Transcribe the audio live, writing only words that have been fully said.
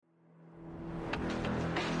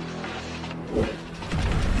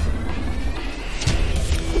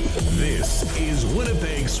This is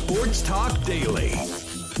Winnipeg Sports Talk Daily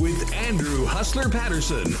with Andrew Hustler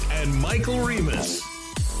Patterson and Michael Remus.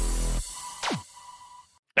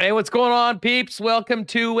 Hey, what's going on, peeps? Welcome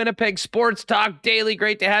to Winnipeg Sports Talk Daily.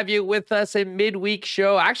 Great to have you with us, a midweek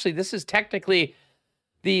show. Actually, this is technically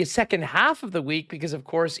the second half of the week because, of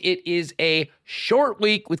course, it is a short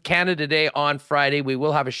week with Canada Day on Friday. We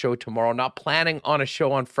will have a show tomorrow. Not planning on a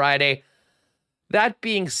show on Friday. That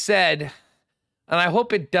being said, and I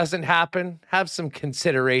hope it doesn't happen, have some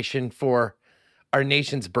consideration for our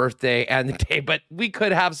nation's birthday and the day, but we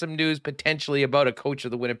could have some news potentially about a coach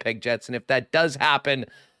of the Winnipeg Jets. And if that does happen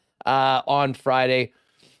on Friday,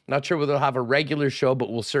 not sure whether we'll have a regular show,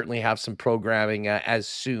 but we'll certainly have some programming as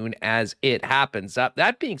soon as it happens.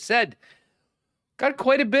 That being said, got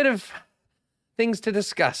quite a bit of things to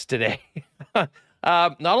discuss today.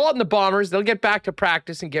 Not a lot in the Bombers. They'll get back to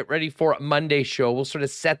practice and get ready for a Monday show. We'll sort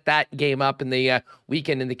of set that game up in the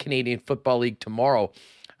weekend in the Canadian Football League tomorrow.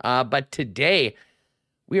 But today,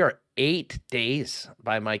 we are 8 days,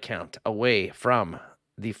 by my count, away from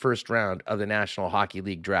the first round of the National Hockey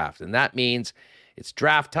League draft. And that means it's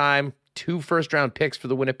draft time, 2 first-round picks for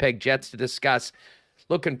the Winnipeg Jets to discuss.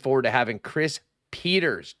 Looking forward to having Chris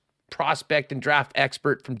Peters, prospect and draft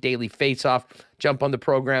expert from Daily Faceoff, jump on the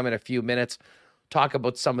program in a few minutes. Talk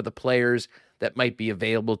about some of the players that might be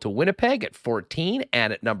available to Winnipeg at 14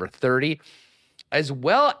 and at number 30, as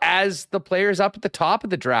well as the players up at the top of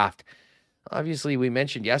the draft. Obviously, we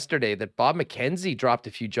mentioned yesterday that Bob McKenzie dropped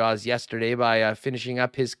a few jaws yesterday by finishing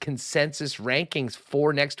up his consensus rankings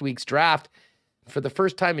for next week's draft. For the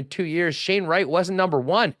first time in 2 years, Shane Wright wasn't number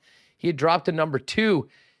 1. He had dropped to number 2.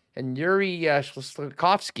 And Yuri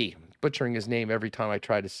Slafkovsky, butchering his name every time I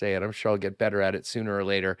try to say it. I'm sure I'll get better at it sooner or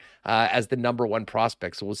later, as the number 1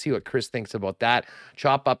 prospect. So we'll see what Chris thinks about that.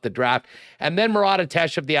 Chop up the draft. And then Murat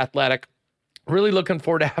of The Athletic. Really looking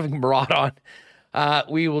forward to having Murat on.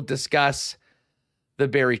 We will discuss the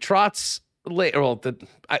Barry Trotz later. Well,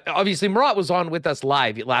 obviously, Murat was on with us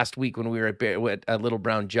live last week when we were at Little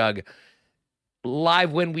Brown Jug.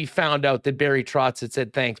 Live when we found out that Barry Trotz had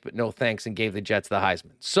said thanks, but no thanks, and gave the Jets the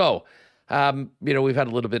Heisman. So, we've had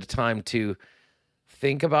a little bit of time to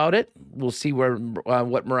think about it. We'll see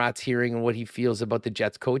what Murat's hearing and what he feels about the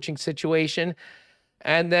Jets coaching situation.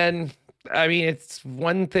 And then, it's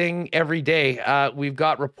one thing every day. We've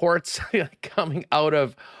got reports coming out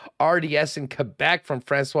of RDS in Quebec from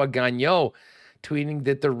Francois Gagnon tweeting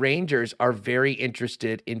that the Rangers are very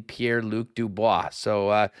interested in Pierre-Luc Dubois.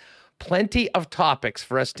 So, plenty of topics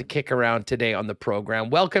for us to kick around today on the program.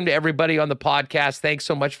 Welcome to everybody on the podcast. Thanks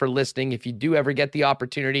so much for listening. If you do ever get the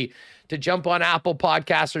opportunity to jump on Apple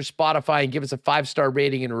Podcasts or Spotify and give us a 5-star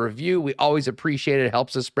rating and a review, we always appreciate it. It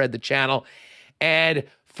helps us spread the channel. And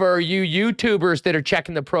for you YouTubers that are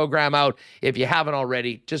checking the program out, if you haven't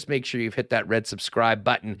already, just make sure you've hit that red subscribe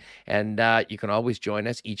button. And you can always join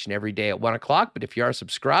us each and every day at 1 o'clock. But if you are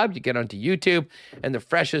subscribed, you get onto YouTube, and the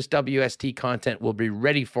freshest WST content will be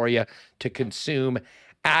ready for you to consume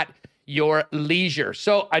at your leisure.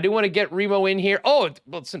 So I do want to get Remo in here. Oh,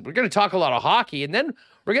 listen, we're going to talk a lot of hockey, and then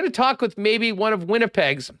we're going to talk with maybe one of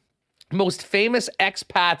Winnipeg's most famous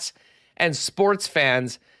expats and sports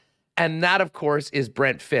fans. And that, of course, is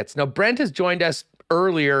Brent Fitz. Now, Brent has joined us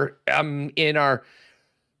earlier in our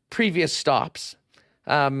previous stops.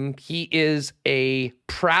 He is a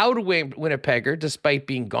proud Winnipegger, despite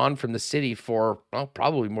being gone from the city for,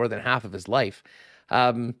 probably more than half of his life.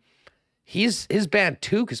 His band,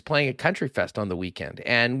 Took, is playing at Country Fest on the weekend.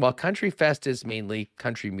 And while Country Fest is mainly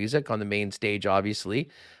country music on the main stage, obviously,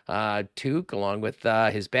 Took, along with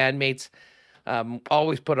his bandmates,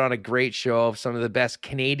 always put on a great show of some of the best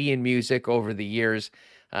Canadian music over the years.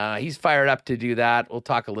 He's fired up to do that. We'll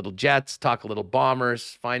talk a little Jets, talk a little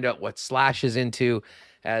Bombers, find out what Slash is into,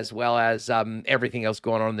 as well as everything else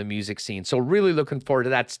going on in the music scene. So really looking forward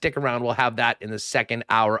to that. Stick around. We'll have that in the second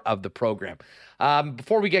hour of the program.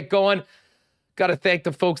 Before we get going, got to thank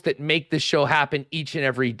the folks that make this show happen each and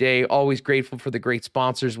every day. Always grateful for the great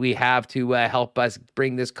sponsors we have to help us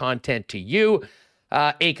bring this content to you.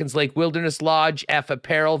 Aikens Lake Wilderness Lodge, F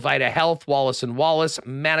Apparel, Vita Health, Wallace & Wallace,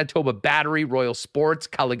 Manitoba Battery, Royal Sports,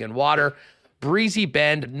 Culligan Water, Breezy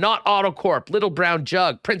Bend, Not Auto Corp, Little Brown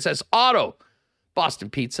Jug, Princess Auto, Boston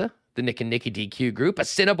Pizza, the Nick and Nicky DQ Group,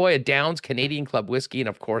 Assiniboia Downs, Canadian Club Whiskey, and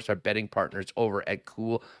of course our betting partners over at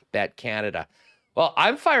Cool Bet Canada. Well,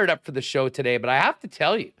 I'm fired up for the show today, but I have to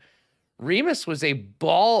tell you, Remus was a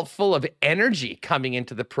ball full of energy coming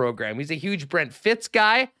into the program. He's a huge Brent Fitz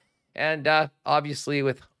guy. And obviously,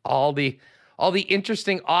 with all the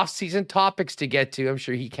interesting off-season topics to get to, I'm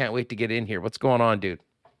sure he can't wait to get in here. What's going on, dude?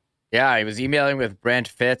 Yeah, I was emailing with Brent,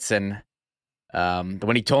 Fitz, and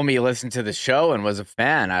when he told me he listened to the show and was a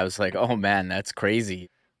fan, I was like, oh man, that's crazy.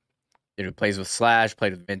 He plays with Slash,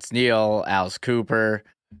 played with Vince Neil, Alice Cooper,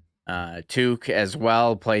 Took as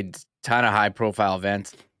well, played a ton of high-profile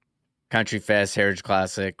events, Country Fest, Heritage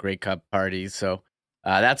Classic, Great Cup parties. So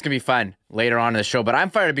that's going to be fun later on in the show. But I'm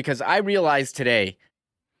fired because I realized today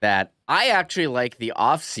that I actually like the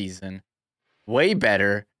off-season way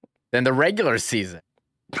better than the regular season.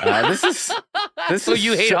 This So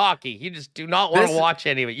you hate hockey. You just do not want to watch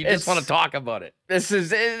any of it. You just want to talk about it. This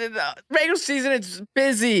is regular season. It's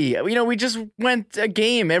busy. We just went a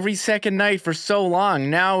game every second night for so long.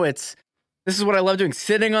 Now this is what I love doing: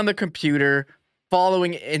 sitting on the computer,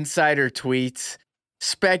 following insider tweets,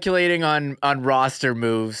 speculating on roster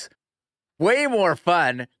moves. Way more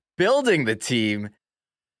fun building the team,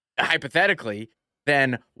 hypothetically,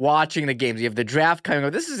 than watching the games. You have the draft coming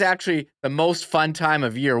up. This is actually the most fun time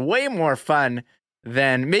of year. Way more fun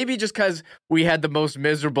than maybe just because we had the most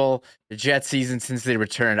miserable Jet season since they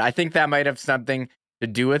returned. I think that might have something to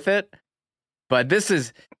do with it. But this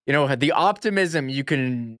is, the optimism you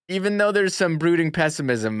can, even though there's some brooding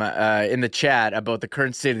pessimism in the chat about the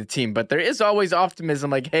current state of the team, but there is always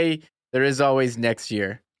optimism like, hey, there is always next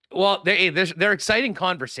year. Well, they're exciting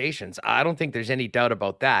conversations. I don't think there's any doubt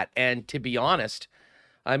about that. And to be honest,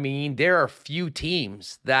 I mean, there are few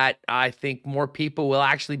teams that I think more people will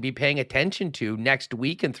actually be paying attention to next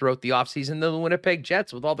week and throughout the offseason than the Winnipeg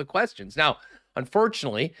Jets with all the questions. Now,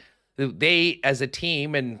 unfortunately, they as a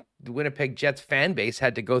team and the Winnipeg Jets fan base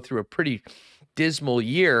had to go through a pretty dismal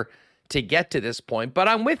year to get to this point. But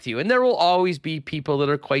I'm with you. And there will always be people that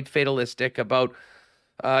are quite fatalistic about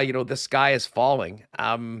the sky is falling.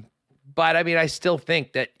 But I mean, I still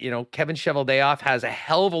think that, Kevin Cheveldayoff has a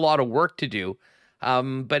hell of a lot of work to do.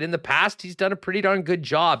 But in the past, he's done a pretty darn good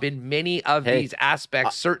job in many of these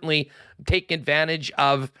aspects, certainly taking advantage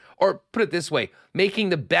of, or put it this way, making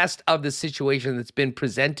the best of the situation that's been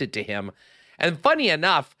presented to him. And funny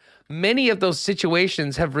enough, many of those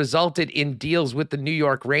situations have resulted in deals with the New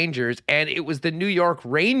York Rangers. And it was the New York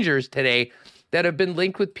Rangers today that have been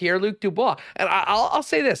linked with Pierre-Luc Dubois. And I'll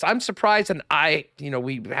say this, I'm surprised, and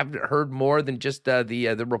we haven't heard more than just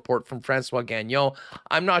the report from Francois Gagnon.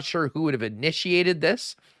 I'm not sure who would have initiated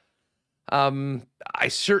this. I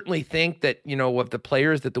certainly think that, of the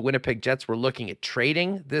players that the Winnipeg Jets were looking at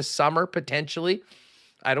trading this summer, potentially,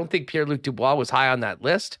 I don't think Pierre-Luc Dubois was high on that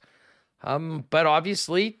list. But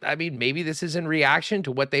obviously, I mean, maybe this is in reaction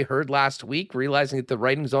to what they heard last week, realizing that the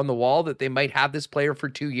writing's on the wall, that they might have this player for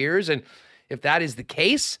 2 years. And if that is the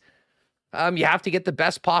case, you have to get the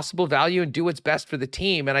best possible value and do what's best for the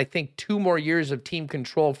team. And I think 2 more years of team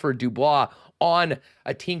control for Dubois on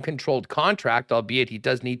a team-controlled contract, albeit he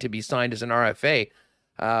does need to be signed as an RFA,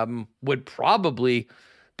 would probably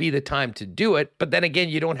be the time to do it. But then again,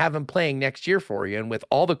 you don't have him playing next year for you. And with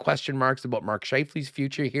all the question marks about Mark Scheifele's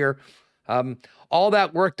future here, all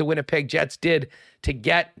that work the Winnipeg Jets did to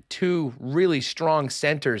get 2 really strong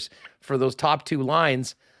centers for those top 2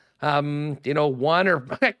 lines, one or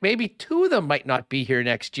maybe 2 of them might not be here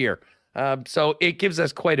next year. So it gives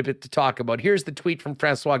us quite a bit to talk about. Here's the tweet from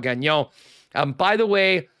Francois Gagnon. By the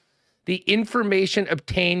way, the information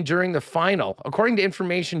obtained during the final, according to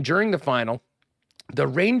information during the final, the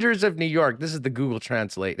Rangers of New York, this is the Google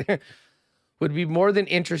Translate, would be more than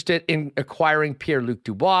interested in acquiring Pierre-Luc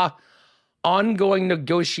Dubois. Ongoing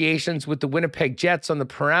negotiations with the Winnipeg Jets on the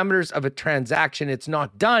parameters of a transaction. It's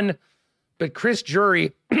not done, but Chris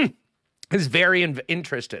Drury is very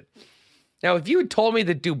interested. Now, if you had told me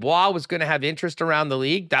that Dubois was going to have interest around the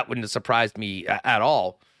league, that wouldn't have surprised me at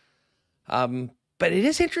all. But it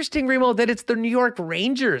is interesting, Remo, that it's the New York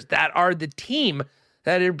Rangers that are the team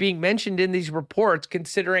that are being mentioned in these reports,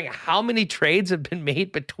 considering how many trades have been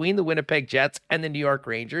made between the Winnipeg Jets and the New York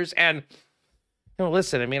Rangers. And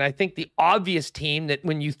listen, I mean, I think the obvious team that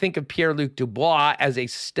when you think of Pierre-Luc Dubois as a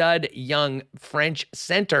stud young French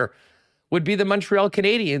center would be the Montreal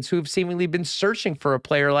Canadiens, who have seemingly been searching for a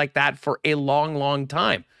player like that for a long, long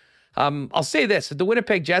time. I'll say this, if the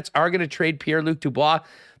Winnipeg Jets are going to trade Pierre-Luc Dubois,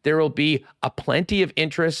 there will be a plenty of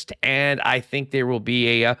interest, and I think there will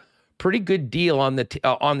be a pretty good deal on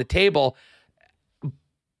the table.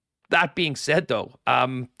 That being said, though,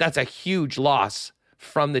 that's a huge loss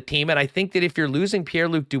from the team. And I think that if you're losing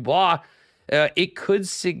Pierre-Luc Dubois, it could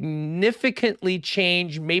significantly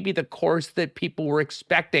change maybe the course that people were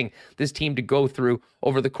expecting this team to go through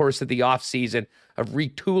over the course of the offseason of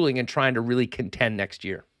retooling and trying to really contend next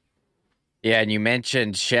year. Yeah, and you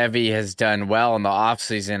mentioned Chevy has done well in the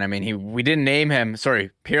offseason. I mean, we didn't name him,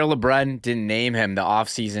 Pierre LeBrun didn't name him the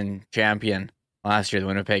offseason champion last year, the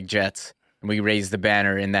Winnipeg Jets. and we raised the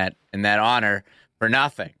banner in that honor for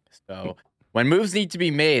nothing. So when moves need to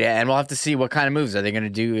be made, and we'll have to see what kind of moves are they going to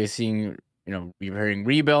do. We're hearing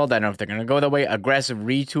rebuild. I don't know if they're going to go that way. Aggressive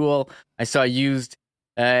retool I saw used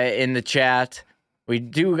in the chat. I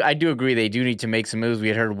do agree they do need to make some moves. We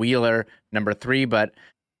had heard Wheeler, number 3, but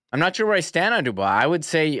I'm not sure where I stand on Dubois. I would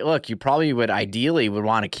say, look, you probably would ideally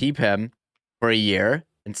want to keep him for a year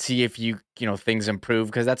and see if things improve,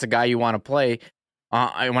 because that's a guy you want to play.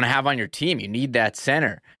 I want to have on your team. You need that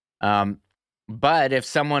center. But if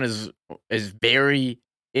someone is very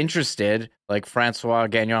interested, like Francois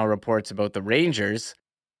Gagnon reports about the Rangers,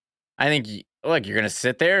 I think, look, you're going to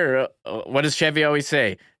sit there. What does Chevy always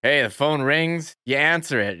say? Hey, the phone rings, you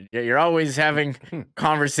answer it. You're always having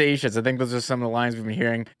conversations. I think those are some of the lines we've been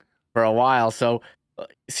hearing for a while. So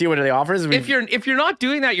see what they offers. If you're not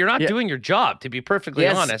doing that, you're not doing your job, to be perfectly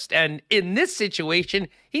honest. And in this situation,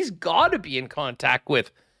 he's got to be in contact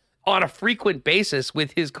on a frequent basis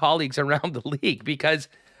with his colleagues around the league, because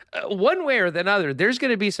one way or another, there's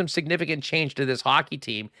going to be some significant change to this hockey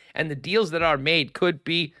team, and the deals that are made could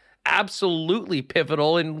be absolutely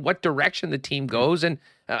pivotal in what direction the team goes and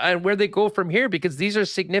where they go from here, because these are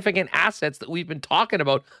significant assets that we've been talking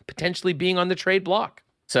about potentially being on the trade block.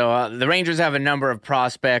 So the Rangers have a number of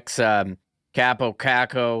prospects. Capo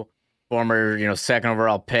Caco, former second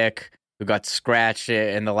overall pick, who got scratched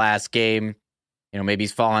in the last game. Maybe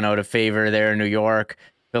he's fallen out of favor there in New York.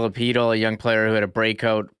 Philip Hedl, a young player who had a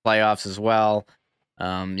breakout playoffs as well.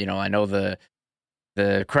 I know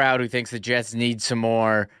the crowd who thinks the Jets need some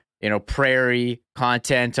more Prairie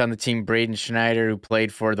content on the team. Braden Schneider, who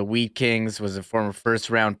played for the Wheat Kings, was a former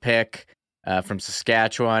first-round pick from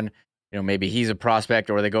Saskatchewan. Maybe he's a prospect,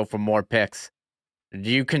 or they go for more picks. Are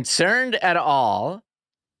you concerned at all?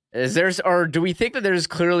 Or do we think that there's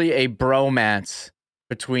clearly a bromance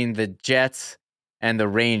between the Jets and the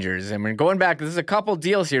Rangers? I mean, going back, there's a couple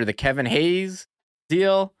deals here. The Kevin Hayes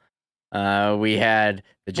deal. We had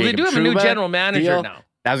the Jacob they do have a new general manager deal. now.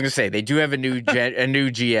 I was going to say, they do have a new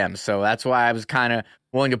GM, so that's why I was kind of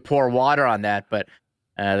willing to pour water on that. But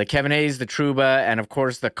the Kevin Hayes, the Trouba, and of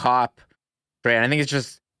course the Cop trade, I think it's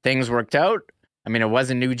just things worked out. I mean, it was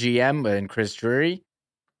a new GM, but in Chris Drury.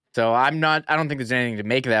 So I don't think there's anything to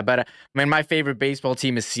make of that. But my favorite baseball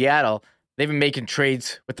team is Seattle. They've been making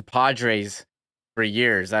trades with the Padres for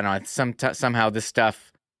years. I don't know. Somehow this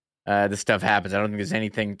stuff happens. I don't think there's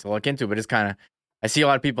anything to look into, but it's kind of, I see a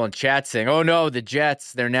lot of people in chat saying, "Oh no, the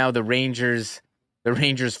Jets, they're now the Rangers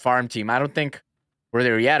farm team." I don't think we're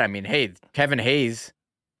there yet. I mean, hey, Kevin Hayes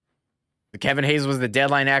was the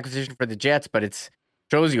deadline acquisition for the Jets, but it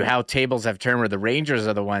shows you how tables have turned, where the Rangers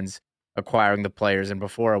are the ones acquiring the players, and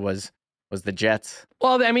before it was the Jets.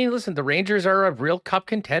 Well, I mean, listen, the Rangers are a real cup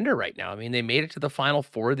contender right now. I mean, they made it to the Final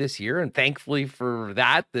Four this year, and thankfully for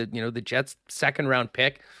that, the Jets' second round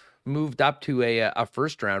pick moved up to a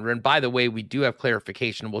first rounder. And by the way, we do have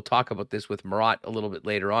clarification. We'll talk about this with Murat a little bit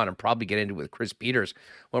later on, and probably get into it with Chris Peters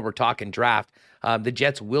when we're talking draft. The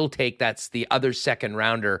Jets will take, that's the other second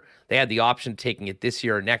rounder. They had the option of taking it this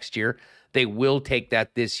year or next year. They will take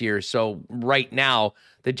that this year. So right now,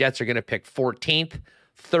 the Jets are going to pick 14th,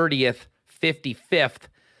 30th, 55th,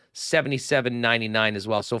 77, 99 as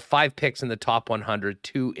well. So 5 picks in the top 100,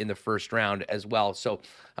 2 in the first round as well. So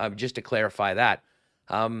just to clarify that.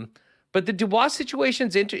 But the Dubois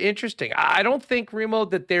situation's interesting. I don't think, Remo,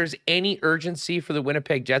 that there's any urgency for the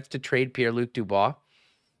Winnipeg Jets to trade Pierre-Luc Dubois.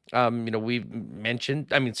 We've mentioned,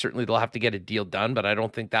 certainly they'll have to get a deal done, but I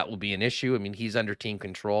don't think that will be an issue. I mean, he's under team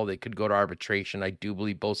control. They could go to arbitration. I do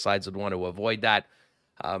believe both sides would want to avoid that.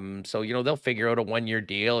 So they'll figure out a 1-year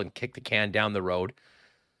deal and kick the can down the road.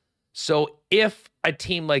 So if a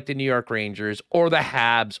team like the New York Rangers or the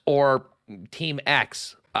Habs or Team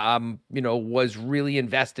X, was really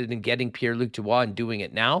invested in getting Pierre-Luc Dubois and doing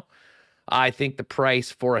it now, I think the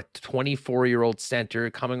price for a 24-year-old center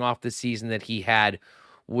coming off the season that he had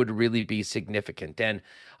would really be significant. And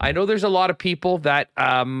I know there's a lot of people that,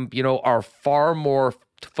 are far more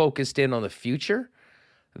focused in on the future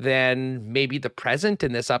than maybe the present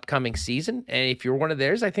in this upcoming season. And if you're one of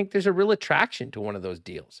theirs, I think there's a real attraction to one of those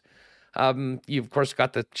deals. You've, of course,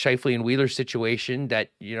 got the Scheifele and Wheeler situation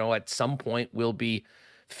that, at some point will be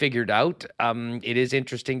figured out. It is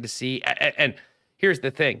interesting to see. And here's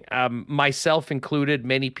the thing, myself included,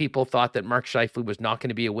 many people thought that Mark Scheifele was not going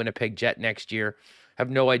to be a Winnipeg Jet next year. Have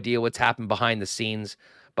no idea what's happened behind the scenes.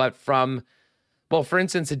 But for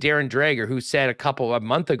instance, a Darren Dreger, who said a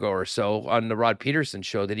month ago or so on the Rod Peterson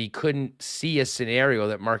show that he couldn't see a scenario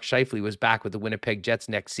that Mark Scheifele was back with the Winnipeg Jets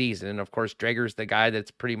next season. And of course, Dreger's the guy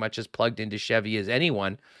that's pretty much as plugged into Chevy as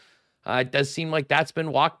anyone. It does seem like that's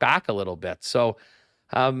been walked back a little bit. So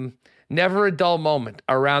never a dull moment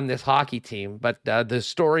around this hockey team. But the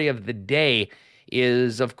story of the day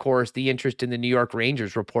is, of course, the interest in the New York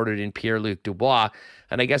Rangers reported in Pierre-Luc Dubois.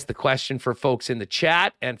 And I guess the question for folks in the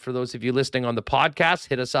chat and for those of you listening on the podcast,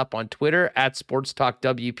 hit us up on Twitter at Sports Talk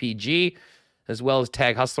WPG, as well as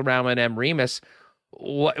tag Hustlerama and M. Remus.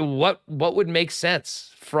 What would make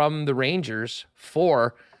sense from the Rangers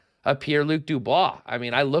for a Pierre-Luc Dubois? I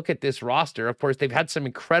mean, I look at this roster. Of course, they've had some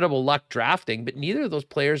incredible luck drafting, but neither of those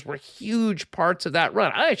players were huge parts of that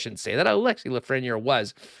run. I shouldn't say that. Alexis Lafreniere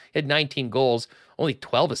was. He had 19 goals, only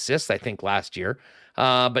 12 assists, I think, last year.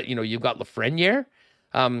 But, you've got Lafreniere,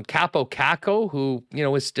 Capo Caco, who,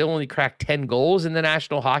 has still only cracked 10 goals in the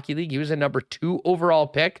National Hockey League. He was a number 2 overall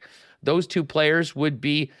pick. Those two players would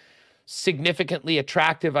be significantly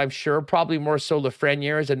attractive, I'm sure. Probably more so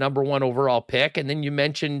Lafreniere as a number 1 overall pick. And then you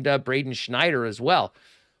mentioned Braden Schneider as well.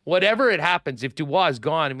 Whatever it happens, if Dubois is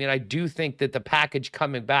gone, I mean, I do think that the package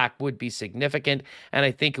coming back would be significant. And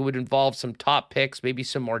I think it would involve some top picks, maybe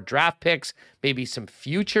some more draft picks, maybe some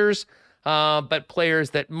futures, but players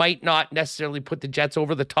that might not necessarily put the Jets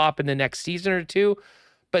over the top in the next season or two,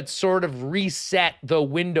 but sort of reset the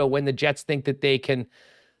window when the Jets think that they can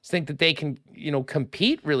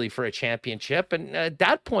compete really for a championship. And at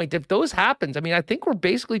that point, if those happens, I mean, I think we're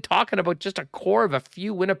basically talking about just a core of a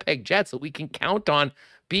few Winnipeg Jets that we can count on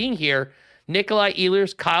being here. Nikolai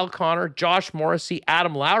Ehlers, Kyle Connor, Josh Morrissey,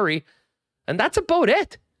 Adam Lowry, and that's about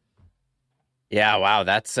it. Yeah, wow,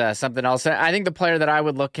 that's something else. I think the player that I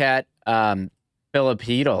would look at, Philip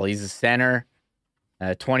Hedl. He's a center,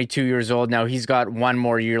 22 years old. Now he's got one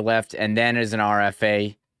more year left, and then is an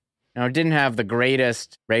RFA. Now, it didn't have the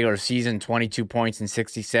greatest regular season, 22 points in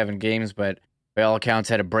 67 games, but by all accounts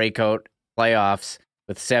had a breakout playoffs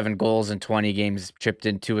with 7 goals in 20 games, chipped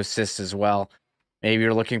in 2 assists as well. Maybe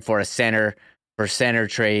you're looking for a center for center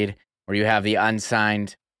trade where you have the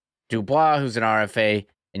unsigned Dubois, who's an RFA,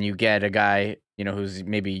 and you get a guy, who's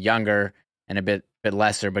maybe younger and a bit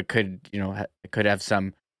lesser, but could have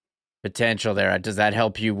some potential there. Does that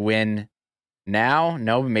help you win now?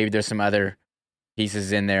 No, but maybe there's some other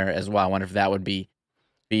pieces in there as well. I wonder if that would be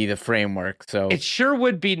the framework. So it sure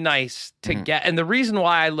would be nice to get. And the reason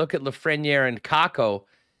why I look at Lafreniere and Kako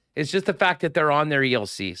is just the fact that they're on their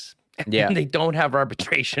ELCs. Yeah. And they don't have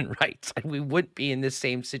arbitration rights. And we wouldn't be in the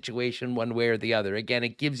same situation one way or the other. Again,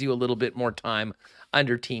 it gives you a little bit more time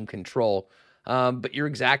under team control. But you're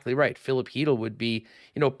exactly right. Philip Hedl would be,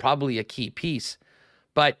 probably a key piece.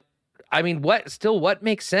 But I mean, what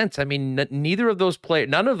makes sense? I mean, none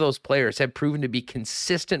of those players have proven to be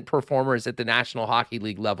consistent performers at the National Hockey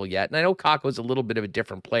League level yet. And I know Kako's a little bit of a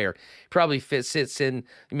different player. Probably sits in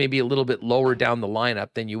maybe a little bit lower down the lineup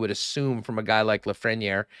than you would assume from a guy like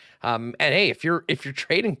Lafreniere. And hey, if you're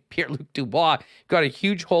trading Pierre-Luc Dubois, you've got a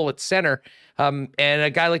huge hole at center. And a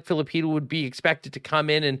guy like Philip Hedl would be expected to come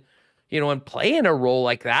in and play in a role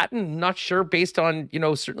like that. And not sure based on,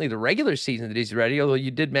 certainly the regular season that he's ready, although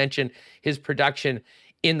you did mention his production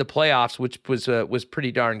in the playoffs, which was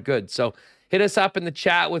pretty darn good. So hit us up in the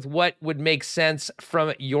chat with what would make sense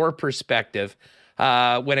from your perspective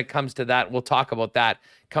when it comes to that. We'll talk about that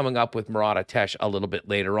coming up with Murat a little bit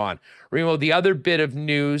later on. Remo, the other bit of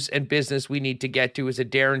news and business we need to get to is a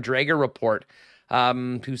Darren Dreger report,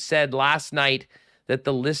 who said last night that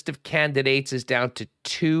the list of candidates is down to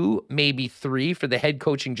 2, maybe 3 for the head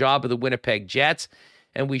coaching job of the Winnipeg Jets.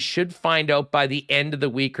 And we should find out by the end of the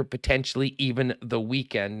week or potentially even the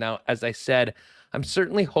weekend. Now, as I said, I'm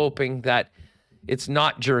certainly hoping that it's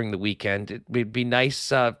not during the weekend. It would be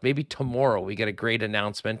nice, maybe tomorrow we get a great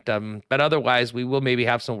announcement. But otherwise, we will maybe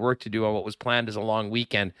have some work to do on what was planned as a long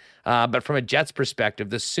weekend. But from a Jets perspective,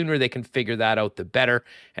 the sooner they can figure that out, the better.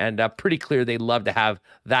 And pretty clear they'd love to have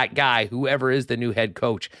that guy, whoever is the new head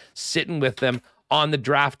coach, sitting with them on the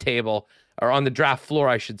draft table, or on the draft floor,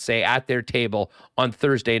 I should say, at their table on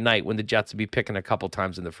Thursday night when the Jets will be picking a couple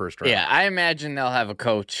times in the first round. Yeah, I imagine they'll have a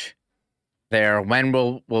coach there. When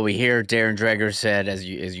will we hear? Darren Dreger said, as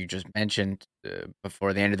you just mentioned,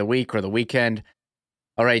 before the end of the week or the weekend.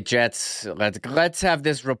 All right, Jets, let's have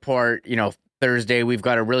this report. Thursday we've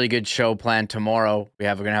got a really good show planned tomorrow.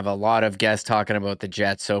 We're going to have a lot of guests talking about the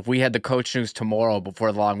Jets. So if we had the coach news tomorrow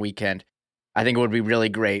before the long weekend, I think it would be really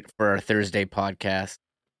great for our Thursday podcast.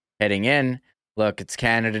 Heading in, look, it's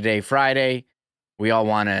Canada Day Friday. We all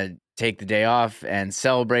want to take the day off and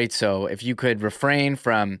celebrate. So if you could refrain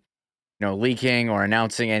from leaking or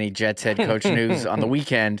announcing any Jets head coach news on the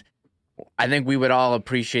weekend, I think we would all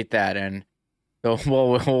appreciate that. And so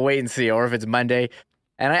we'll wait and see. Or if it's Monday,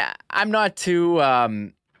 and I'm not too,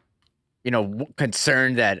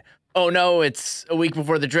 concerned that oh no, it's a week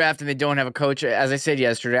before the draft and they don't have a coach. As I said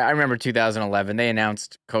yesterday, I remember 2011. They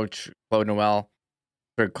announced Coach Claude Noel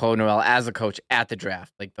as a coach at the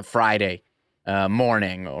draft, like the Friday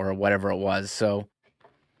morning or whatever it was. So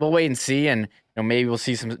we'll wait and see, and maybe we'll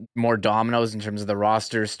see some more dominoes in terms of the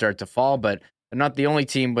roster start to fall. But they're not the only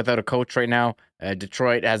team without a coach right now.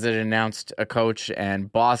 Detroit hasn't announced a coach,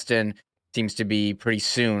 and Boston seems to be pretty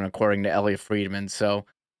soon, according to Elliot Friedman. So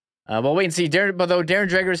we'll wait and see. Darren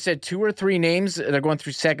Dreger said 2 or 3 names. They're going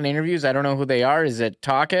through second interviews. I don't know who they are. Is it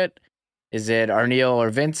Tocchet? Is it Arniel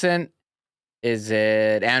or Vincent? Is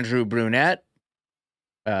it Andrew Brunette?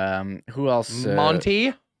 Who else?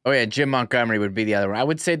 Monty? Oh, yeah, Jim Montgomery would be the other one. I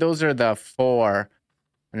would say those are the 4,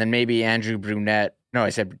 and then maybe Andrew Brunette. No,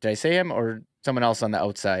 did I say him or someone else on the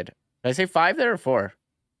outside? Did I say 5 there or 4?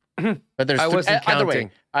 But there's I wasn't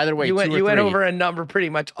counting. Either way, you went 2 or 3. over a number, pretty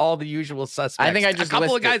much all the usual suspects. I think I just a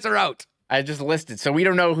couple listed, of guys are out. I just listed, so we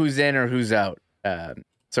don't know who's in or who's out.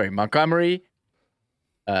 Montgomery,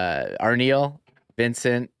 Arniel,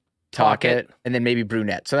 Vincent, Tocchet, and then maybe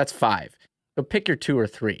Brunette. So that's 5. So pick your 2 or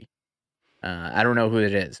 3. I don't know who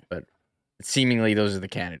it is, but seemingly those are the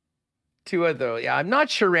candidates. 2 of those. Yeah, I'm not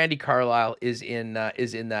sure Randy Carlisle is in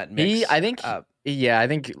that mix. I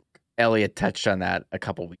think Elliot touched on that a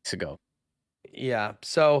couple weeks ago. Yeah.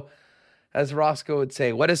 So, as Roscoe would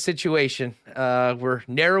say, what a situation. We're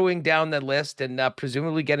narrowing down the list and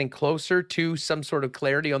presumably getting closer to some sort of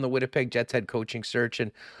clarity on the Winnipeg Jets head coaching search,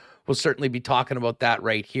 and we'll certainly be talking about that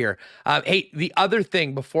right here. Hey, the other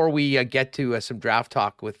thing before we get to some draft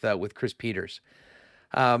talk with Chris Peters,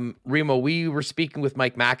 Remo, we were speaking with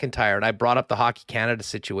Mike McIntyre, and I brought up the Hockey Canada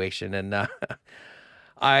situation, and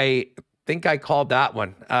I think I called that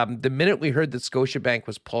one. The minute we heard that Scotiabank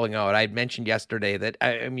was pulling out, I had mentioned yesterday that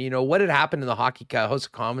what had happened in the House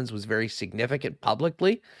of Commons was very significant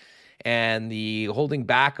publicly, and the holding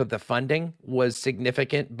back of the funding was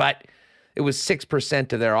significant, but it was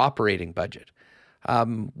 6% of their operating budget,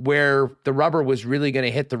 where the rubber was really going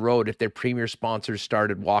to hit the road if their premier sponsors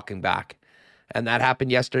started walking back. And that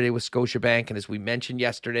happened yesterday with Scotiabank. And as we mentioned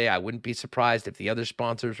yesterday, I wouldn't be surprised if the other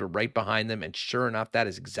sponsors were right behind them. And sure enough, that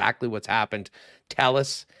is exactly what's happened.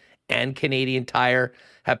 TELUS and Canadian Tire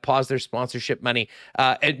have paused their sponsorship money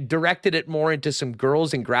and directed it more into some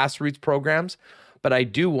girls and grassroots programs. But I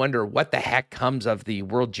do wonder what the heck comes of the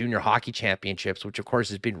World Junior Hockey Championships, which, of course,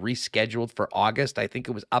 has been rescheduled for August. I think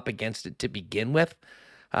it was up against it to begin with.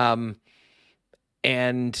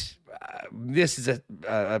 This is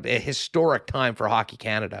a historic time for Hockey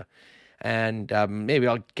Canada. And maybe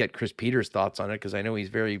I'll get Chris Peters' thoughts on it, because I know he's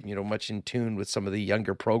very, much in tune with some of the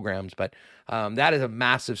younger programs. But that is a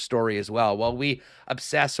massive story as well. While we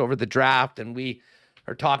obsess over the draft and we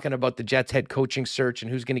are talking about the Jets head coaching search and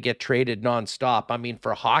who's going to get traded nonstop, I mean,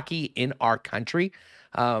 for hockey in our country,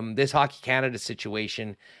 this Hockey Canada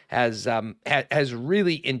situation has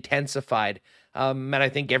really intensified. And I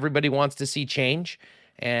think everybody wants to see change.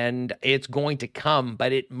 And it's going to come,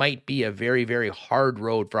 but it might be a very, very hard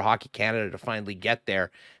road for Hockey Canada to finally get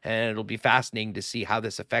there. And it'll be fascinating to see how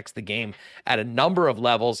this affects the game at a number of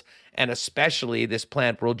levels, and especially this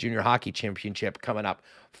planned World Junior Hockey Championship coming up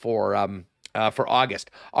for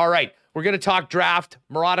August. All right, we're going to talk draft.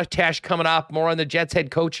 Murat coming up, more on the Jets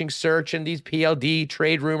head coaching search and these PLD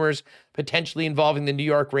trade rumors potentially involving the New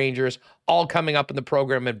York Rangers, all coming up in the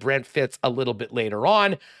program, and Brent Fitz a little bit later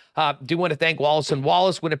on. Do want to thank Wallace &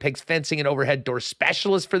 Wallace, Winnipeg's fencing and overhead door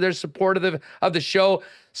specialists, for their support of the show,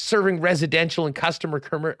 serving residential and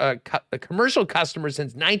commercial customers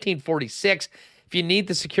since 1946. If you need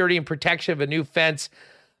the security and protection of a new fence,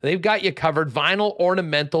 they've got you covered. Vinyl,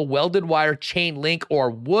 ornamental, welded wire, chain link, or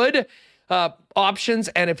wood options.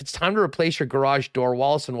 And if it's time to replace your garage door,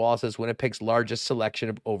 Wallace & Wallace has Winnipeg's largest selection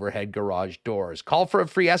of overhead garage doors. Call for a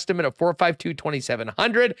free estimate at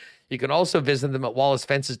 452-2700. You can also visit them at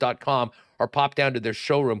wallacefences.com or pop down to their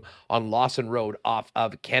showroom on Lawson Road off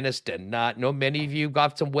of Kenniston. Know many of you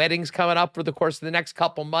got some weddings coming up for the course of the next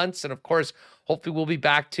couple months. And of course, hopefully we'll be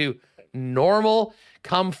back to normal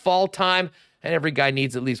come fall time. And every guy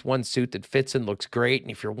needs at least one suit that fits and looks great.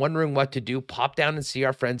 And if you're wondering what to do, pop down and see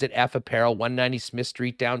our friends at F Apparel, 190 Smith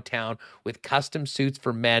Street downtown, with custom suits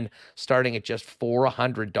for men starting at just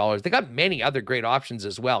 $400. They got many other great options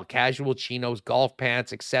as well: casual chinos, golf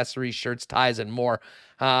pants, accessories, shirts, ties, and more.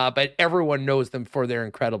 But everyone knows them for their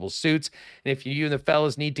incredible suits. And if you and the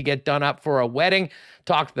fellas need to get done up for a wedding,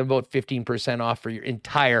 talk to them about 15% off for your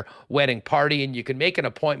entire wedding party. And you can make an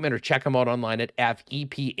appointment or check them out online at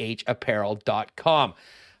fephapparel.com.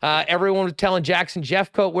 Everyone was telling Jackson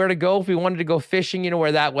Jeffcoat where to go if we wanted to go fishing. You know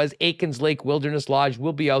where that was. Aikens Lake Wilderness Lodge.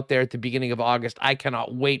 We'll be out there at the beginning of August. I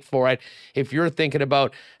cannot wait for it. If you're thinking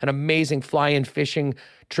about an amazing fly-in fishing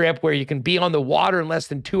trip where you can be on the water in less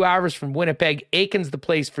than 2 hours from Winnipeg, Aikens the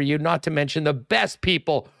place for you, not to mention the best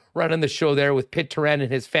people running the show there with Pitt Turan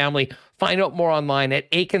and his family. Find out more online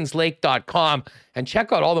at aikenslake.com and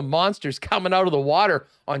check out all the monsters coming out of the water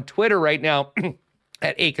on Twitter right now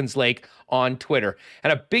at Aikens Lake on Twitter.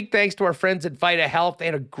 And a big thanks to our friends at Vita Health. They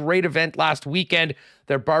had a great event last weekend.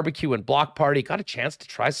 Their barbecue and block party. Got a chance to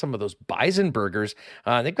try some of those bison burgers.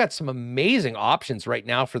 They've got some amazing options right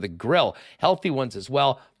now for the grill. Healthy ones as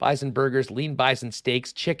well. Bison burgers, lean bison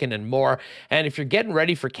steaks, chicken, and more. And if you're getting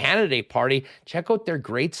ready for Canada Day party, check out their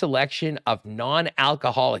great selection of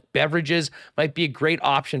non-alcoholic beverages. Might be a great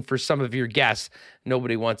option for some of your guests.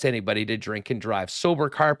 Nobody wants anybody to drink and drive. Sober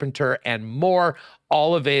Carpenter and more,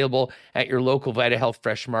 all available at your local Vita Health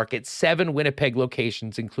Fresh Market. 7 Winnipeg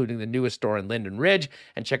locations, including the newest store in Linden Ridge.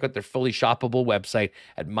 And check out their fully shoppable website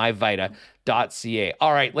at myvita.ca.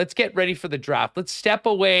 All right, let's get ready for the draft. Let's step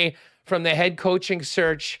away from the head coaching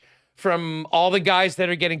search, from all the guys that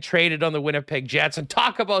are getting traded on the Winnipeg Jets, and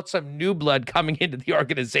talk about some new blood coming into the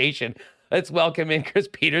organization. Let's welcome in Chris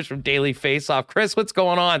Peters from Daily Faceoff. Chris, what's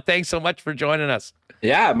going on? Thanks so much for joining us.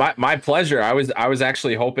 Yeah, my pleasure. I was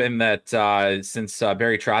actually hoping that since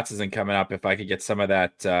Barry Trotz isn't coming up, if I could get some of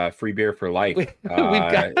that free beer for life.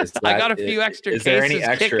 I got a few extra cases there any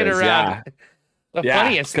extras? Kicking around. Yeah. The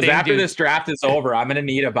funniest thing, because after dude, this draft is over, I'm going to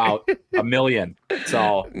need about 1 million.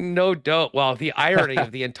 So no doubt. Well, the irony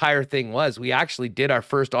of the entire thing was we actually did our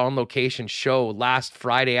first on-location show last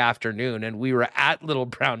Friday afternoon, and we were at Little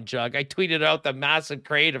Brown Jug. I tweeted out the massive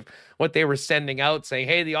crate of what they were sending out, saying,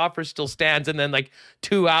 hey, the offer still stands. And then like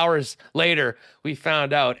 2 hours later, we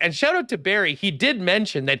found out. And shout out to Barry. He did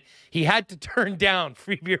mention that he had to turn down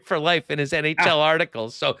free beer for life in his NHL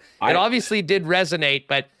articles. So it obviously did resonate,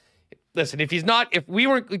 but listen, if we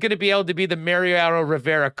weren't going to be able to be the Mariano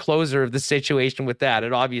Rivera closer of the situation with that,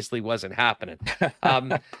 it obviously wasn't happening.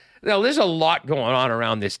 Now, there's a lot going on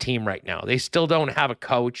around this team right now. They still don't have a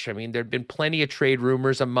coach. I mean, there have been plenty of trade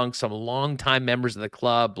rumors among some longtime members of the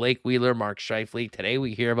club, Blake Wheeler, Mark Scheifele. Today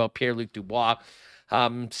we hear about Pierre-Luc Dubois.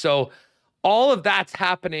 So all of that's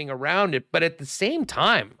happening around it. But at the same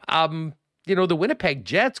time, the Winnipeg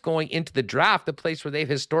Jets going into the draft, the place where they've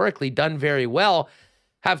historically done very well,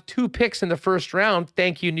 have 2 picks in the first round.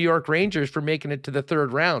 Thank you, New York Rangers, for making it to the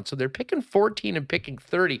 3rd round. So they're picking 14 and picking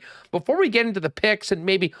 30. Before we get into the picks and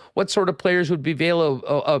maybe what sort of players would be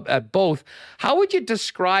available at both, how would you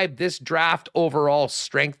describe this draft overall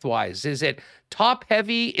strength-wise? Is it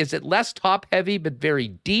top-heavy? Is it less top-heavy but very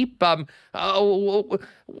deep?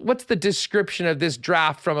 What's the description of this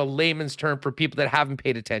draft from a layman's term for people that haven't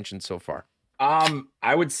paid attention so far?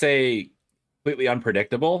 I would say completely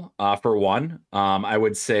unpredictable, for one. I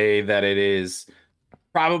would say that it is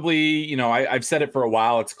probably, I've said it for a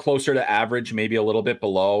while, it's closer to average, maybe a little bit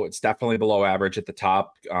below. It's definitely below average at the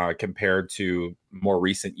top compared to more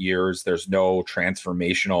recent years. There's no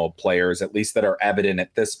transformational players, at least that are evident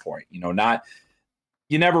at this point.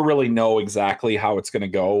 You never really know exactly how it's going to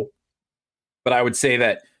go. But I would say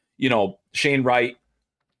that, Shane Wright,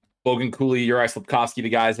 Logan Cooley, Uri Slupkowski, the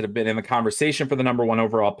guys that have been in the conversation for the number 1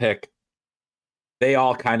 overall pick, they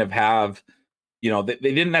all kind of have, they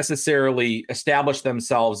didn't necessarily establish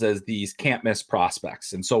themselves as these can't miss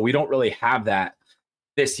prospects. And so we don't really have that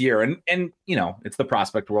this year. And it's the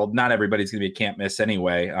prospect world. Not everybody's going to be a can't miss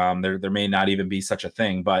anyway. There may not even be such a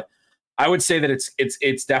thing, but I would say that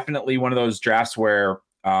it's definitely one of those drafts where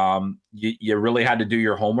you really had to do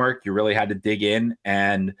your homework. You really had to dig in,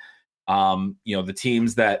 and the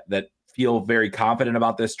teams that feel very confident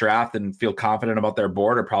about this draft and feel confident about their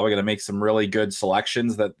board are probably going to make some really good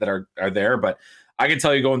selections that are there. But I can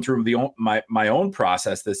tell you, going through my own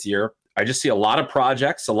process this year, I just see a lot of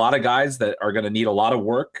projects, a lot of guys that are going to need a lot of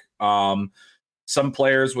work. Some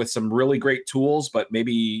players with some really great tools, but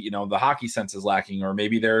maybe, the hockey sense is lacking, or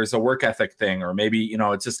maybe there's a work ethic thing, or maybe,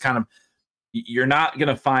 it's just kind of, you're not going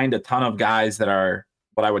to find a ton of guys that are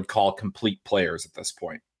what I would call complete players at this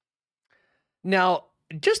point. Now,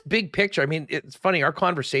 just big picture. I mean, it's funny. Our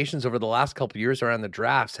conversations over the last couple of years around the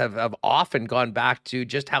drafts have often gone back to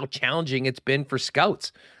just how challenging it's been for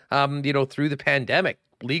scouts, through the pandemic,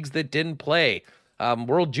 leagues that didn't play,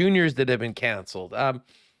 World Juniors that have been canceled.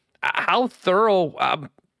 How thorough,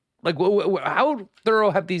 how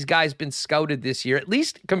thorough have these guys been scouted this year, at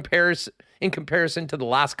least in comparison to the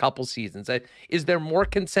last couple seasons? Is there more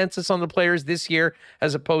consensus on the players this year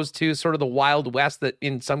as opposed to sort of the Wild West that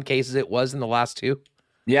in some cases it was in the last 2?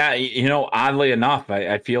 Yeah, oddly enough,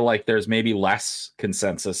 I feel like there's maybe less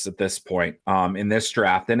consensus at this point in this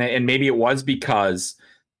draft, and maybe it was because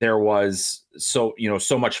there was so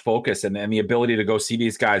much focus and the ability to go see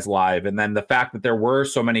these guys live, and then the fact that there were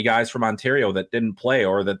so many guys from Ontario that didn't play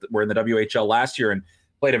or that were in the WHL last year and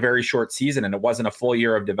played a very short season, and it wasn't a full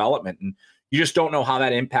year of development, and you just don't know how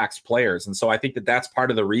that impacts players, and so I think that that's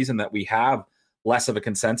part of the reason that we have less of a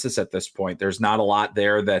consensus at this point. There's not a lot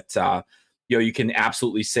there that. You can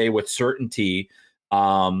absolutely say with certainty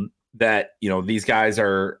that these guys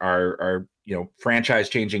are franchise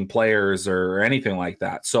changing players or anything like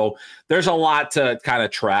that. So there's a lot to kind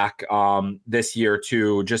of track this year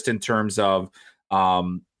too, just in terms of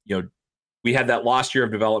we had that lost year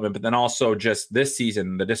of development, but then also just this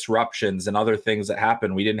season, the disruptions and other things that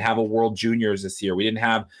happened. We didn't have a World Juniors this year. We didn't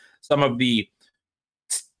have some of the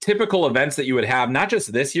typical events that you would have, not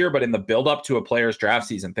just this year, but in the build up to a player's draft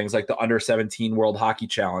season, things like the under 17 World Hockey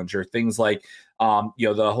Challenge or things like, the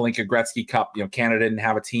Hlinka Gretzky Cup. Canada didn't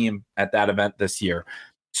have a team at that event this year.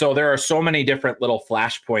 So there are so many different little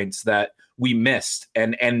flashpoints that we missed.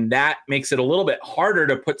 And that makes it a little bit harder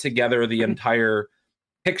to put together the entire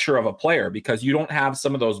picture of a player because you don't have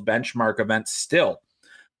some of those benchmark events still.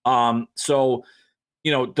 The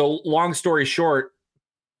long story short,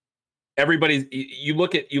 you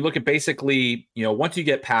look at basically, once you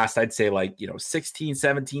get past, I'd say 16,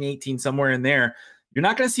 17, 18, somewhere in there, you're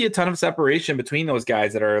not going to see a ton of separation between those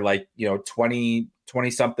guys that are 20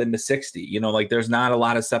 something to 60, there's not a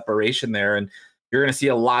lot of separation there. And you're going to see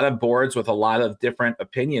a lot of boards with a lot of different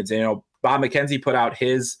opinions. Bob McKenzie put out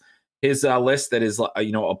his list that is,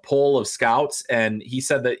 a poll of scouts. And he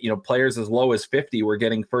said that, players as low as 50 were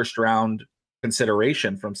getting first round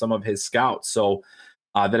consideration from some of his scouts. So,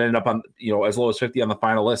 that ended up on, as low as 50 on the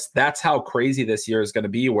final list. That's how crazy this year is going to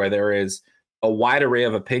be, where there is a wide array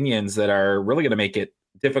of opinions that are really going to make it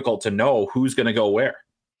difficult to know who's going to go where.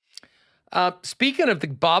 Speaking of the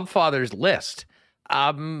Bob Fathers list,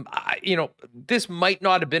 this might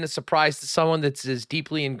not have been a surprise to someone that's as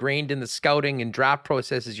deeply ingrained in the scouting and draft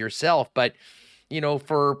process as yourself, but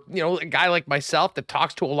for a guy like myself that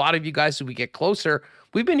talks to a lot of you guys as we get closer,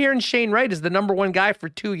 we've been hearing Shane Wright as the number one guy for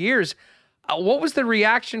 2 years. What was the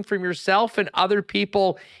reaction from yourself and other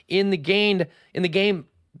people in the game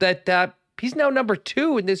that he's now number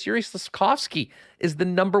 2 and this Yuri Slafkovsky is the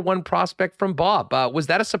number 1 prospect from Bob? Was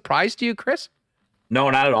that a surprise to you, Chris? No,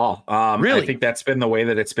 not at all. Really? I think that's been the way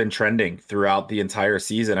that it's been trending throughout the entire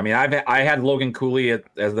season. I mean, I had Logan Cooley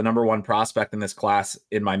as the number 1 prospect in this class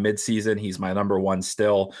in my midseason. He's my number 1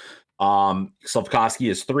 still. Slafkovsky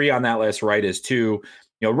is 3 on that list. Wright is 2.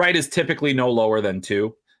 Wright is typically no lower than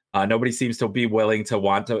 2. Nobody seems to be willing to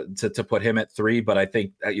want to put him at 3, but I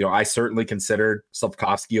think I certainly considered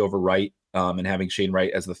Slafkovsky over Wright and having Shane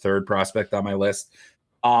Wright as the 3rd prospect on my list.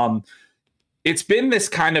 It's been this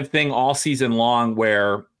kind of thing all season long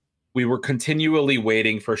where we were continually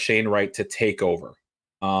waiting for Shane Wright to take over,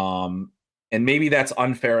 and maybe that's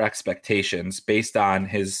unfair expectations based on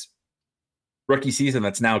his rookie season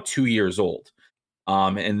that's now 2 years old.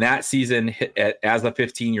 And that season, as a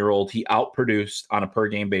 15-year-old, he outproduced on a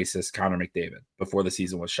per-game basis Connor McDavid before the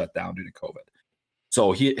season was shut down due to COVID.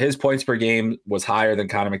 So his points per game was higher than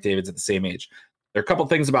Connor McDavid's at the same age. There are a couple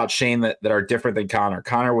things about Shane that are different than Connor.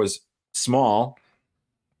 Connor was small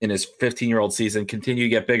in his 15-year-old season, continue to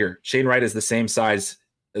get bigger. Shane Wright is the same size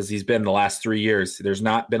as he's been the last 3 years. There's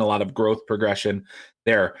not been a lot of growth progression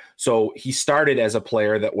there. So he started as a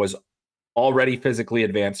player that was already physically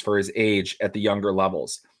advanced for his age at the younger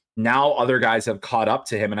levels. Now other guys have caught up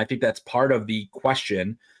to him, and I think that's part of the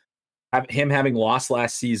question. Him having lost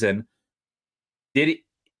last season, did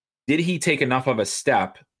he take enough of a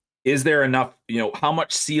step? Is there enough, how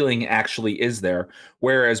much ceiling actually is there?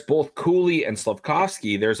 Whereas both Cooley and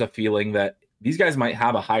Slafkovsky, there's a feeling that these guys might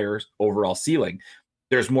have a higher overall ceiling.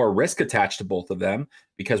 There's more risk attached to both of them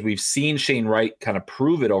because we've seen Shane Wright kind of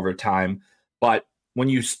prove it over time, but when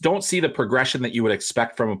you don't see the progression that you would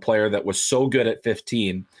expect from a player that was so good at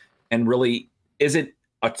 15 and really isn't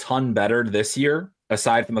a ton better this year,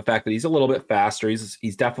 aside from the fact that he's a little bit faster,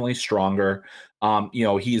 he's definitely stronger.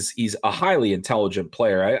 He's a highly intelligent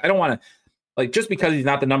player. I don't want to just because he's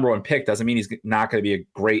not the number 1 pick doesn't mean he's not going to be a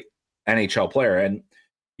great NHL player. And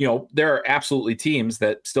there are absolutely teams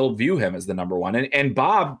that still view him as the number 1. And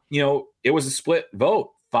Bob, it was a split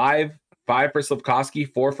vote, 5 for Slafkovsky,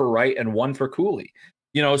 4 for Wright, and 1 for Cooley.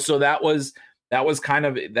 So that was kind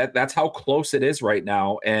of that's how close it is right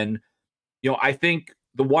now. And I think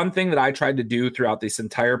the one thing that I tried to do throughout this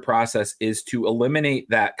entire process is to eliminate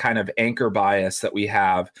that kind of anchor bias that we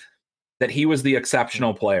have, that he was the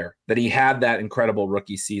exceptional player, that he had that incredible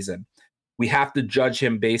rookie season. we have to judge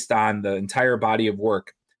him based on the entire body of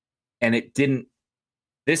work. And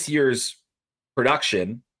this year's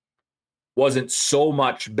production wasn't so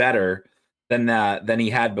much better than he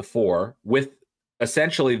had before, with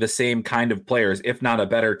essentially the same kind of players, if not a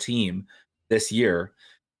better team this year.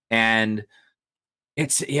 And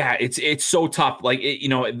it's so tough. Like,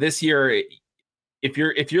 this year, if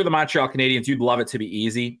you're the Montreal Canadiens, you'd love it to be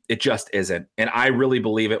easy. It just isn't. And I really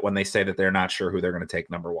believe it when they say that they're not sure who they're going to take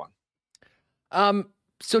number one.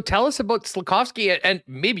 So tell us about Slafkovsky, and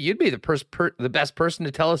maybe you'd be the best person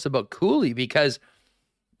to tell us about Cooley, because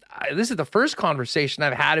this is the first conversation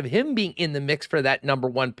I've had of him being in the mix for that number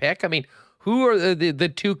one pick. I mean, who are the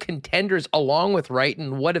two contenders along with Wright,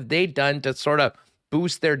 and what have they done to sort of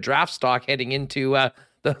boost their draft stock heading into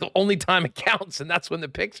the only time it counts, and that's when the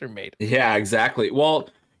picks are made? Yeah, exactly. Well,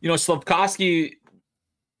 Slafkovsky,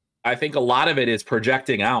 I think a lot of it is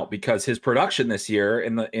projecting out, because his production this year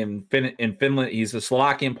in Finland, he's a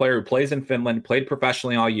Slovakian player who plays in Finland, played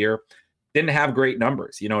professionally all year, didn't have great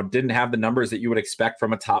numbers, didn't have the numbers that you would expect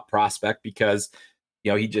from a top prospect, because,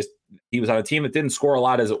 he was on a team that didn't score a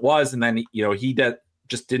lot as it was. And then, he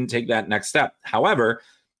just didn't take that next step. However,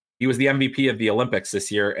 he was the MVP of the Olympics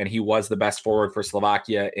this year, and he was the best forward for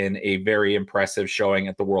Slovakia in a very impressive showing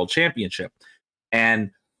at the World Championship.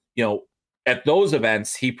 And, at those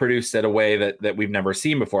events, he produced at a way that we've never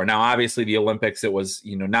seen before. Now, obviously, the Olympics, it was,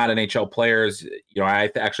 not NHL players. I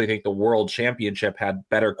actually think the World Championship had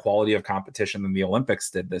better quality of competition than the Olympics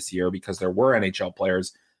did this year, because there were NHL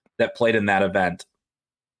players that played in that event.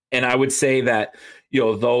 And I would say that,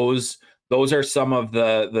 those are some of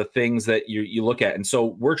the things that you look at. And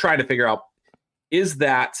so we're trying to figure out, is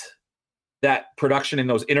that production in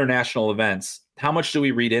those international events, how much do we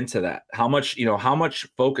read into that? How much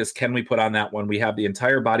focus can we put on that when we have the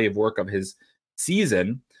entire body of work of his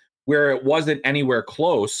season, where it wasn't anywhere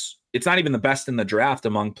close? It's not even the best in the draft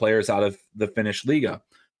among players out of the Finnish Liga,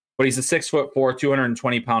 but he's a 6'4",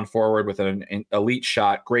 220-pound forward with an elite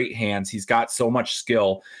shot, great hands. He's got so much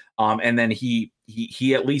skill. And then he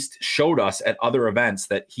at least showed us at other events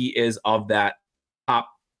that he is of that top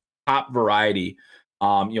variety,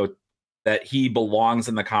 that he belongs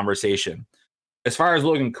in the conversation. As far as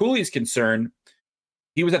Logan Cooley is concerned,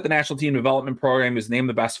 he was at the national team development program. He was named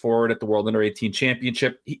the best forward at the World Under-18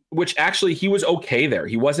 Championship, which actually he was okay there.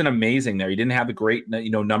 He wasn't amazing there. He didn't have the great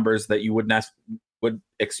numbers that you would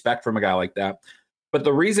expect from a guy like that. But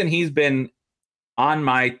the reason he's been on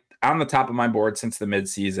the top of my board since the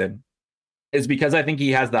midseason is because I think he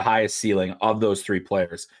has the highest ceiling of those three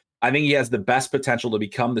players. I think he has the best potential to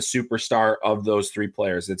become the superstar of those three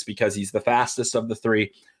players. It's because he's the fastest of the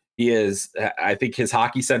three. I think his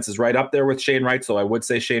hockey sense is right up there with Shane Wright. So I would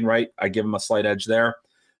say Shane Wright. I give him a slight edge there.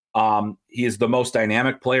 He is the most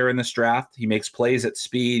dynamic player in this draft. He makes plays at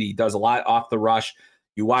speed. He does a lot off the rush.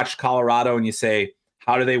 You watch Colorado and you say,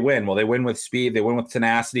 how do they win? Well, they win with speed. They win with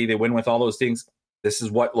tenacity. They win with all those things. This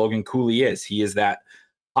is what Logan Cooley is. He is that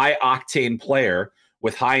high octane player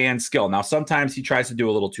with high end skill. Now, sometimes he tries to do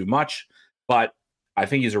a little too much, but I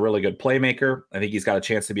think he's a really good playmaker. I think he's got a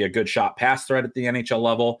chance to be a good shot pass threat at the NHL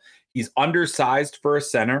level. He's undersized for a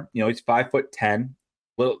center. He's 5'10",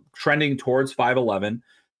 trending towards 5'11".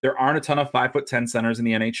 There aren't a ton of 5'10" centers in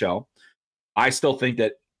the NHL. I still think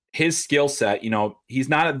that his skill set, he's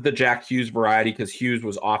not the Jack Hughes variety, because Hughes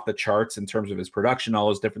was off the charts in terms of his production, all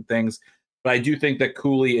those different things. But I do think that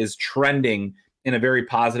Cooley is trending in a very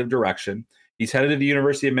positive direction. He's headed to the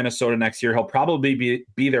University of Minnesota next year. He'll probably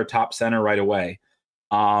be their top center right away.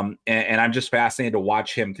 And I'm just fascinated to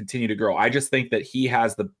watch him continue to grow. I just think that he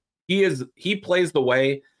plays the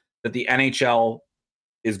way that the NHL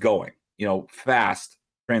is going, fast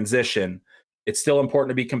transition. It's still important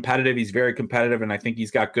to be competitive. He's very competitive, and I think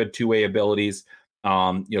he's got good two-way abilities,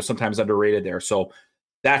 sometimes underrated there. So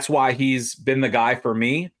that's why he's been the guy for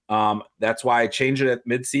me. That's why I changed it at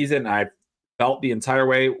midseason. I felt the entire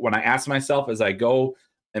way when I asked myself as I go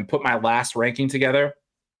and put my last ranking together,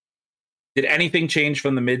 did anything change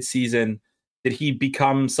from the midseason? Did he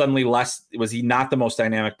become suddenly less? Was he not the most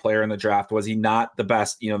dynamic player in the draft? Was he not the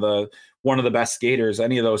best, one of the best skaters,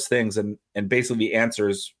 any of those things? And basically the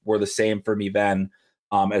answers were the same for me then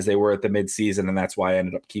as they were at the midseason. And that's why I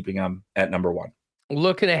ended up keeping him at number one.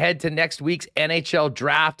 Looking ahead to next week's NHL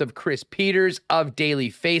draft of Chris Peters of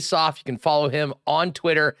Daily Faceoff. You can follow him on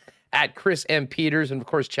Twitter at Chris M. Peters. And of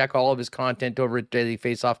course, check all of his content over at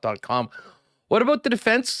dailyfaceoff.com. What about the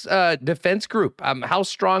defense group? How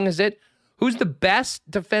strong is it? Who's the best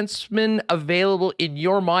defenseman available in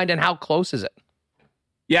your mind, and how close is it?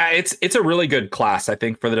 Yeah, it's a really good class, I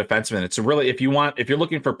think, for the defenseman. It's a really, if you're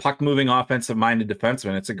looking for puck moving offensive minded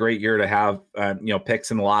defenseman, it's a great year to have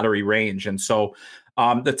picks in the lottery range. And so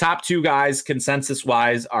the top two guys consensus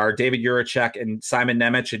wise are David Jiricek and Simon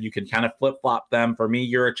Nemec, and you can kind of flip flop them. For me,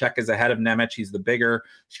 Jiricek is ahead of Nemec. He's the bigger,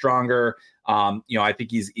 stronger. I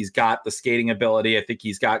think he's got the skating ability. I think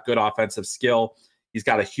he's got good offensive skill. He's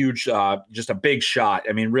got a huge, just a big shot.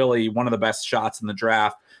 I mean, really one of the best shots in the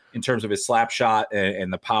draft in terms of his slap shot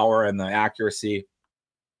and the power and the accuracy.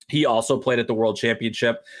 He also played at the World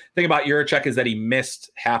Championship. The thing about Jiricek is that he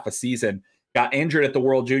missed half a season, got injured at the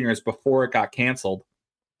World Juniors before it got canceled.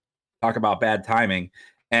 Talk about bad timing,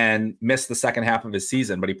 and missed the second half of his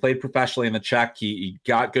season. But he played professionally in the Czech. He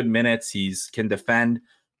got good minutes. He can defend,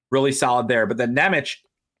 really solid there. But then Nemec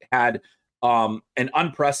had an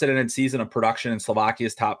unprecedented season of production in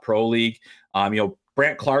Slovakia's top pro league.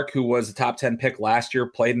 Brent Clark, who was a top 10 pick last year,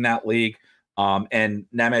 played in that league. And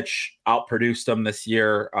Nemec outproduced him this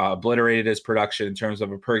year, obliterated his production in terms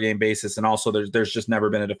of a per game basis. And also there's just never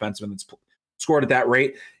been a defenseman that's scored at that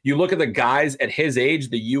rate. You look at the guys at his age,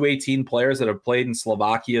 the U18 players that have played in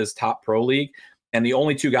Slovakia's top pro league, and the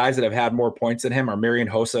only two guys that have had more points than him are Marian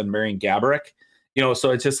Hossa and Marian Gaborik.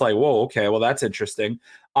 So it's just like, whoa, okay, well, that's interesting.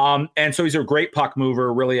 And so he's a great puck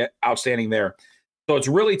mover, really outstanding there. So it's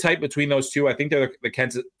really tight between those two. I think they're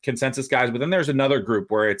the consensus guys. But then there's another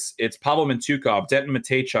group where it's Pavel Mintyukov, Denton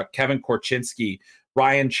Mateychuk, Kevin Korchinski,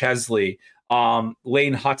 Ryan Chesley,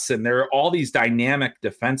 Lane Hudson. There are all these dynamic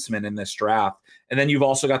defensemen in this draft. And then you've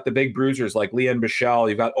also got the big bruisers like Leon Bichelle.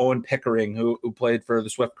 You've got Owen Pickering, who played for the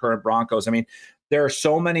Swift Current Broncos. I mean, there are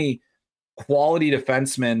so many quality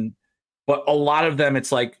defensemen, but a lot of them,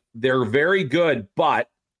 it's like they're very good, but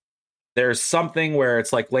there's something where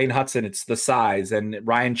it's like Lane Hudson, it's the size, and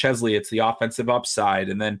Ryan Chesley, it's the offensive upside.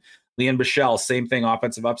 And then Leon Bichelle, same thing,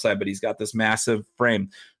 offensive upside, but he's got this massive frame.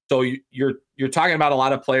 So you're talking about a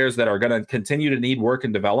lot of players that are going to continue to need work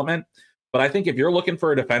and development. But I think if you're looking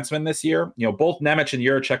for a defenseman this year, both Nemec and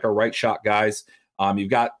Jiricek are right shot guys.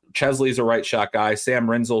 You've got Chesley's a right shot guy. Sam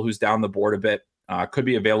Rinzel, who's down the board a bit, could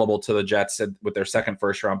be available to the Jets with their second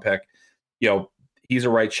first round pick. He's a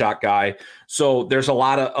right shot guy. So there's a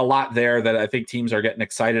lot there that I think teams are getting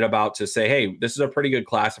excited about to say, hey, this is a pretty good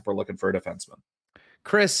class if we're looking for a defenseman.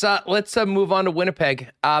 Chris, let's move on to Winnipeg.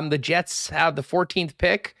 The Jets have the 14th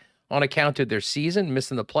pick on account of their season,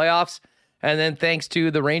 missing the playoffs. And then thanks to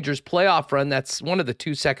the Rangers playoff run, that's one of the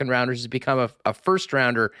two second rounders has become a first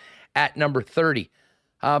rounder at number 30.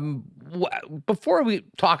 Before we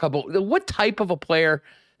talk about what type of a player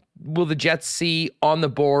will the Jets see on the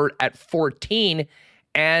board at 14?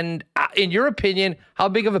 And in your opinion, how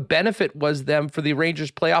big of a benefit was them for the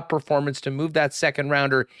Rangers playoff performance to move that second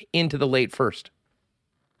rounder into the late first?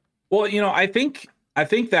 Well, I think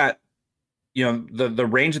that, the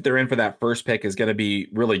range that they're in for that first pick is going to be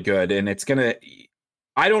really good. And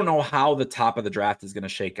I don't know how the top of the draft is going to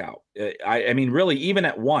shake out. I mean, really, even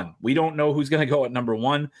at 1, we don't know who's going to go at number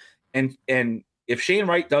 1. And if Shane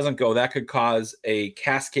Wright doesn't go, that could cause a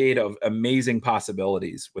cascade of amazing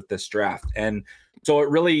possibilities with this draft. And so it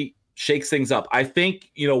really shakes things up. I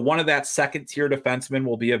think, one of that second tier defensemen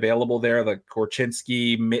will be available there. The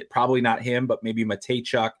Korchinski, probably not him, but maybe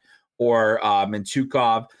Mateychuk or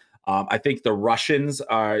Mintyukov. I think the Russians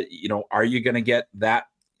are, are you going to get that?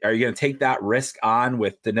 Are you going to take that risk on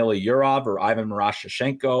with Danila Yurov or Ivan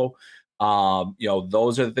Marashchenko?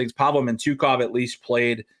 Those are the things. Pavel Mintyukov at least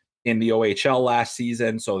played in the OHL last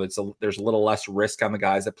season, so there's a little less risk on the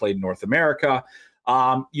guys that played in North America.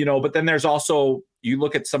 But then there's also, you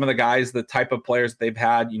look at some of the guys, the type of players that they've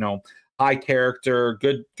had, high character,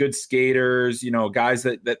 good skaters, guys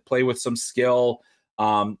that play with some skill.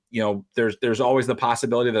 There's always the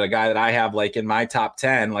possibility that a guy that I have like in my top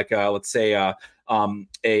 10, like let's say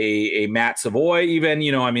a Matt Savoy even,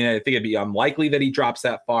 I think it'd be unlikely that he drops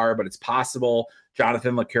that far, but it's possible.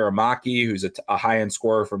 Jonathan Lekkerimäki, who's a high-end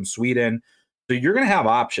scorer from Sweden. So you're going to have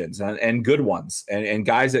options and good ones and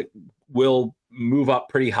guys that will move up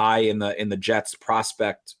pretty high in the Jets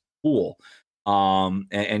prospect pool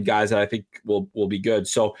and guys that I think will be good.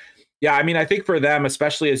 So, yeah, I think for them,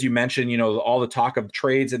 especially as you mentioned, all the talk of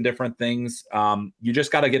trades and different things, you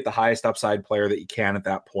just got to get the highest upside player that you can at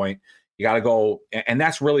that point. You got to go, and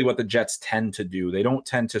that's really what the Jets tend to do. They don't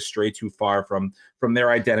tend to stray too far from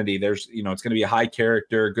their identity. There's, it's going to be a high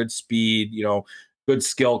character, good speed, good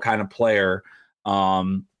skill kind of player.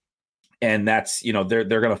 And that's, they're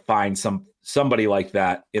going to find somebody like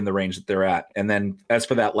that in the range that they're at. And then as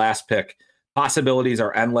for that last pick, possibilities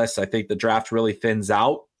are endless. I think the draft really thins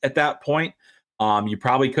out at that point.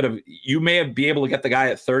 You may be able to get the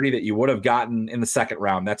guy at 30 that you would have gotten in the second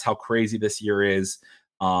round. That's how crazy this year is.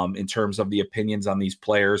 in terms of the opinions on these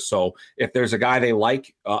players. So if there's a guy they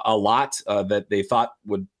like a lot that they thought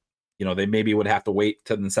would, they maybe would have to wait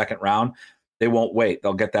to the second round, they won't wait.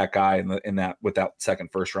 They'll get that guy in that with that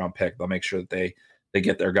second first round pick. They'll make sure that they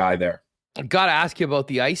get their guy there. I got to ask you about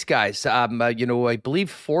the ice guys. I believe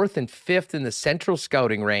 4th and 5th in the central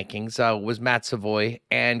scouting rankings was Matt Savoy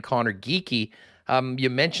and Connor Geekie. You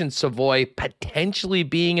mentioned Savoy potentially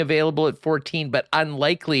being available at 14, but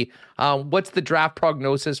unlikely. What's the draft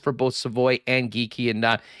prognosis for both Savoy and Geekie?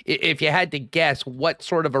 And if you had to guess, what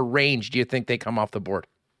sort of a range do you think they come off the board?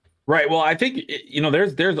 Right. Well, I think,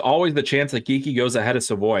 there's always the chance that Geekie goes ahead of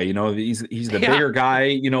Savoy. He's the bigger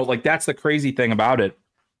guy, that's the crazy thing about it.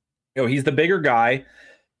 He's the bigger guy.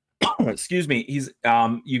 Excuse me. He's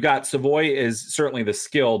you got Savoy is certainly the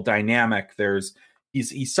skill dynamic.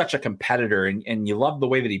 He's such a competitor and you love the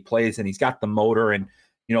way that he plays and he's got the motor and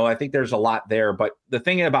I think there's a lot there. But the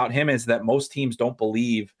thing about him is that most teams don't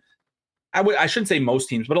believe. I shouldn't say most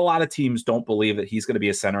teams, but a lot of teams don't believe that he's going to be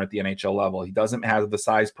a center at the NHL level. He doesn't have the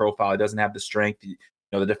size profile. He doesn't have the strength.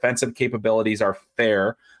 The defensive capabilities are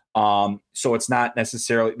fair. So it's not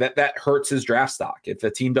necessarily that hurts his draft stock. If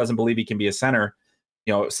the team doesn't believe he can be a center,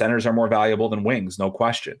 centers are more valuable than wings, no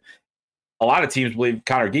question. A lot of teams believe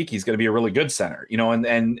Connor Geekie is going to be a really good center,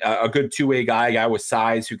 and a good two-way guy with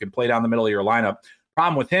size who can play down the middle of your lineup.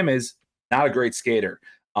 Problem with him is not a great skater.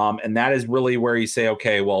 And that is really where you say,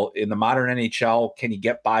 okay, well, in the modern NHL, can he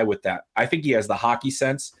get by with that? I think he has the hockey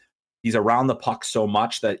sense. He's around the puck so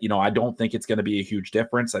much that, I don't think it's going to be a huge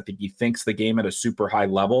difference. I think he thinks the game at a super high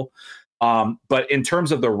level. But in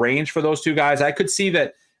terms of the range for those two guys, I could see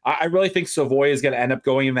that. I really think Savoy is going to end up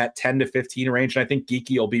going in that 10 to 15 range. And I think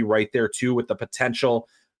Geekie will be right there too with the potential.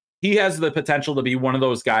 He has the potential to be one of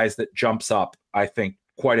those guys that jumps up, I think,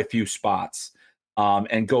 quite a few spots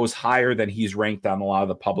and goes higher than he's ranked on a lot of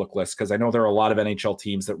the public lists. Because I know there are a lot of NHL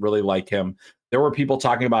teams that really like him. There were people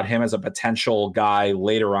talking about him as a potential guy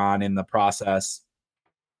later on in the process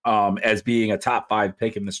as being a top 5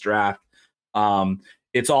 pick in this draft.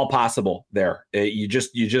 It's all possible there. You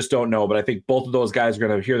just don't know. But I think both of those guys are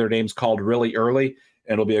going to hear their names called really early,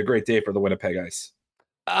 and it'll be a great day for the Winnipeg Ice.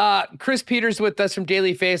 Chris Peters with us from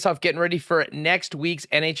Daily Faceoff, getting ready for next week's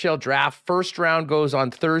NHL draft. First round goes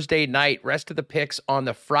on Thursday night. Rest of the picks on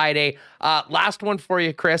the Friday. Last one for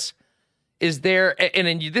you, Chris. Is there,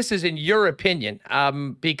 this is in your opinion,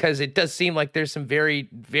 because it does seem like there's some very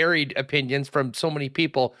varied opinions from so many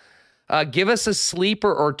people. Give us a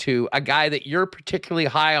sleeper or two, a guy that you're particularly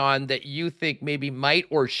high on that you think maybe might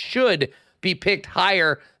or should be picked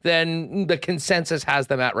higher than the consensus has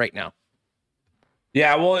them at right now.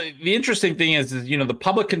 Yeah, well, the interesting thing is the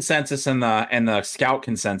public consensus and the scout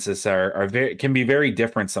consensus can be very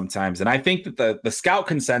different sometimes. And I think that the scout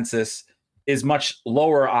consensus is much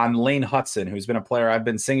lower on Lane Hutson, who's been a player. I've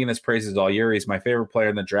been singing his praises all year. He's my favorite player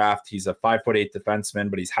in the draft. He's a 5'8" defenseman,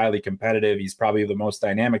 but he's highly competitive. He's probably the most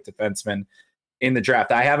dynamic defenseman in the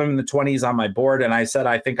draft. I have him in the 20s on my board, and I said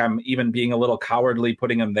I think I'm even being a little cowardly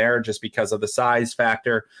putting him there just because of the size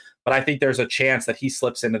factor. But I think there's a chance that he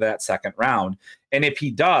slips into that second round. And if he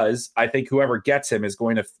does, I think whoever gets him is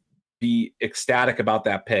going to be ecstatic about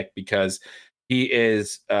that pick because he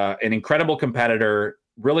is an incredible competitor,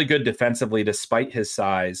 really good defensively despite his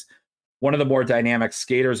size. One of the more dynamic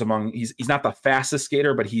skaters he's not the fastest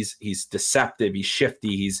skater, but he's deceptive, he's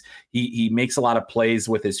shifty, he makes a lot of plays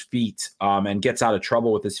with his feet and gets out of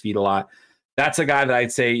trouble with his feet a lot. That's a guy that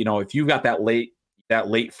I'd say, if you've got that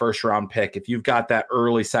late first round pick, if you've got that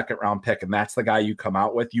early second round pick and that's the guy you come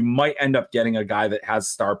out with, you might end up getting a guy that has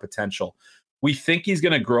star potential. We think he's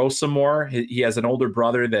going to grow some more. He has an older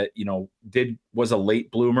brother that, was a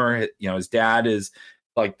late bloomer. His dad is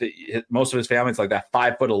like most of his family's like that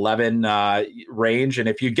 5'11" range. And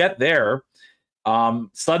if you get there,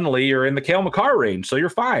 suddenly you're in the Cale Makar range. So you're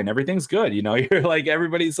fine. Everything's good. You're like,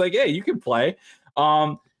 everybody's like, hey, you can play.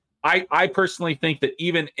 I personally think that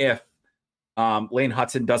even if Lane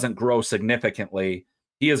Hutson doesn't grow significantly,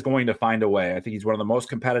 he is going to find a way. I think he's one of the most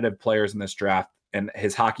competitive players in this draft, and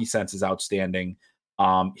his hockey sense is outstanding.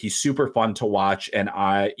 He's super fun to watch. And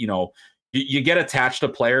you get attached to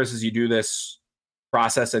players as you do this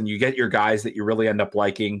process and you get your guys that you really end up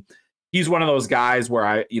liking. He's one of those guys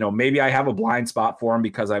where maybe I have a blind spot for him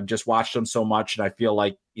because I've just watched him so much and I feel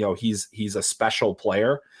like, he's a special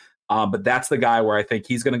player. But that's the guy where I think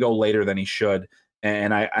he's going to go later than he should.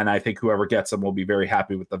 And I think whoever gets him will be very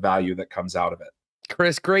happy with the value that comes out of it.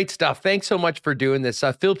 Chris, great stuff. Thanks so much for doing this.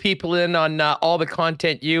 Fill people in on all the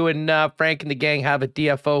content you and Frank and the gang have at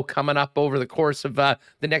DFO coming up over the course of the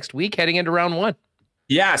next week, heading into round one.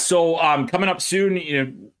 Yeah, so coming up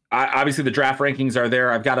soon, obviously the draft rankings are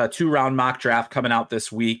there. I've got a 2-round mock draft coming out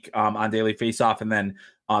this week on Daily Faceoff, and then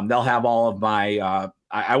they'll have all of my.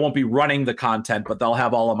 I won't be running the content, but they'll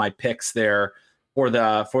have all of my picks there for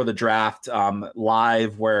the draft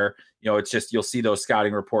live, where it's just you'll see those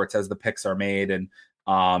scouting reports as the picks are made, and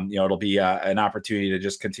it'll be an opportunity to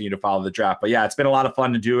just continue to follow the draft. But yeah, it's been a lot of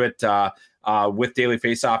fun to do it with Daily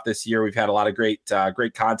Faceoff this year. We've had a lot of great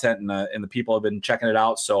content, and the people have been checking it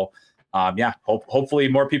out. So hopefully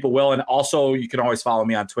more people will. And also, you can always follow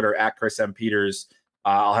me on Twitter at Chris M. Peters.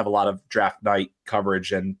 I'll have a lot of draft night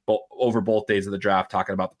coverage and over both days of the draft,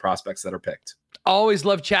 talking about the prospects that are picked. Always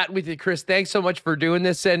love chatting with you, Chris. Thanks so much for doing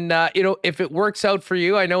this. And, if it works out for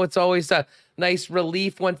you, I know it's always a nice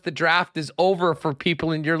relief once the draft is over for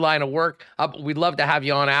people in your line of work. We'd love to have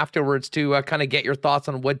you on afterwards to kind of get your thoughts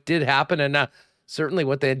on what did happen and certainly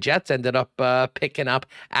what the Jets ended up picking up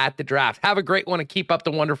at the draft. Have a great one and keep up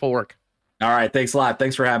the wonderful work. All right. Thanks a lot.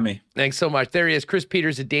 Thanks for having me. Thanks so much. There he is, Chris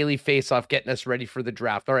Peters at Daily Faceoff, getting us ready for the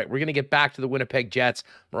draft. All right, we're going to get back to the Winnipeg Jets.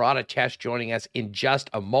 Murat joining us in just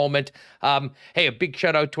a moment. Hey, a big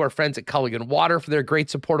shout out to our friends at Culligan Water for their great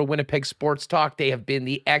support of Winnipeg Sports Talk. They have been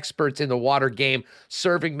the experts in the water game,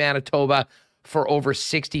 serving Manitoba for over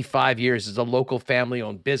 65 years as a local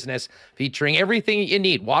family-owned business, featuring everything you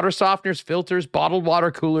need: water softeners, filters, bottled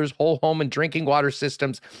water coolers, whole home and drinking water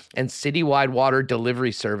systems, and citywide water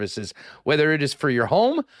delivery services. Whether it is for your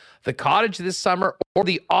home, the cottage this summer, or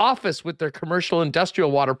the office with their commercial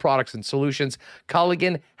industrial water products and solutions,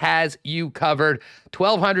 Culligan has you covered.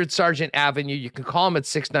 1200 Sargent Avenue. You can call them at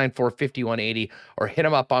 694-5180 or hit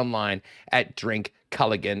them up online at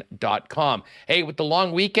drinkculligan.com. Hey, with the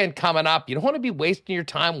long weekend coming up, you don't want to be wasting your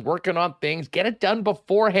time working on things. Get it done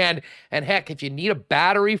beforehand. And heck, if you need a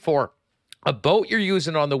battery for a boat you're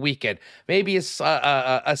using on the weekend, maybe a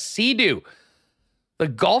Sea-Doo, the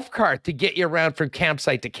golf cart to get you around from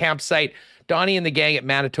campsite to campsite, Donnie and the gang at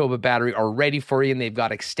Manitoba Battery are ready for you, and they've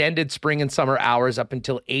got extended spring and summer hours up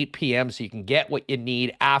until 8 p.m. so you can get what you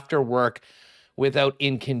need after work without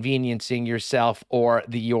inconveniencing yourself or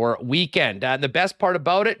your weekend. And the best part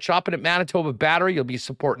about it, shopping at Manitoba Battery, you'll be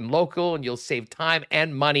supporting local and you'll save time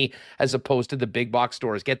and money as opposed to the big box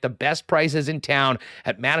stores. Get the best prices in town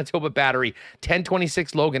at Manitoba Battery,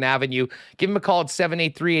 1026 Logan Avenue. Give them a call at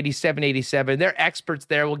 783-8787. They're experts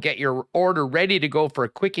there. Will get your order ready to go for a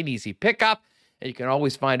quick and easy pickup. And you can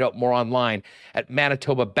always find out more online at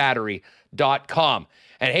manitobabattery.com.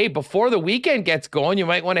 And hey, before the weekend gets going, you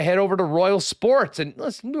might want to head over to Royal Sports. And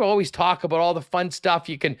listen, we always talk about all the fun stuff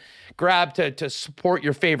you can grab to support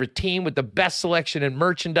your favorite team with the best selection in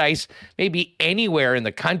merchandise, maybe anywhere in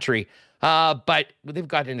the country. But they've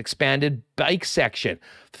got an expanded bike section,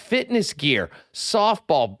 fitness gear,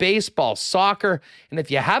 softball, baseball, soccer. And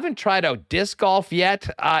if you haven't tried out disc golf yet,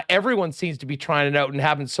 everyone seems to be trying it out and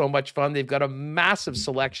having so much fun. They've got a massive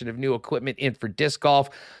selection of new equipment in for disc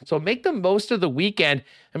golf. So make the most of the weekend.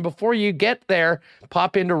 And before you get there,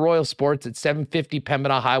 pop into Royal Sports at 750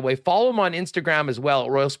 Pembina Highway. Follow them on Instagram as well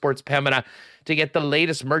at Royal Sports Pembina to get the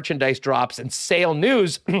latest merchandise drops and sale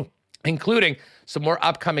news, including some more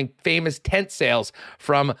upcoming famous tent sales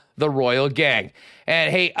from the Royal Gang.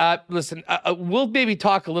 And hey, listen, we'll maybe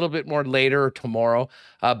talk a little bit more later or tomorrow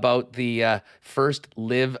about the first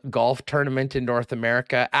live golf tournament in North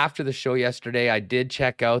America. After the show yesterday, I did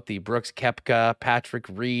check out the Brooks Koepka, Patrick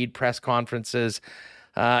Reed press conferences.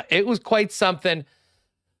 It was quite something.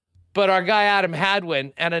 But our guy Adam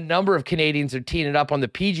Hadwin and a number of Canadians are teeing it up on the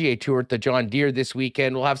PGA Tour at the John Deere this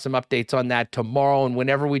weekend. We'll have some updates on that tomorrow. And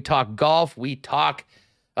whenever we talk golf, we talk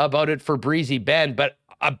about it for Breezy Bend. But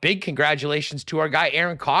a big congratulations to our guy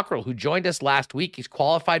Aaron Cockrell, who joined us last week. He's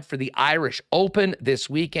qualified for the Irish Open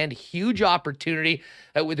this weekend. Huge opportunity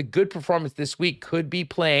with a good performance this week. Could be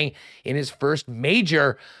playing in his first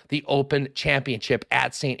major, the Open Championship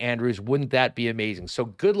at St. Andrews. Wouldn't that be amazing? So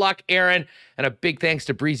good luck, Aaron. And a big thanks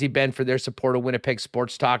to Breezy Bend for their support of Winnipeg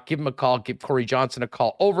Sports Talk. Give him a call. Give Corey Johnson a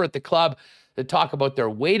call over at the club to talk about their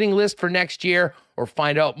waiting list for next year, or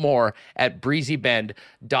find out more at breezybend.ca.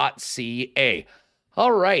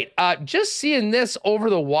 All right. Just seeing this over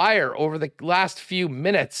the wire over the last few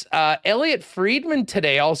minutes. Elliot Friedman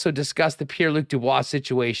today also discussed the Pierre-Luc Dubois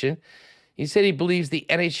situation. He said he believes the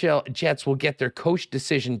NHL Jets will get their coach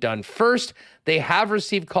decision done first. They have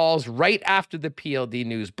received calls right after the PLD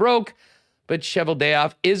news broke, but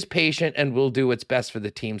Cheveldayoff is patient and will do what's best for the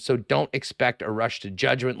team. So don't expect a rush to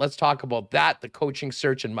judgment. Let's talk about that, the coaching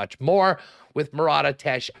search, and much more with Murat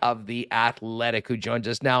of The Athletic, who joins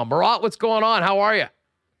us now. Murat, what's going on? How are you?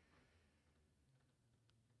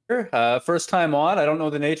 First time on. I don't know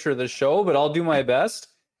the nature of the show, but I'll do my best.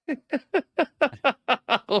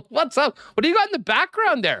 What's up? What do you got in the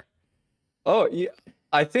background there? Oh, yeah.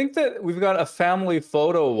 I think that we've got a family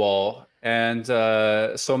photo wall. And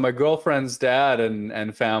so my girlfriend's dad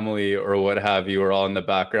and family or what have you are all in the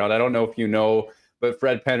background. I don't know if you know, but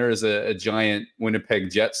Fred Penner is a giant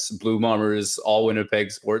Winnipeg Jets, Blue Bombers, all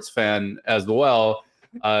Winnipeg sports fan as well.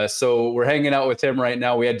 So we're hanging out with him right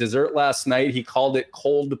now. We had dessert last night. He called it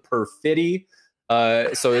cold perfidy.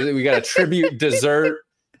 So we got a tribute dessert.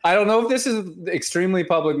 I don't know if this is extremely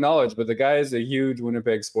public knowledge, but the guy is a huge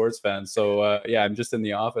Winnipeg sports fan. So, yeah, I'm just in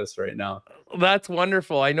the office right now. That's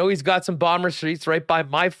wonderful. I know he's got some Bomber Streets right by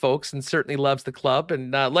my folks and certainly loves the club.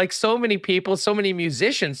 And like so many people, so many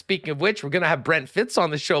musicians, speaking of which, we're going to have Brent Fitz on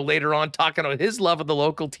the show later on talking about his love of the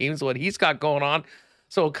local teams, what he's got going on.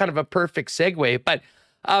 So kind of a perfect segue. But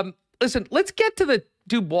listen, let's get to the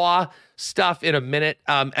Dubois stuff in a minute,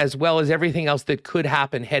 as well as everything else that could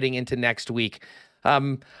happen heading into next week.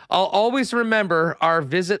 I'll always remember our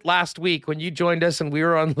visit last week when you joined us and we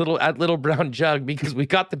were on Little Brown Jug because we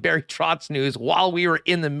got the Barry Trotz news while we were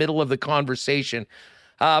in the middle of the conversation.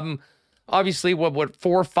 Obviously, what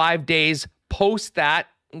 4 or 5 days post that,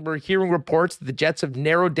 we're hearing reports that the Jets have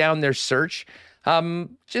narrowed down their search.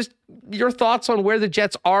 Just your thoughts on where the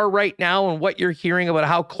Jets are right now and what you're hearing about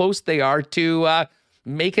how close they are to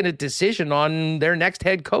making a decision on their next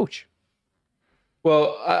head coach.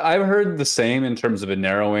 Well, I've heard the same in terms of a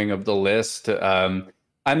narrowing of the list. I'm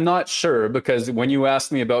not sure because when you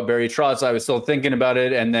asked me about Barry Trotz, I was still thinking about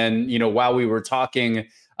it. And then, while we were talking,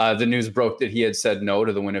 the news broke that he had said no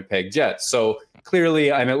to the Winnipeg Jets. So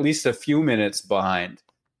clearly I'm at least a few minutes behind.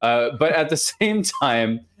 But at the same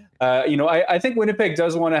time, I think Winnipeg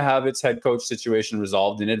does want to have its head coach situation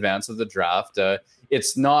resolved in advance of the draft.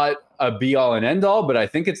 It's not a be all and end all, but I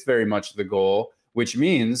think it's very much the goal, which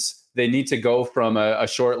means they need to go from a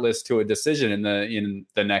short list to a decision in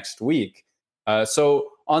the next week.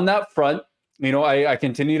 So on that front, I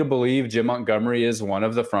continue to believe Jim Montgomery is one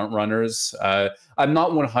of the front runners. I'm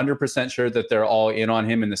not 100% sure that they're all in on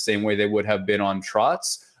him in the same way they would have been on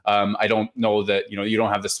Trotz. I don't know that, you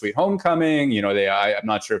don't have the sweet homecoming. I'm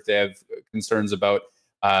not sure if they have concerns about,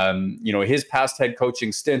 his past head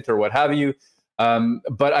coaching stint or what have you.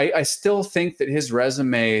 But I still think that his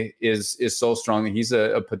resume is so strong that he's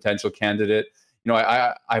a potential candidate.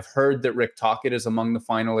 I've heard that Rick Tocchet is among the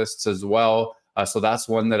finalists as well. So that's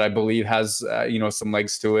one that I believe has, some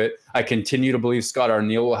legs to it. I continue to believe Scott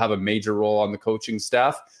Arniel will have a major role on the coaching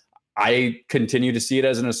staff. I continue to see it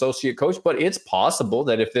as an associate coach, but it's possible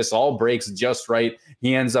that if this all breaks just right,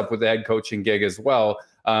 he ends up with a head coaching gig as well.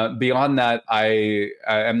 Beyond that, I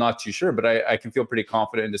am not too sure, but I can feel pretty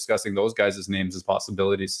confident in discussing those guys' names as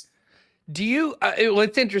possibilities. Do you,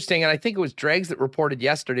 it's interesting, and I think it was Dregs that reported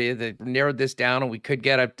yesterday that narrowed this down and we could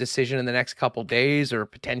get a decision in the next couple days or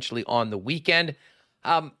potentially on the weekend.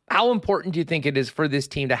 How important do you think it is for this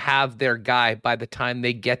team to have their guy by the time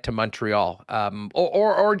they get to Montreal?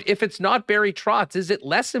 Or if it's not Barry Trotz, is it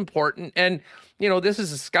less important? And, this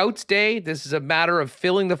is a scouts day. This is a matter of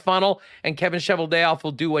filling the funnel, and Kevin Cheveldayoff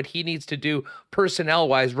will do what he needs to do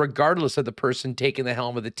personnel-wise, regardless of the person taking the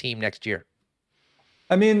helm of the team next year.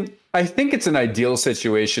 I mean, I think it's an ideal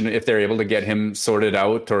situation if they're able to get him sorted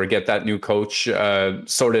out or get that new coach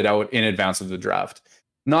sorted out in advance of the draft.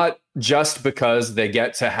 Not just because they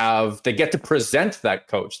get to present that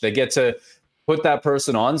coach. They get to put that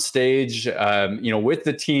person on stage, with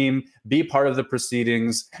the team, be part of the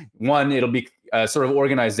proceedings. One, it'll be sort of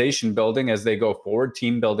organization building as they go forward,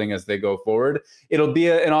 team building as they go forward. It'll be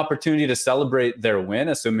an opportunity to celebrate their win,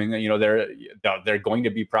 assuming that, they're going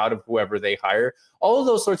to be proud of whoever they hire. All of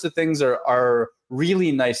those sorts of things are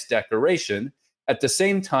really nice decoration. At the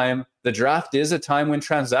same time, the draft is a time when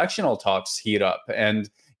transactional talks heat up. And,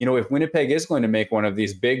 if Winnipeg is going to make one of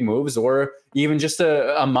these big moves or even just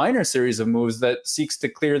a minor series of moves that seeks to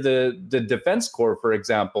clear the defense core, for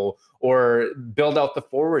example, or build out the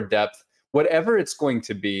forward depth, whatever it's going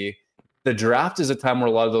to be, the draft is a time where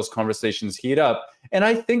a lot of those conversations heat up. And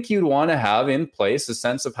I think you'd want to have in place a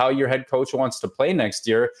sense of how your head coach wants to play next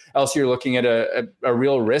year. Else you're looking at a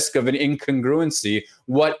real risk of an incongruency.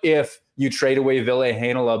 What if you trade away Ville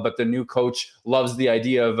Heinola, but the new coach loves the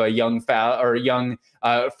idea of a young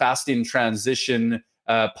fast in transition,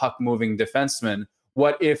 puck-moving defenseman?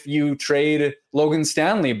 What if you trade Logan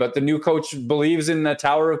Stanley, but the new coach believes in the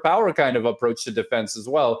Tower of Power kind of approach to defense as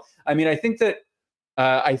well? I mean, I think that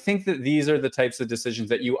these are the types of decisions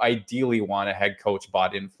that you ideally want a head coach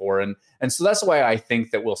bought in for. And so that's why I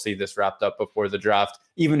think that we'll see this wrapped up before the draft,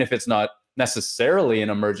 even if it's not necessarily an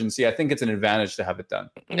emergency. I think it's an advantage to have it done.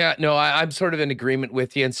 Yeah, no, I'm sort of in agreement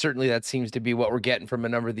with you. And certainly that seems to be what we're getting from a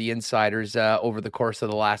number of the insiders over the course of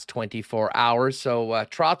the last 24 hours. So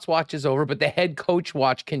Trot's watch is over, but the head coach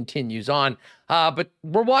watch continues on. But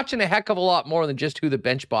we're watching a heck of a lot more than just who the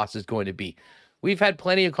bench boss is going to be. We've had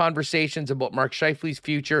plenty of conversations about Mark Scheifele's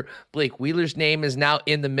future. Blake Wheeler's name is now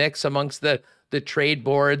in the mix amongst the trade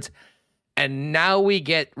boards. And now we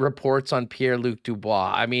get reports on Pierre-Luc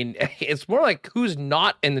Dubois. I mean, it's more like who's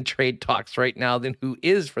not in the trade talks right now than who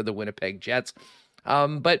is for the Winnipeg Jets.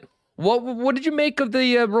 But what did you make of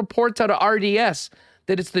the reports out of RDS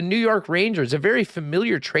that it's the New York Rangers, a very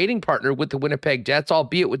familiar trading partner with the Winnipeg Jets,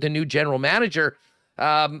 albeit with the new general manager,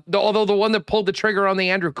 although the one that pulled the trigger on the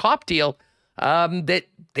Andrew Kopp deal, that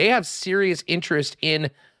they have serious interest in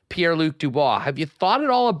Pierre-Luc Dubois. Have you thought at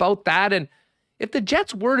all about that? And if the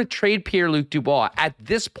Jets were to trade Pierre-Luc Dubois at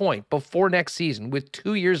this point before next season with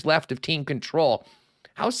 2 years left of team control,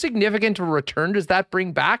 how significant a return does that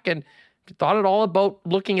bring back? And have you thought at all about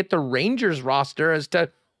looking at the Rangers roster as to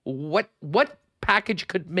what package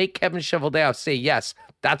could make Kevin Cheveldayoff say, yes,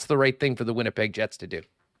 that's the right thing for the Winnipeg Jets to do?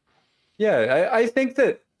 Yeah, I think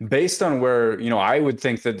that based on where, I would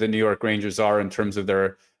think that the New York Rangers are in terms of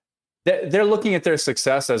they're looking at their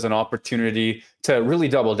success as an opportunity to really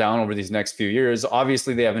double down over these next few years.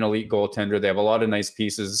 Obviously, they have an elite goaltender. They have a lot of nice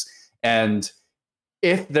pieces. And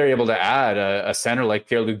if they're able to add a center like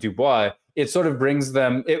Pierre-Luc Dubois, it sort of brings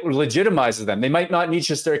them, it legitimizes them. They might not need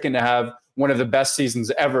Shesterkin to have one of the best seasons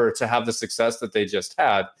ever to have the success that they just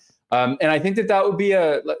had. And I think that would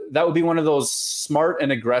be one of those smart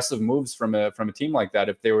and aggressive moves from a team like that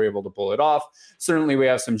if they were able to pull it off. Certainly, we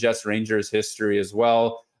have some Jets Rangers history as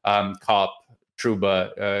well. Kopp,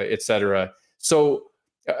 Trouba, etc. So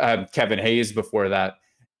Kevin Hayes before that.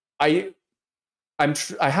 I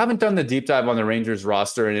haven't done the deep dive on the Rangers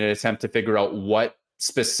roster in an attempt to figure out what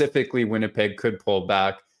specifically Winnipeg could pull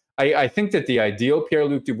back. I think that the ideal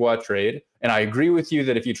Pierre-Luc Dubois trade, and I agree with you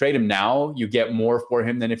that if you trade him now, you get more for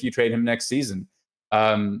him than if you trade him next season.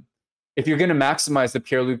 If you're going to maximize the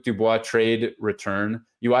Pierre-Luc Dubois trade return,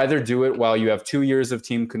 you either do it while you have 2 years of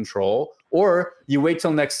team control, or you wait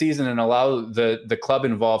till next season and allow the club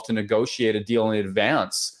involved to negotiate a deal in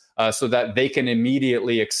advance so that they can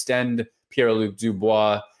immediately extend Pierre-Luc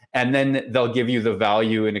Dubois, and then they'll give you the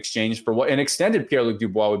value in exchange for what an extended Pierre-Luc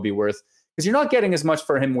Dubois would be worth, because you're not getting as much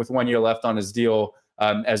for him with 1 year left on his deal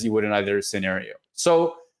as you would in either scenario.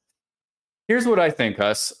 So here's what I think,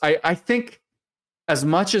 Huss. I think as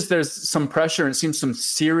much as there's some pressure and it seems some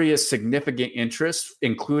serious, significant interest,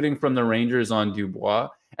 including from the Rangers on Dubois,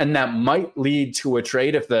 and that might lead to a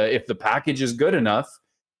trade if the package is good enough,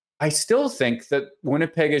 I still think that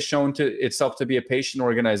Winnipeg has shown to itself to be a patient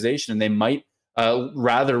organization, and they might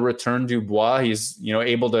rather return Dubois. He's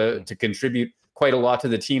able to contribute quite a lot to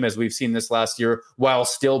the team, as we've seen this last year, while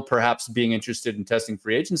still perhaps being interested in testing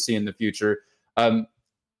free agency in the future.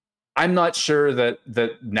 I'm not sure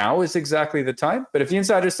that now is exactly the time, but if the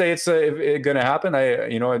insiders say it's going to happen, I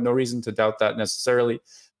have no reason to doubt that necessarily.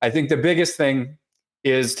 I think the biggest thing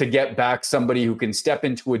is to get back somebody who can step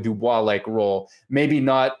into a Dubois-like role. Maybe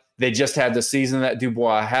not, they just had the season that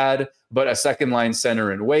Dubois had, but a second-line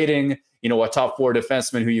center in waiting, a top four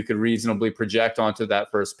defenseman who you could reasonably project onto that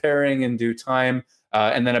first pairing in due time,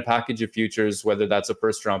 and then a package of futures, whether that's a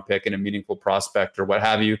first-round pick and a meaningful prospect or what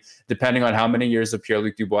have you, depending on how many years of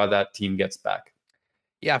Pierre-Luc Dubois that team gets back.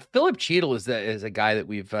 Yeah, Philip Cheadle is a guy that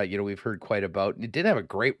we've heard quite about. He didn't have a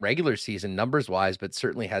great regular season numbers wise, but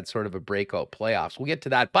certainly had sort of a breakout playoffs. We'll get to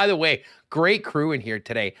that. By the way, great crew in here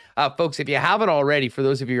today, folks. If you haven't already, for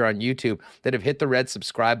those of you who are on YouTube that have hit the red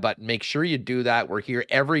subscribe button, make sure you do that. We're here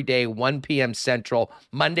every day, 1 p.m. Central,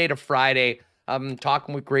 Monday to Friday,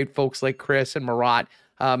 talking with great folks like Chris and Murat.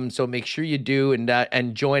 So make sure you do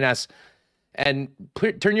and join us. And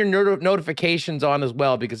turn your notifications on as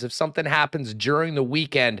well, because if something happens during the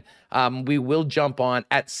weekend, we will jump on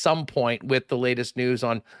at some point with the latest news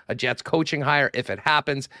on a Jets coaching hire. If it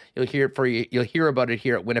happens, you'll hear about it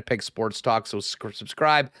here at Winnipeg Sports Talk. So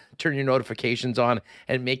subscribe, turn your notifications on,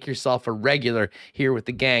 and make yourself a regular here with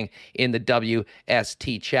the gang in the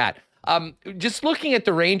WST chat. Just looking at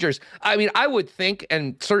the Rangers, I mean, I would think,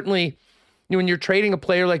 and certainly, when you're trading a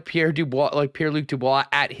player like Pierre-Luc Dubois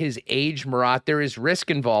at his age, Murat, there is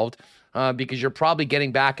risk involved because you're probably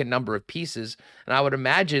getting back a number of pieces. And I would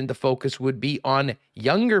imagine the focus would be on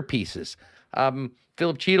younger pieces.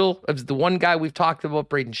 Philip Cheadle is the one guy we've talked about.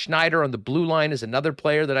 Braden Schneider on the blue line is another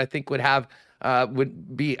player that I think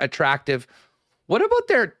would be attractive. What about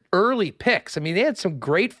their early picks? I mean, they had some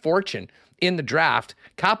great fortune in the draft.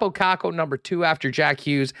 Capo Caco, number 2 after Jack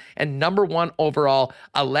Hughes, and number 1 overall,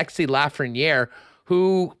 Alexis Lafreniere,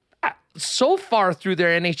 who so far through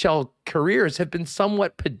their NHL careers have been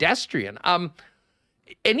somewhat pedestrian.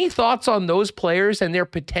 Any thoughts on those players and their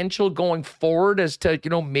potential going forward as to,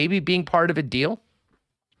 maybe being part of a deal?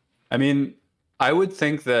 I mean, I would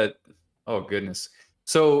think that, oh goodness.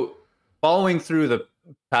 So following through the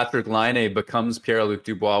Patrick Laine becomes Pierre-Luc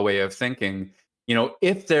Dubois way of thinking,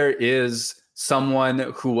 if there is someone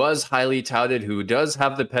who was highly touted, who does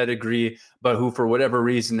have the pedigree, but who for whatever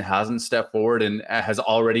reason hasn't stepped forward and has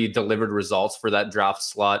already delivered results for that draft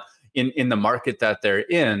slot in the market that they're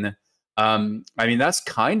in, that's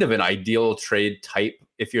kind of an ideal trade type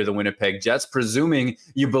if you're the Winnipeg Jets, presuming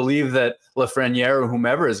you believe that Lafreniere or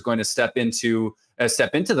whomever is going to step into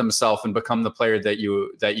themselves and become the player that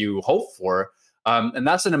you hope for. And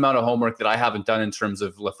that's an amount of homework that I haven't done in terms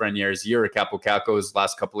of Lafreniere's year, Capo Caco's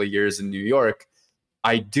last couple of years in New York.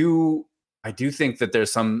 I do think that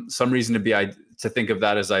there's some reason to think of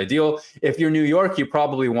that as ideal. If you're New York, you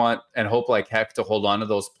probably want and hope like heck to hold on to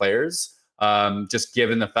those players. Just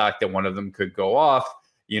given the fact that one of them could go off,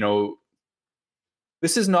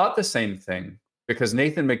 this is not the same thing because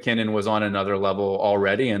Nathan McKinnon was on another level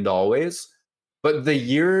already and always. But the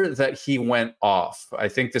year that he went off, I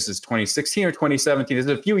think this is 2016 or 2017. This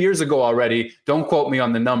is a few years ago already. Don't quote me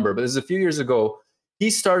on the number, but this is a few years ago. He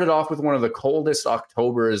started off with one of the coldest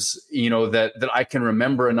Octobers, that I can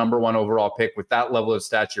remember a number 1 overall pick with that level of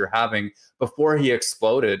stature having before he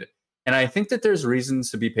exploded. And I think that there's reasons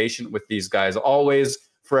to be patient with these guys. Always,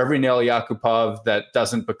 for every Nail Yakupov that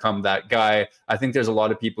doesn't become that guy, I think there's a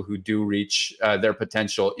lot of people who do reach their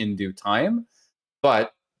potential in due time.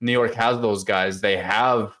 But New York has those guys. They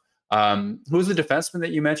have who's the defenseman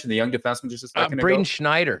that you mentioned, the young defenseman just a second ago? Braden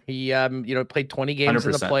Schneider. He played 20 games 100%.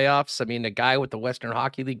 In the playoffs. I mean, a guy with the Western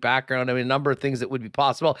Hockey League background. I mean, a number of things that would be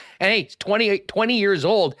possible. And hey, he's 20 years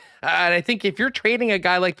old. And I think if you're trading a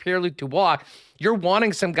guy like Pierre-Luc Dubois, you're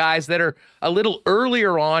wanting some guys that are a little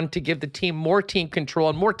earlier on to give the team more team control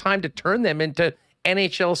and more time to turn them into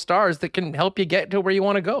NHL stars that can help you get to where you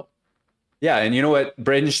want to go. Yeah, and you know what?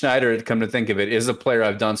 Braden Schneider, come to think of it, is a player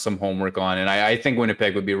I've done some homework on, and I think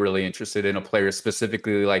Winnipeg would be really interested in a player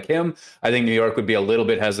specifically like him. I think New York would be a little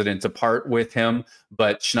bit hesitant to part with him,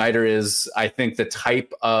 but Schneider is, I think, the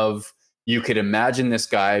type of, you could imagine this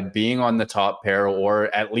guy being on the top pair or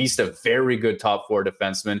at least a very good top 4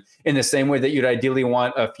 defenseman in the same way that you'd ideally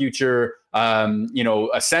want a future,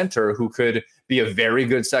 a center who could be a very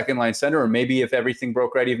good second line center, or maybe if everything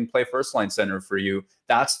broke right, even play first line center for you.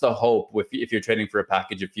 That's the hope if you're trading for a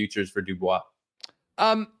package of futures for Dubois.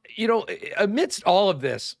 Amidst all of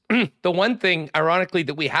this, the one thing, ironically,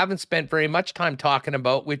 that we haven't spent very much time talking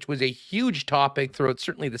about, which was a huge topic throughout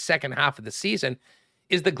certainly the second half of the season,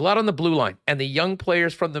 is the glut on the blue line and the young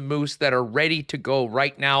players from the Moose that are ready to go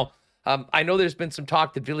right now. I know there's been some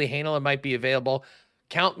talk that Ville Heinola might be available.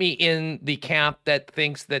 Count me in the camp that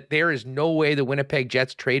thinks that there is no way the Winnipeg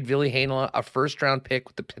Jets trade Ville Heinola, a first-round pick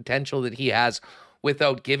with the potential that he has,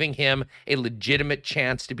 without giving him a legitimate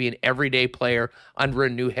chance to be an everyday player under a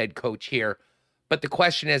new head coach here. But the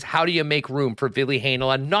question is, how do you make room for Ville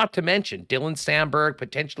Heinola, not to mention Dylan Samberg,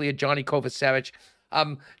 potentially a Johnny Kovacevic?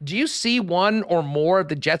 Do you see one or more of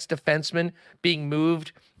the Jets defensemen being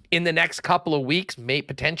moved in the next couple of weeks, may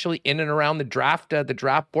potentially in and around the draft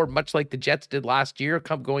board, much like the Jets did last year,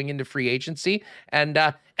 going into free agency? And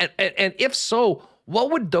if so,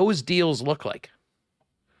 what would those deals look like?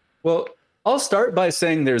 Well, I'll start by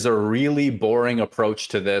saying there's a really boring approach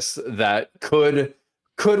to this that could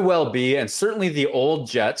well be, and certainly the old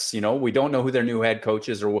Jets, we don't know who their new head coach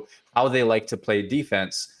is or how they like to play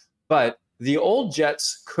defense, but the old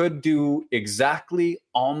Jets could do exactly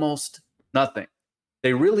almost nothing.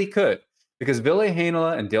 They really could, because Ville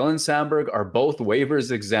Heinola and Dylan Samberg are both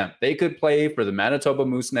waivers exempt. They could play for the Manitoba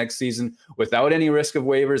Moose next season without any risk of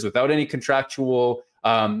waivers, without any contractual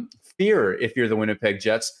fear if you're the Winnipeg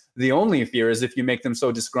Jets. The only fear is if you make them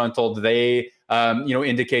so disgruntled, they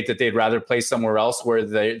indicate that they'd rather play somewhere else where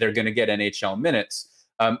they're going to get NHL minutes.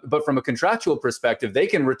 But from a contractual perspective, they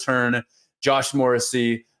can return Josh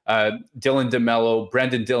Morrissey, Dylan DeMello,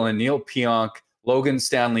 Brendan Dillon, Neil Pionk, Logan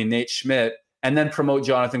Stanley, Nate Schmidt, and then promote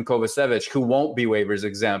Jonathan Kovacevic, who won't be waivers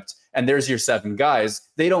exempt. And there's your 7 guys.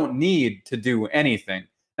 They don't need to do anything.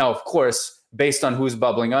 Now, of course, based on who's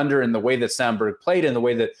bubbling under and the way that Samberg played and the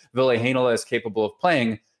way that Ville Heinola is capable of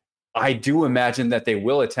playing, I do imagine that they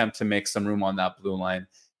will attempt to make some room on that blue line.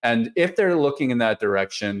 And if they're looking in that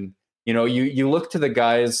direction, you look to the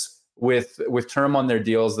guys with term on their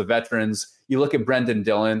deals, the veterans. You look at Brendan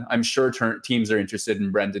Dillon. I'm sure teams are interested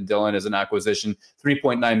in Brendan Dillon as an acquisition.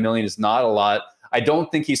 $3.9 million is not a lot. I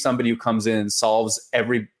don't think he's somebody who comes in and solves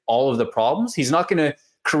all of the problems. He's not going to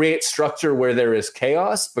create structure where there is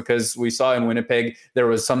chaos, because we saw in Winnipeg there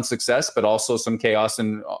was some success, but also some chaos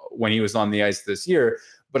when he was on the ice this year.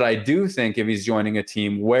 But I do think if he's joining a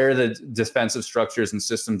team where the defensive structures and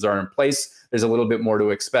systems are in place, there's a little bit more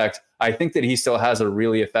to expect. I think that he still has a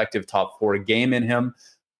really effective top 4 game in him.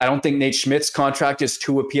 I don't think Nate Schmidt's contract is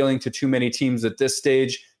too appealing to too many teams at this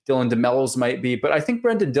stage. Dylan DeMello's might be, but I think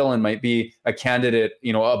Brendan Dillon might be a candidate,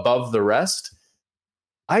 above the rest.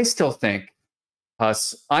 I still think,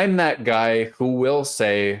 I'm that guy who will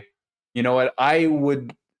say, you know what, I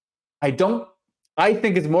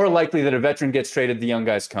think it's more likely that a veteran gets traded, the young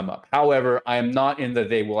guys come up. However, I am not in the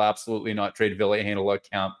they will absolutely not trade Ville Heinola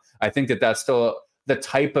camp. I think that that's still the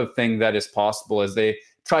type of thing that is possible as they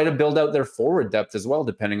try to build out their forward depth as well,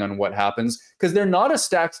 depending on what happens, because they're not a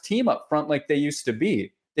stacked team up front like they used to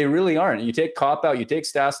be. They really aren't. You take Kopp out, you take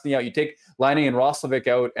Stastny out, you take Laine and Roslovic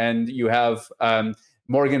out, and you have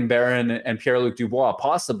Morgan Barron and Pierre-Luc Dubois,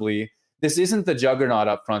 possibly. This isn't the juggernaut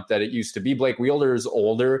up front that it used to be. Blake Wheeler is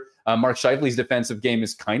older. Mark Scheifele's defensive game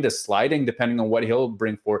is kind of sliding depending on what he'll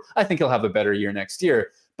bring forward. I think he'll have a better year next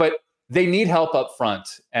year, but they need help up front,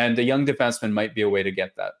 and a young defenseman might be a way to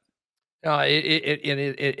get that.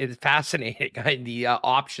 It's fascinating, the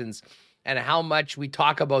options and how much we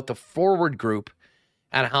talk about the forward group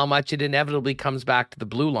and how much it inevitably comes back to the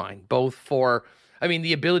blue line, both for,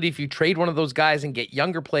 the ability, if you trade one of those guys and get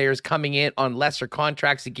younger players coming in on lesser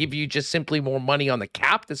contracts to give you just simply more money on the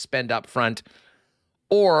cap to spend up front.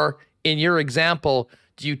 Or in your example,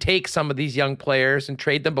 do you take some of these young players and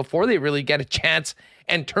trade them before they really get a chance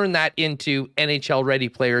and turn that into NHL ready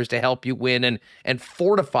players to help you win and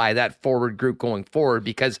fortify that forward group going forward?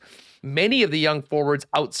 Because many of the young forwards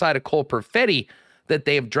outside of Cole Perfetti that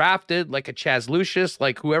they've drafted, like a Chaz Lucius,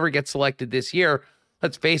 like whoever gets selected this year,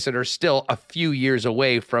 let's face it, are still a few years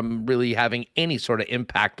away from really having any sort of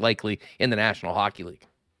impact likely in the National Hockey League.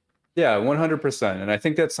 Yeah, 100%. And I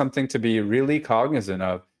think that's something to be really cognizant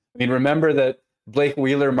of. Remember that Blake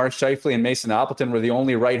Wheeler, Mark Scheifele, and Mason Appleton were the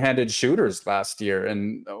only right-handed shooters last year.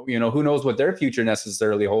 And, who knows what their future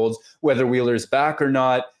necessarily holds, whether Wheeler's back or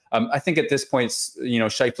not. I think at this point,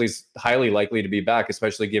 Scheifele's highly likely to be back,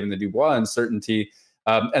 especially given the Dubois uncertainty.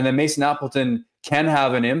 And then Mason Appleton can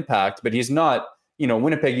have an impact, but he's not,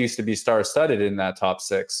 Winnipeg used to be star-studded in that top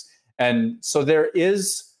 6. And so there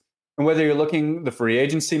is, and whether you're looking the free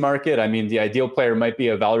agency market, the ideal player might be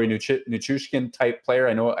a Valery Nichushkin type player.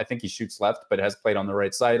 I think he shoots left, but has played on the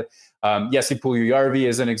right side. Jesse Puljujarvi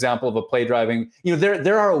is an example of a play driving.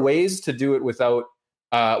 There are ways to do it without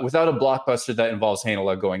a blockbuster that involves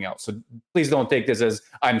Heinola going out. So please don't take this as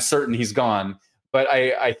I'm certain he's gone. But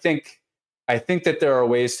I think that there are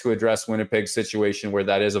ways to address Winnipeg's situation where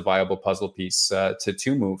that is a viable puzzle piece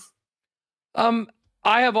to move.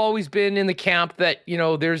 I have always been in the camp that,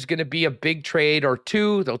 there's going to be a big trade or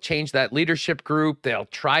two. They'll change that leadership group. They'll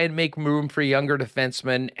try and make room for younger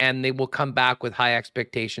defensemen, and they will come back with high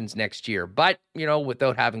expectations next year. But,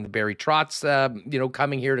 without having the Barry Trotz,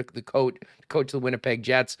 coming here to the coach the Winnipeg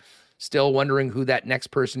Jets, still wondering who that next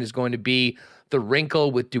person is going to be. The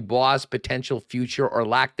wrinkle with Dubois' potential future or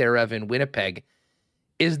lack thereof in Winnipeg.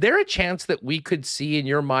 Is there a chance that we could see, in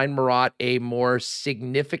your mind, Murat, a more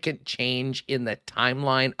significant change in the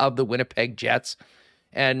timeline of the Winnipeg Jets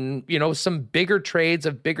and, some bigger trades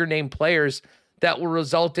of bigger name players that will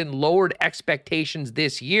result in lowered expectations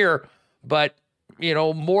this year, but,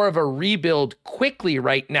 more of a rebuild quickly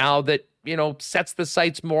right now that, sets the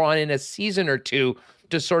sights more on in a season or two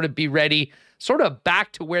to sort of be ready, sort of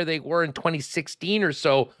back to where they were in 2016 or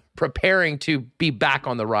so, preparing to be back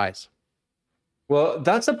on the rise? Well,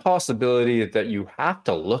 that's a possibility that you have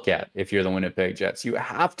to look at if you're the Winnipeg Jets. You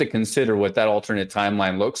have to consider what that alternate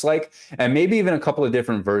timeline looks like, and maybe even a couple of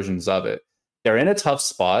different versions of it. They're in a tough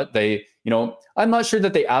spot. I'm not sure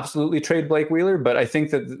that they absolutely trade Blake Wheeler, but I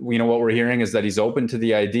think that, what we're hearing is that he's open to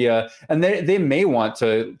the idea, and they may want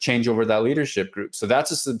to change over that leadership group. So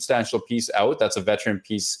that's a substantial piece out. That's a veteran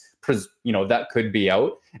piece, that could be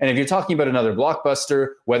out. And if you're talking about another blockbuster,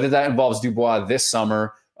 whether that involves Dubois this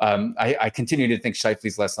summer, I continue to think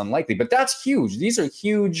Scheifele's less unlikely, but that's huge. These are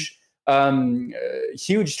huge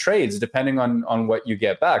trades depending on what you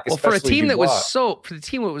get back. Well, for a team that was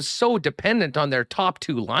so dependent on their top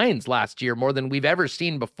two lines last year, more than we've ever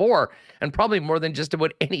seen before, and probably more than just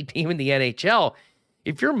about any team in the NHL.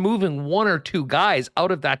 If you're moving one or two guys out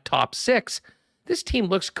of that top 6, this team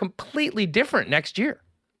looks completely different next year.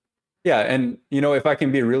 Yeah, and if I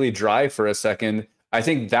can be really dry for a second, I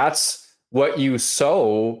think that's what you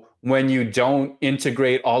sow when you don't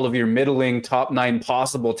integrate all of your middling top 9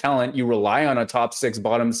 possible talent. You rely on a top 6,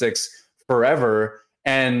 bottom 6 forever.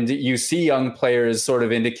 And you see young players sort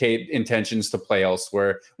of indicate intentions to play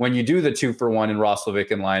elsewhere. When you do the 2-for-1 in Roslovic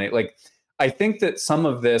and Line, I think that some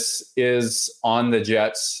of this is on the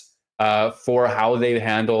Jets for how they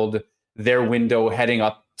handled their window heading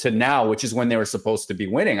up to now, which is when they were supposed to be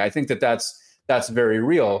winning. I think that that's very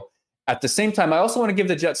real. At the same time, I also want to give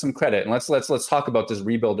the Jets some credit, and let's talk about this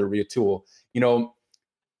rebuild or retool.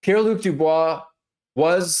 Pierre-Luc Dubois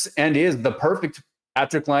was and is the perfect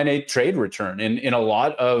Patrick Laine trade return in a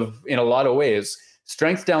lot of ways.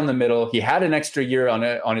 Strength down the middle. He had an extra year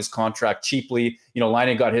on his contract cheaply.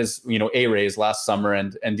 Laine got his A raise last summer,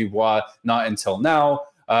 and Dubois not until now.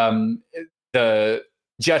 The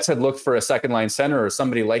Jets had looked for a second line center or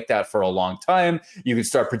somebody like that for a long time. You could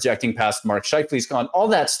start projecting past Mark Scheifele's gone, all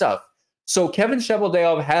that stuff. So Kevin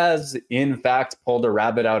Cheveldayoff has, in fact, pulled a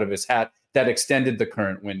rabbit out of his hat that extended the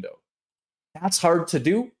current window. That's hard to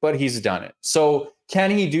do, but he's done it. So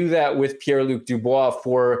can he do that with Pierre-Luc Dubois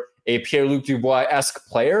for a Pierre-Luc Dubois-esque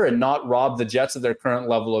player and not rob the Jets of their current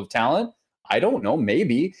level of talent? I don't know.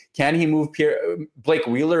 Maybe. Can he move Blake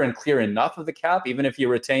Wheeler and clear enough of the cap, even if he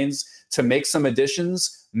retains, to make some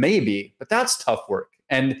additions? Maybe. But that's tough work.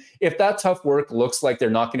 And if that tough work looks like they're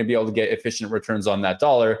not going to be able to get efficient returns on that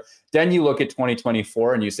dollar, then you look at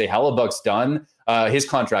 2024 and you say, Hellebuck's done. His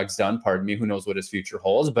contract's done. Pardon me. Who knows what his future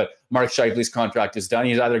holds? But Mark Scheifele's contract is done.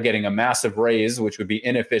 He's either getting a massive raise, which would be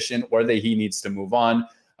inefficient, or that he needs to move on.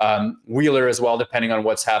 Wheeler as well, depending on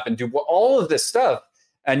what's happened. All of this stuff.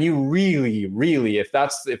 And you really, really, if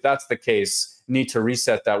that's the case, need to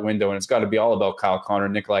reset that window. And it's got to be all about Kyle Connor,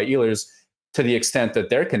 Nikolai Ehlers, to the extent that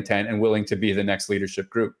they're content and willing to be the next leadership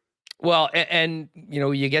group. Well, and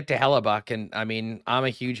you get to Hellebuck, and I mean, I'm a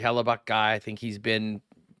huge Hellebuck guy. I think he's been,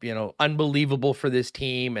 unbelievable for this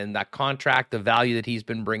team, and that contract, the value that he's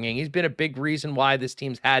been bringing. He's been a big reason why this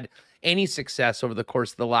team's had any success over the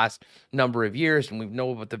course of the last number of years, and we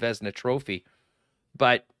know about the Vezina Trophy.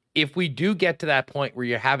 But if we do get to that point where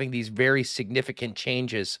you're having these very significant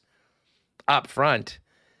changes up front,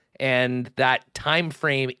 and that time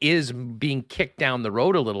frame is being kicked down the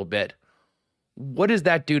road a little bit, what does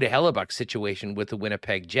that do to Hellebuck's situation with the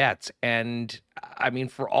Winnipeg Jets? And I mean,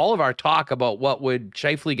 for all of our talk about what would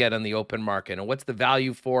Scheifele get on the open market and what's the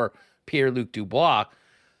value for Pierre-Luc Dubois,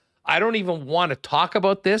 I don't even want to talk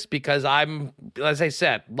about this because I'm, as I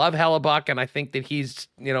said, love Hellebuck, and I think that he's,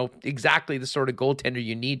 exactly the sort of goaltender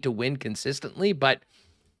you need to win consistently. But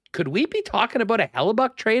could we be talking about a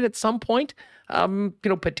Hellebuck trade at some point?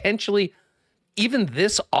 Potentially even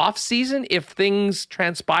this offseason if things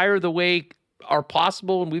transpire the way are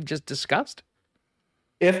possible and we've just discussed?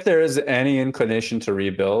 If there is any inclination to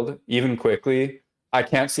rebuild, even quickly, I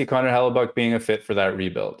can't see Connor Hellebuck being a fit for that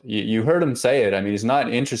rebuild. You heard him say it. I mean, he's not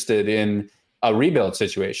interested in a rebuild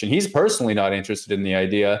situation. He's personally not interested in the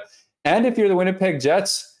idea. And if you're the Winnipeg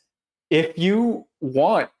Jets, if you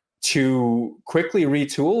want to quickly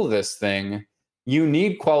retool this thing, you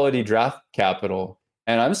need quality draft capital.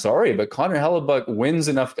 And I'm sorry, but Connor Hellebuck wins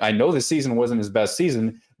enough. I know the season wasn't his best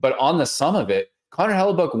season, but on the sum of it, Connor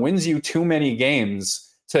Hellebuck wins you too many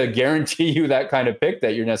games to guarantee you that kind of pick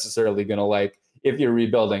that you're necessarily going to like if you're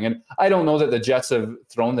rebuilding. And I don't know that the Jets have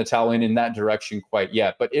thrown the towel in that direction quite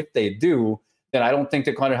yet. But if they do, then I don't think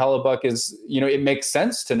that Connor Hellebuck is, it makes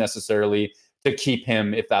sense to necessarily to keep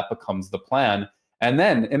him if that becomes the plan. And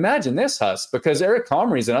then imagine this, Huss, because Eric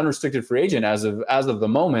Comrie is an unrestricted free agent as of the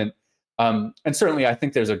moment. And certainly I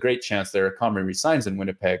think there's a great chance that Eric Comrie resigns in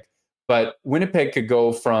Winnipeg. But Winnipeg could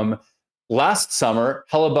go from last summer,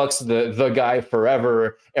 Hellebuck's the guy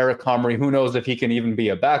forever, Eric Comrie, who knows if he can even be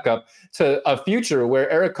a backup, to a future where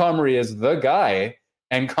Eric Comrie is the guy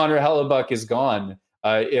and Connor Hellebuck is gone.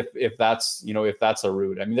 If that's a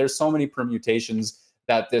route. I mean, there's so many permutations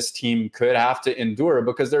that this team could have to endure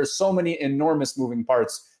because there's so many enormous moving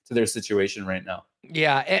parts to their situation right now.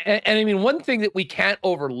 Yeah. And I mean, one thing that we can't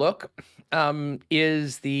overlook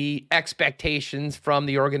is the expectations from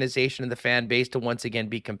the organization and the fan base to once again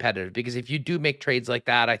be competitive. Because if you do make trades like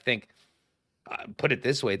that, I think, put it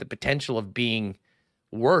this way, the potential of being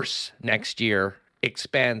worse next year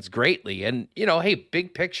expands greatly. And, hey,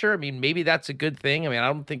 big picture, I mean, maybe that's a good thing. I mean, I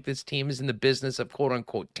don't think this team is in the business of quote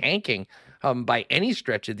unquote tanking by any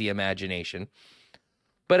stretch of the imagination.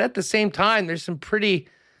 But at the same time, there's some pretty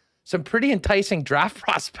enticing draft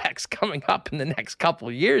prospects coming up in the next couple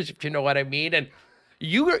of years, if you know what I mean. And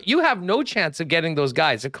you have no chance of getting those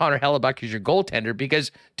guys if Connor Hellebuck is your goaltender,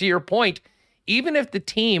 because to your point, even if the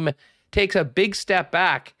team takes a big step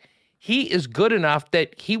back he is good enough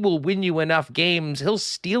that he will win you enough games. He'll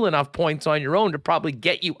steal enough points on your own to probably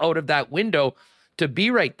get you out of that window to be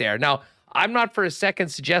right there. Now, I'm not for a second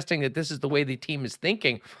suggesting that this is the way the team is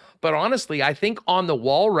thinking, but honestly, I think on the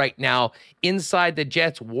wall right now, inside the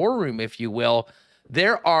Jets war room, if you will,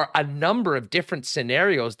 there are a number of different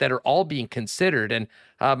scenarios that are all being considered. And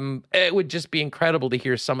it would just be incredible to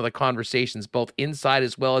hear some of the conversations, both inside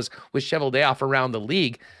as well as with Cheveldayoff around the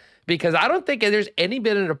league. Because I don't think there's any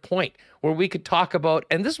bit at a point where we could talk about,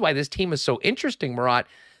 and this is why this team is so interesting, Murat,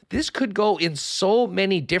 this could go in so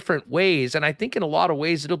many different ways. And I think in a lot of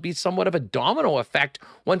ways, it'll be somewhat of a domino effect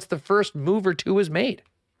once the first move or two is made.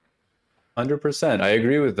 100%. I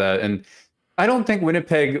agree with that. And I don't think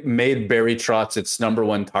Winnipeg made Barry Trotz its number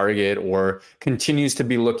one target or continues to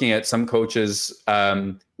be looking at some coaches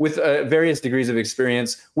with various degrees of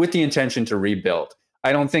experience with the intention to rebuild.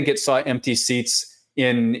 I don't think it saw empty seats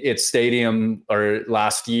in its stadium or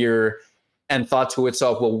last year and thought to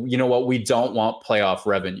itself, well, you know what, we don't want playoff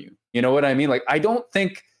revenue. You know what I mean? Like, I don't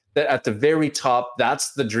think that at the very top,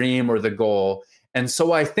 that's the dream or the goal. And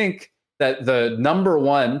so I think that the number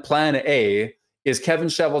one plan A is Kevin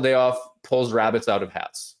Cheveldayoff pulls rabbits out of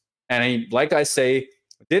hats. And he, like I say,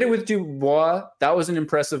 did it with Dubois. That was an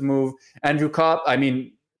impressive move. Andrew Kopp, I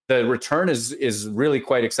mean, the return is really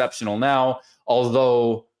quite exceptional now,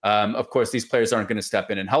 although of course, these players aren't going to step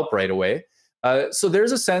in and help right away. So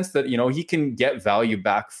there's a sense that, you know, he can get value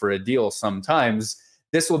back for a deal sometimes.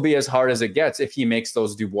 This will be as hard as it gets if he makes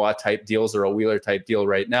those Dubois type deals or a Wheeler type deal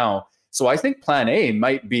right now. So I think plan A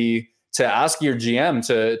might be to ask your GM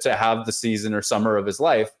to have the season or summer of his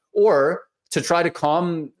life, or to try to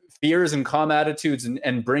calm fears and calm attitudes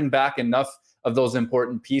and bring back enough of those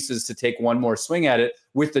important pieces to take one more swing at it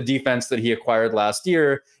with the defense that he acquired last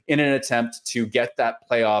year in an attempt to get that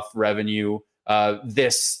playoff revenue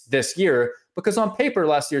this year. Because on paper,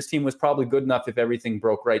 last year's team was probably good enough if everything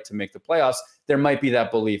broke right to make the playoffs. There might be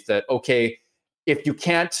that belief that, okay, if you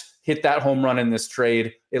can't hit that home run in this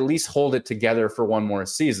trade, at least hold it together for one more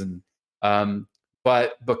season.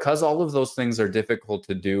 But because all of those things are difficult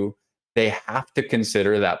to do, they have to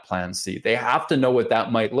consider that plan C. They have to know what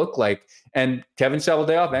that might look like. And Kevin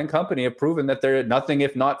Cheveldayoff and company have proven that they're nothing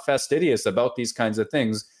if not fastidious about these kinds of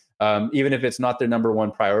things. Even if it's not their number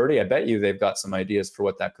one priority, I bet you they've got some ideas for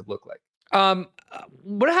what that could look like.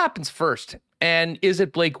 What happens first? And is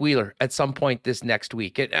it Blake Wheeler at some point this next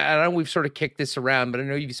week? I know we've sort of kicked this around, but I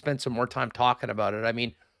know you've spent some more time talking about it. I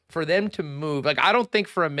mean, for them to move, like, I don't think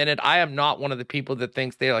for a minute, I am not one of the people that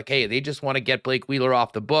thinks they're like, hey, they just want to get Blake Wheeler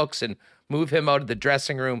off the books and move him out of the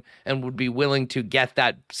dressing room and would be willing to get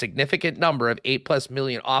that significant number of $8+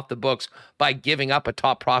 million off the books by giving up a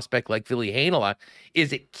top prospect like Ville Heinola.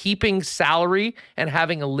 Is it keeping salary and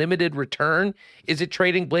having a limited return? Is it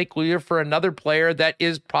trading Blake Wheeler for another player that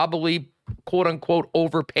is probably quote unquote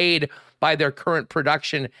overpaid by their current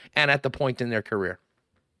production and at the point in their career?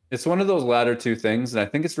 It's one of those latter two things, and I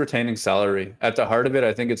think it's retaining salary. At the heart of it,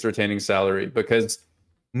 I think it's retaining salary, because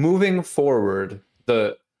moving forward,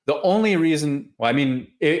 the only reason, well, I mean,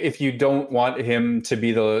 if you don't want him to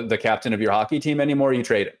be the captain of your hockey team anymore, you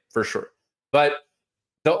trade him for sure. But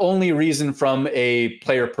the only reason from a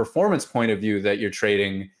player performance point of view that you're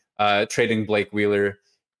trading Blake Wheeler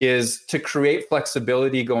is to create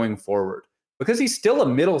flexibility going forward, because he's still a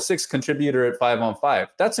middle six contributor at 5-on-5.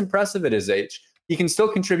 That's impressive at his age. He can still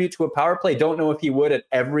contribute to a power play. Don't know if he would at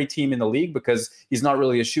every team in the league because he's not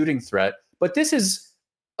really a shooting threat. But this is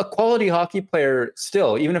a quality hockey player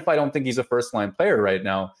still, even if I don't think he's a first-line player right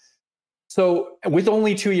now. So with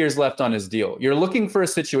only 2 years left on his deal, you're looking for a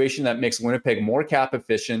situation that makes Winnipeg more cap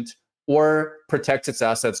efficient or protects its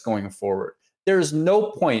assets going forward. There's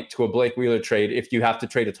no point to a Blake Wheeler trade if you have to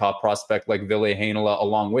trade a top prospect like Ville Heinola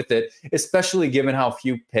along with it, especially given how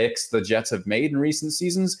few picks the Jets have made in recent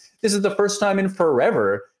seasons. This is the first time in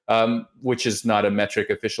forever, which is not a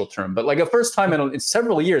metric official term, but like a first time in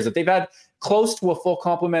several years that they've had close to a full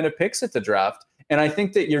complement of picks at the draft. And I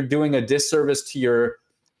think that you're doing a disservice to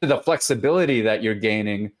the flexibility that you're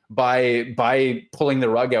gaining by pulling the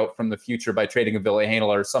rug out from the future by trading a Ville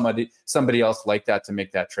Heinola or somebody else like that to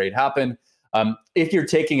make that trade happen. If you're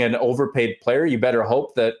taking an overpaid player, you better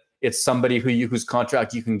hope that it's somebody whose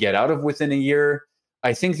contract you can get out of within a year.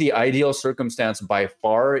 I think the ideal circumstance by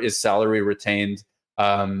far is salary retained,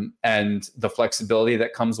 and the flexibility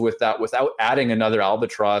that comes with that without adding another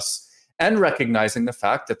albatross and recognizing the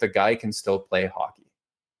fact that the guy can still play hockey.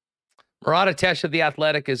 Murat of The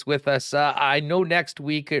Athletic is with us. I know next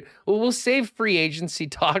week, we'll save free agency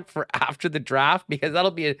talk for after the draft, because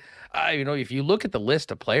that'll be, if you look at the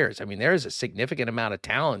list of players, I mean, there is a significant amount of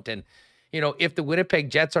talent. And if the Winnipeg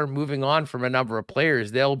Jets are moving on from a number of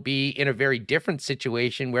players, they'll be in a very different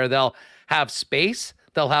situation where they'll have space,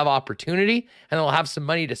 they'll have opportunity, and they'll have some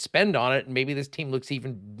money to spend on it. And maybe this team looks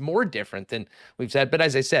even more different than we've said. But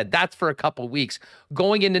as I said, that's for a couple weeks.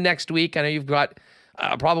 Going into next week, I know you've got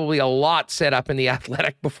probably a lot set up in the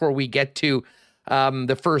Athletic before we get to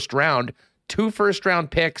the first round. 2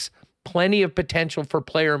 first-round picks, plenty of potential for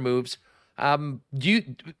player moves.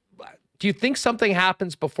 Do you think something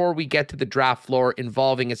happens before we get to the draft floor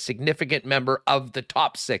involving a significant member of the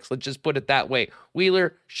top 6? Let's just put it that way.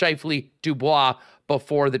 Wheeler, Scheifele, Dubois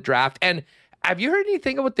before the draft. And have you heard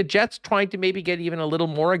anything about the Jets trying to maybe get even a little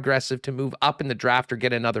more aggressive to move up in the draft or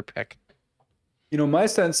get another pick? My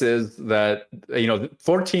sense is that,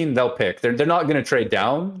 14 they'll pick. They're not going to trade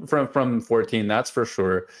down from 14, that's for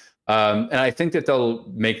sure. And I think that they'll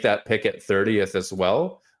make that pick at 30th as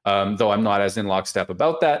well. Though I'm not as in lockstep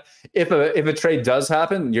about that. If a trade does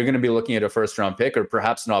happen, you're going to be looking at a first round pick or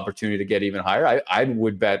perhaps an opportunity to get even higher. I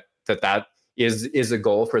would bet that is a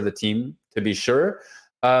goal for the team, to be sure.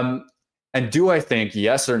 And do I think,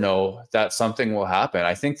 yes or no, that something will happen?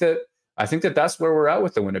 I think that that's where we're at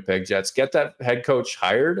with the Winnipeg Jets. Get that head coach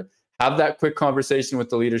hired, have that quick conversation with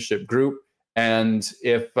the leadership group, and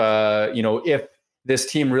if this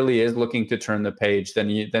team really is looking to turn the page, then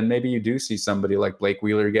maybe you do see somebody like Blake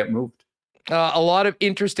Wheeler get moved. A lot of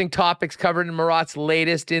interesting topics covered in Murat's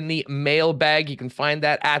latest in the mailbag. You can find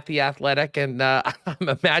that at The Athletic, and I'm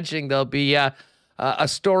imagining there'll be a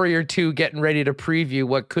story or two getting ready to preview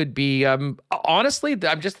what could be. Honestly,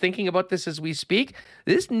 I'm just thinking about this as we speak.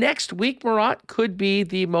 This next week, Murat, could be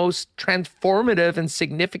the most transformative and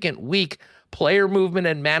significant week, player movement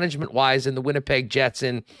and management-wise, in the Winnipeg Jets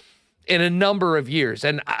in a number of years.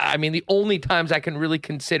 And I mean, the only times I can really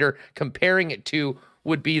consider comparing it to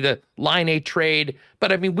would be the Line A trade.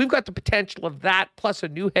 But I mean, we've got the potential of that, plus a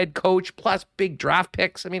new head coach, plus big draft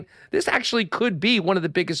picks. I mean, this actually could be one of the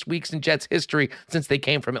biggest weeks in Jets history since they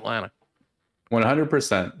came from Atlanta.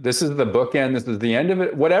 100%. This is the bookend. This is the end of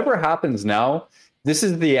it. Whatever happens now, this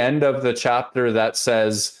is the end of the chapter that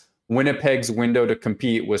says Winnipeg's window to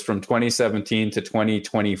compete was from 2017 to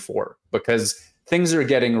 2024, because things are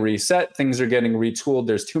getting reset. Things are getting retooled.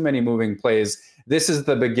 There's too many moving plays. This is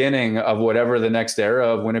the beginning of whatever the next era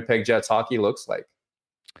of Winnipeg Jets hockey looks like.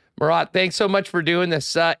 Murat, thanks so much for doing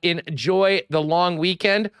this. Enjoy the long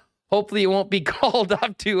weekend. Hopefully you won't be called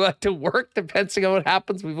up to work, depending on what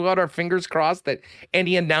happens. We've got our fingers crossed that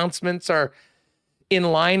any announcements are in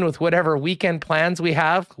line with whatever weekend plans we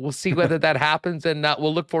have. We'll see whether that happens, and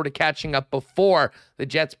we'll look forward to catching up before the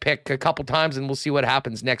Jets pick a couple times, and we'll see what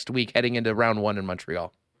happens next week heading into round 1 in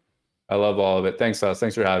Montreal. I love all of it. Thanks, Us.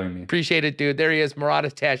 Thanks for having me. Appreciate it, dude. There he is, Murat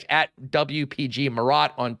Atesh at WPG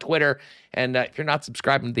Murat on Twitter. And if you're not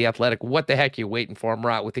subscribing to The Athletic, what the heck are you waiting for?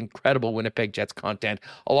 Murat with incredible Winnipeg Jets content,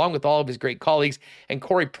 along with all of his great colleagues, and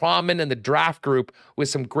Corey Proman and the draft group with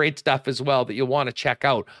some great stuff as well that you'll want to check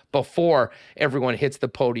out before everyone hits the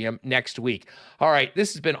podium next week. All right,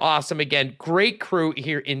 this has been awesome. Again, great crew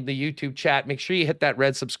here in the YouTube chat. Make sure you hit that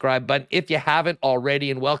red subscribe button if you haven't already,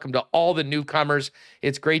 and welcome to all the newcomers.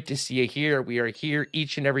 It's great to see you here. We are here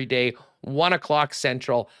each and every day, 1 o'clock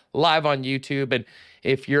Central, live on YouTube. And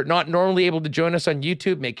if you're not normally able to join us on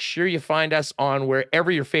YouTube, make sure you find us on wherever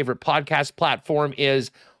your favorite podcast platform is.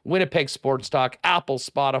 Winnipeg Sports Talk, Apple,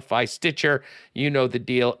 Spotify, Stitcher. You know the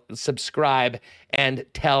deal. Subscribe and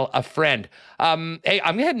tell a friend. Hey,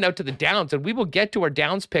 I'm heading out to the Downs, and we will get to our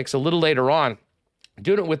Downs picks a little later on.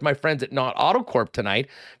 Doing it with my friends at Not AutoCorp tonight.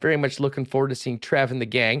 Very much looking forward to seeing Trev and the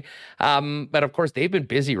gang. But of course, they've been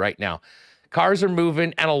busy right now. Cars are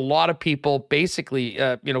moving, and a lot of people basically,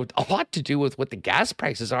 a lot to do with what the gas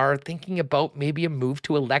prices are, thinking about maybe a move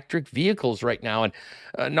to electric vehicles right now.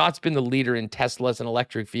 And Knott's been the leader in Teslas and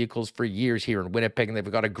electric vehicles for years here in Winnipeg, and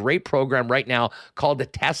they've got a great program right now called the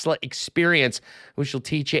Tesla Experience, which will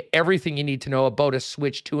teach you everything you need to know about a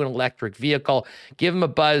switch to an electric vehicle. Give them a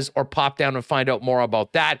buzz or pop down and find out more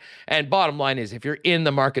about that. And bottom line is, if you're in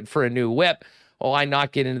the market for a new whip, why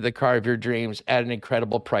not get into the car of your dreams at an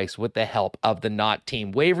incredible price with the help of the Knott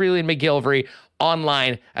team? Waverly and McGillivray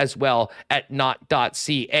online as well at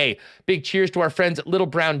knott.ca. Big cheers to our friends at Little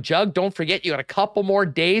Brown Jug. Don't forget, you got a couple more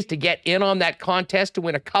days to get in on that contest to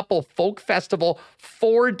win a couple Folk Festival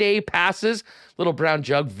 4-day passes. Little Brown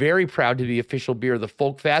Jug, very proud to be the official beer of the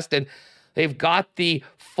Folk Fest, and they've got the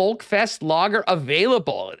Folk Fest Lager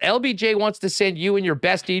available. LBJ wants to send you and your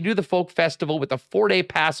bestie to the Folk Festival with a 4-day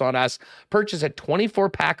pass on us. Purchase a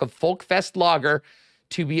 24-pack of Folk Fest Lager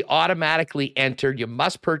to be automatically entered. You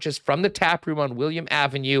must purchase from the tap room on William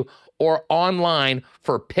Avenue or online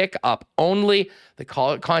for pickup only. The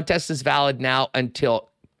contest is valid now until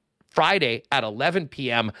Friday at 11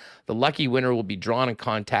 p.m. The lucky winner will be drawn and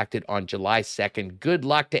contacted on July 2nd. Good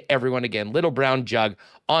luck to everyone. Again, Little Brown Jug,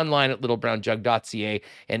 online at littlebrownjug.ca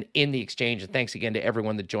and in the exchange. And thanks again to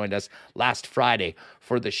everyone that joined us last Friday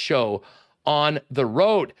for the show on the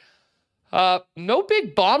road. No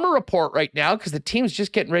big Bomber report right now because the team's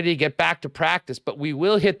just getting ready to get back to practice, but we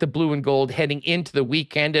will hit the blue and gold heading into the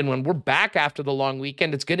weekend. And when we're back after the long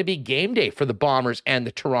weekend, it's going to be game day for the Bombers and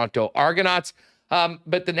the Toronto Argonauts.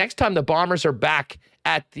 But the next time the Bombers are back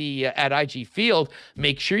at IG Field,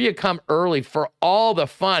 make sure you come early for all the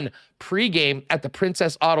fun pregame at the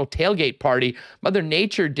Princess Auto tailgate party. Mother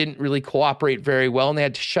Nature didn't really cooperate very well, and they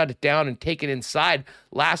had to shut it down and take it inside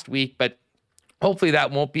last week, but hopefully that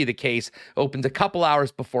won't be the case. Opens a couple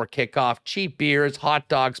hours before kickoff. Cheap beers, hot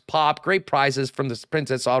dogs, pop, great prizes from the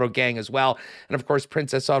Princess Auto gang as well. And of course,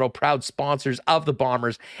 Princess Auto, proud sponsors of the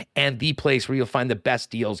Bombers and the place where you'll find the best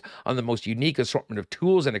deals on the most unique assortment of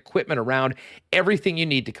tools and equipment around. Everything you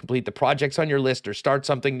need to complete the projects on your list or start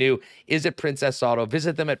something new is at Princess Auto.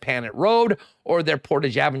 Visit them at Panet Road or their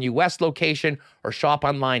Portage Avenue West location, or shop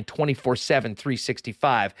online 24/7,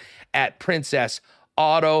 365 at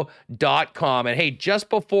princessauto.com. And hey, just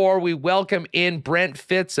before we welcome in Brent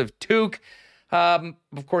Fitz of Tuke,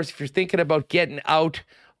 of course, if you're thinking about getting out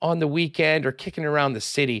on the weekend or kicking around the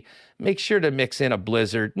city, make sure to mix in a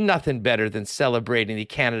blizzard. Nothing better than celebrating the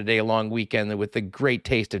Canada Day long weekend with the great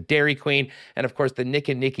taste of Dairy Queen. And of course, the Nick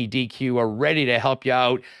and Nicky DQ are ready to help you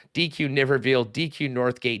out. DQ Niverville, DQ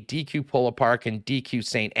Northgate, DQ Polo Park, and DQ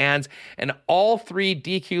St. Anne's. And all three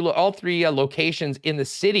locations in the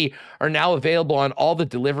city are now available on all the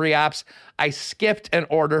delivery apps. I skipped an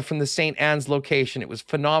order from the St. Anne's location. It was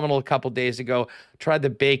phenomenal a couple days ago. Try the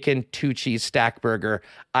bacon 2-cheese stack burger.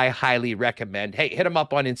 I highly recommend. Hey, hit them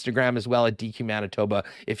up on Instagram as well at DQ Manitoba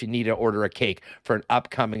if you need to order a cake for an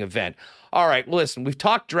upcoming event. All right, well, listen, we've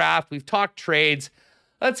talked draft, we've talked trades.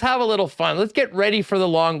 Let's have a little fun. Let's get ready for the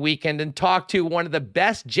long weekend and talk to one of the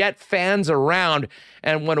best Jet fans around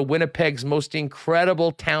and one of Winnipeg's most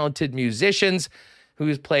incredible, talented musicians,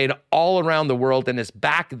 who's played all around the world and is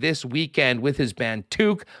back this weekend with his band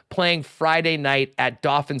Tuke, playing Friday night at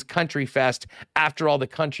Dauphin's Country Fest after all the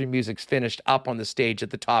country music's finished up on the stage at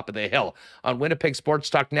the top of the hill. On Winnipeg Sports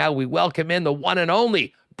Talk now, we welcome in the one and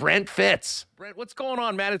only Brent Fitz. Brent, what's going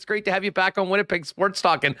on, man? It's great to have you back on Winnipeg Sports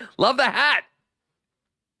Talk, and love the hat.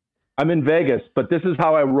 I'm in Vegas, but this is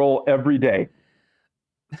how I roll every day.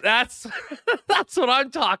 That's what I'm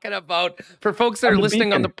talking about. For folks that are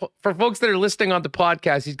listening on the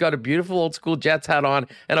podcast, he's got a beautiful old school Jets hat on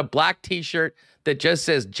and a black T-shirt that just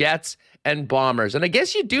says Jets and Bombers. And I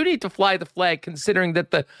guess you do need to fly the flag, considering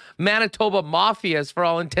that the Manitoba Mafia is, for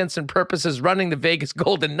all intents and purposes, running the Vegas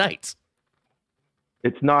Golden Knights.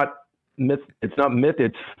 It's not myth. It's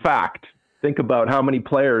fact. Think about how many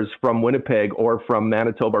players from Winnipeg or from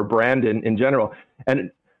Manitoba or Brandon in general. And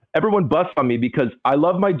everyone busts on me because I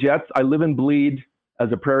love my Jets. I live and bleed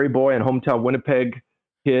as a prairie boy and hometown Winnipeg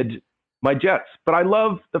kid, my Jets. But I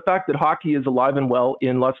love the fact that hockey is alive and well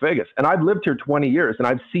in Las Vegas. And I've lived here 20 years and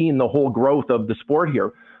I've seen the whole growth of the sport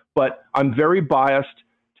here. But I'm very biased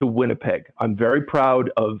to Winnipeg. I'm very proud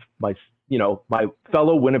of my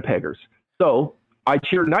fellow Winnipeggers. So I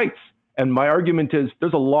cheer Knights. And my argument is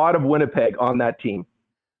there's a lot of Winnipeg on that team.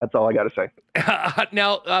 That's all I got to say.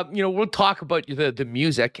 Now, we'll talk about the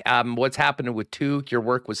music, what's happening with Tuke, your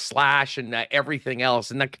work with Slash, and everything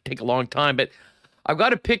else, and that could take a long time. But I've got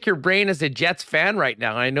to pick your brain as a Jets fan right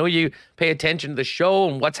now. I know you pay attention to the show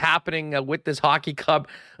and what's happening with this hockey club.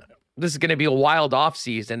 This is going to be a wild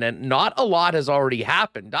offseason, and not a lot has already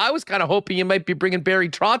happened. I was kind of hoping you might be bringing Barry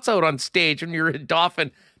Trotz out on stage when you're in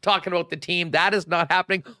Dauphin talking about the team. That is not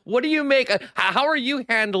happening. What do you make? How are you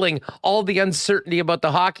handling all the uncertainty about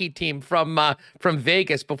the hockey team from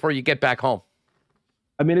Vegas before you get back home?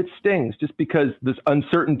 I mean, it stings just because this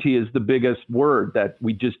uncertainty is the biggest word that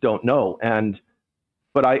we just don't know.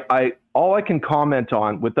 But I all I can comment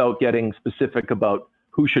on without getting specific about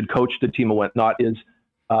who should coach the team and whatnot is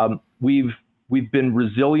we've been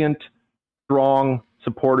resilient, strong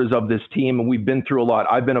supporters of this team, and we've been through a lot.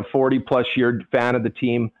 I've been a 40+ year fan of the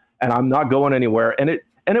team, and I'm not going anywhere. And it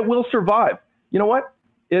will survive. You know what?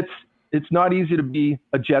 It's not easy to be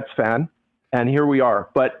a Jets fan, and here we are.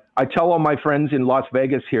 But I tell all my friends in Las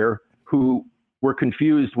Vegas here who were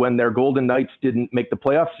confused when their Golden Knights didn't make the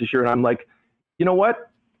playoffs this year, and I'm like, you know what?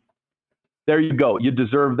 There you go. You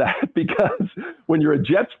deserve that, because when you're a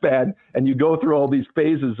Jets fan and you go through all these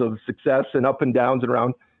phases of success and up and downs and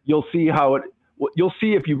around, you'll see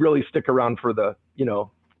if you really stick around for the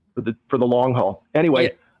long haul.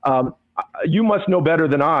 Anyway, you must know better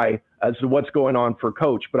than I as to what's going on for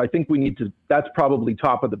coach, but I think we need to that's probably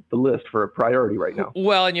top of the list for a priority right now.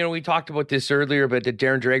 Well, and we talked about this earlier, but the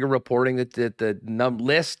Darren Drager reporting that the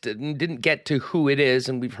list didn't get to who it is,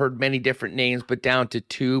 and we've heard many different names, but down to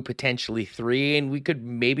 2, potentially 3, and we could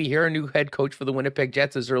maybe hear a new head coach for the Winnipeg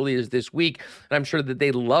Jets as early as this week. And I'm sure that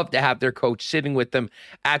they love to have their coach sitting with them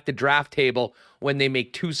at the draft table when they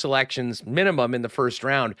make 2 selections minimum in the first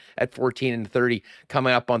round at 14 and 30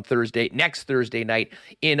 coming up on next Thursday night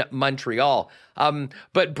in Montreal.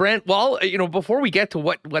 But Brent, well, before we get to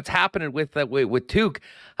what's happening with Tuuk,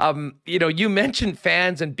 you mentioned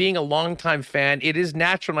fans and being a longtime fan. It is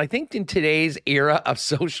natural. And I think in today's era of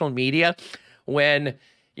social media, when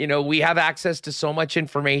we have access to so much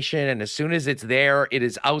information, and as soon as it's there, it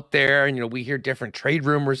is out there. And, we hear different trade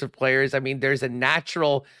rumors of players. I mean, there's a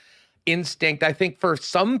natural instinct, I think, for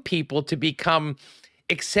some people to become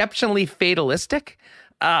exceptionally fatalistic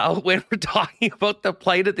when we're talking about the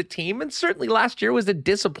plight of the team. And certainly last year was a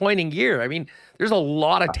disappointing year. I mean, there's a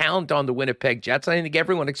lot of talent on the Winnipeg Jets. I think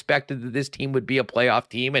everyone expected that this team would be a playoff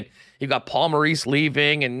team. And you got Paul Maurice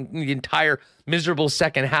leaving and the entire miserable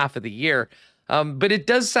second half of the year. But it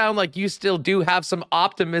does sound like you still do have some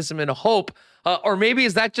optimism and hope. Or maybe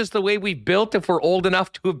is that just the way we built if we're old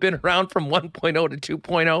enough to have been around from 1.0 to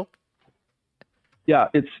 2.0? Yeah,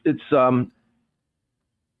 it's so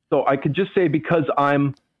I could just say, because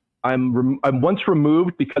I'm once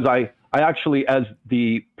removed, because I actually, as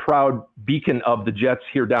the proud beacon of the Jets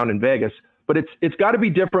here down in Vegas, but it's got to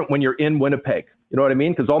be different when you're in Winnipeg. You know what I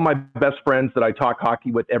mean? Because all my best friends that I talk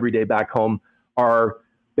hockey with every day back home are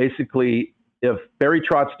basically, if Barry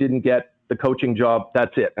Trotz didn't get the coaching job,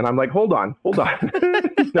 that's it. And I'm like, hold on.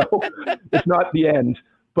 It's not the end.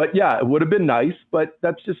 But yeah, it would have been nice, but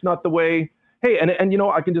that's just not the way. Hey, and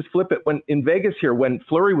I can just flip it. When in Vegas here, when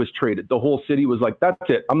Fleury was traded, the whole city was like, that's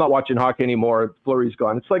it. I'm not watching hockey anymore. Fleury's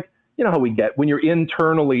gone. It's like, how we get when you're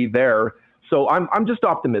internally there. So I'm just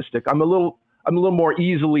optimistic. I'm a little more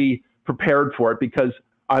easily prepared for it, because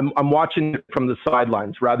I'm watching it from the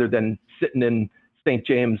sidelines rather than sitting in St.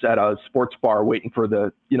 James at a sports bar waiting for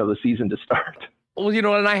the season to start. Well,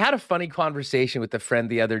 and I had a funny conversation with a friend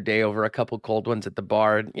the other day over a couple cold ones at the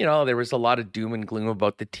bar. And, there was a lot of doom and gloom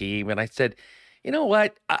about the team. And I said, you know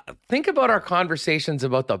what? Think about our conversations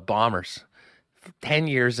about the Bombers 10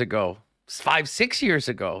 years ago, 5-6 years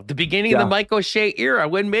ago, the beginning of the Mike O'Shea era,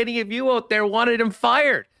 when many of you out there wanted him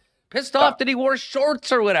fired, pissed off that he wore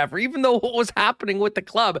shorts or whatever, even though what was happening with the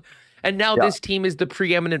club. And now this team is the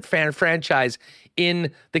preeminent fan franchise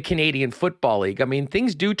in the Canadian Football League. I mean,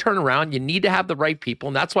 things do turn around. You need to have the right people,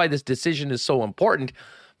 and that's why this decision is so important.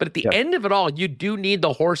 But at the end of it all, you do need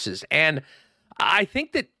the horses. And I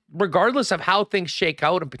think that regardless of how things shake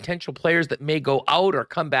out and potential players that may go out or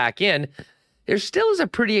come back in, there still is a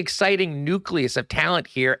pretty exciting nucleus of talent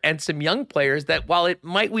here and some young players that, while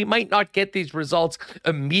we might not get these results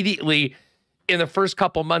immediately in the first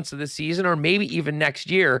couple months of the season or maybe even next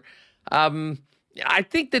year, I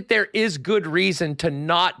think that there is good reason to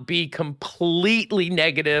not be completely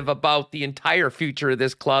negative about the entire future of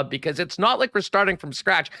this club, because it's not like we're starting from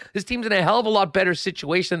scratch. This team's in a hell of a lot better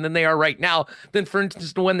situation than they are right now than, for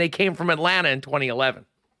instance, when they came from Atlanta in 2011.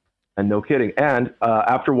 And no kidding. And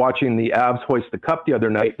after watching the Avs hoist the cup the other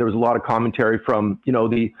night, there was a lot of commentary from all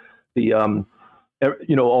the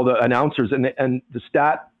announcers, and the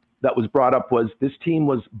stat that was brought up was this team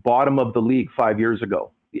was bottom of the league 5 years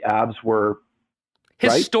ago. The Avs were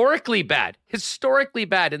historically bad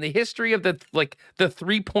in the history of the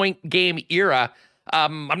 3-point game era.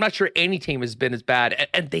 I'm not sure any team has been as bad,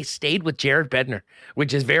 and they stayed with Jared Bednar,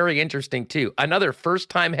 which is very interesting too. Another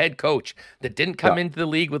first-time head coach that didn't come into the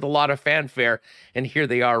league with a lot of fanfare, and here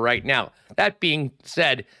they are right now. That being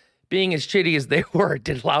said, being as shitty as they were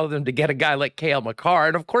did allow them to get a guy like Cale Makar,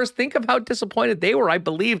 and of course, think of how disappointed they were. I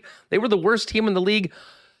believe they were the worst team in the league.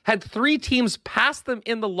 Had 3 teams pass them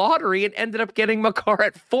in the lottery and ended up getting Makar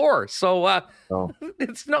at 4. So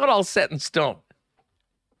it's not all set in stone.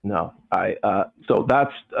 No, so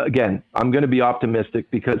that's, again, I'm going to be optimistic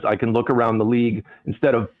because I can look around the league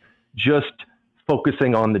instead of just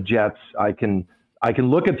focusing on the Jets. I can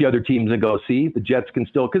look at the other teams and go, see, the Jets can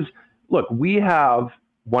still, because look, we have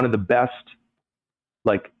one of the best,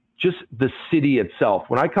 just the city itself.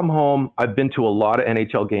 When I come home, I've been to a lot of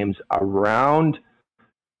NHL games around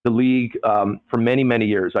the league for many, many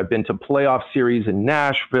years. I've been to playoff series in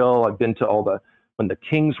Nashville. I've been to when the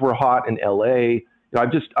Kings were hot in LA.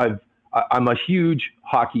 I'm a huge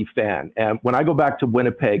hockey fan. And when I go back to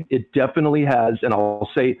Winnipeg, it definitely has, and I'll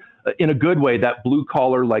say in a good way, that blue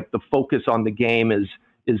collar, the focus on the game is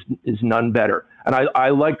none better. And I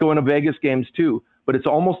like going to Vegas games too, but it's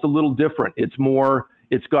almost a little different. It's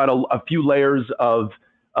got a few layers of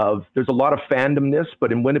there's a lot of fandomness,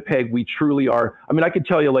 but in Winnipeg, we truly are. I mean, I could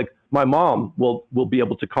tell you, like, my mom will be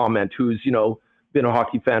able to comment, who's, been a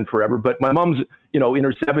hockey fan forever, but my mom's, in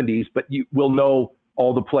her 70s, but you will know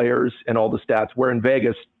all the players and all the stats, where in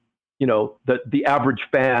Vegas, the average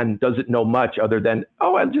fan doesn't know much other than,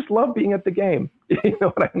 oh, I just love being at the game. You know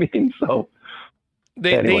what I mean? So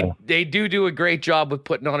They do a great job with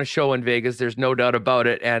putting on a show in Vegas. There's no doubt about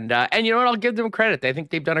it. And you know what? I'll give them credit. I think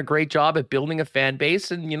they've done a great job at building a fan base.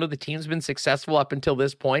 And, the team's been successful up until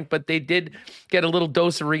this point. But they did get a little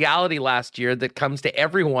dose of reality last year that comes to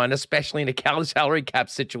everyone, especially in a salary cap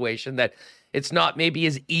situation, that it's not maybe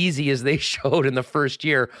as easy as they showed in the first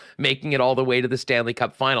year, making it all the way to the Stanley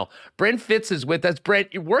Cup final. Brent Fitz is with us.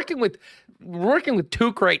 Brent, you're working with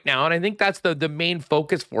Tuuk right now, and I think that's the main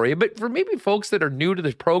focus for you. But for maybe folks that are new to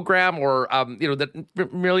this program or that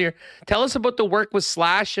familiar, tell us about the work with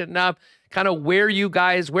Slash and kind of where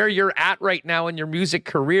you're at right now in your music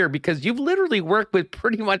career, because you've literally worked with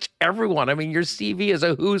pretty much everyone. I mean, your CV is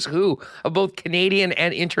a who's who of both Canadian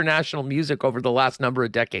and international music over the last number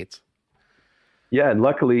of decades. Yeah, and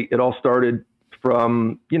luckily it all started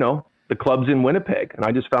from, the clubs in Winnipeg. And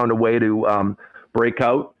I just found a way to break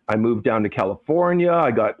out. I moved down to California.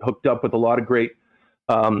 I got hooked up with a lot of great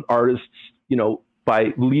artists,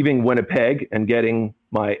 by leaving Winnipeg and getting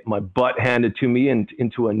my butt handed to me and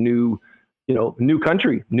into a new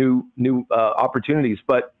country, new opportunities.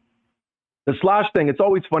 But the Slash thing, it's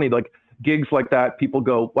always funny, like gigs like that, people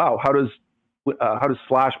go, wow, how does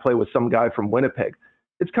Slash play with some guy from Winnipeg?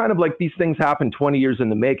 It's kind of like these things happen 20 years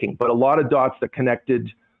in the making, but a lot of dots that connected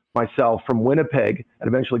myself from Winnipeg and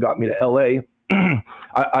eventually got me to LA.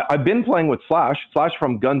 I've been playing with Slash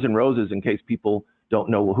from Guns N' Roses, in case people don't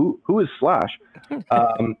know who is Slash,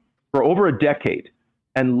 for over a decade.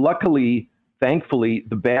 And luckily, thankfully,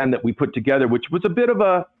 the band that we put together, which was a bit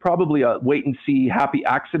of probably a wait and see happy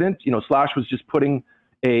accident. Slash was just putting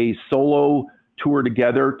a solo tour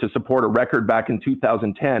together to support a record back in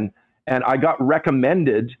 2010. And I got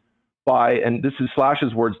recommended by, and this is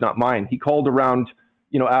Slash's words, not mine. He called around,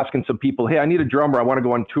 asking some people, hey, I need a drummer. I want to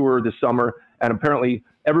go on tour this summer. And apparently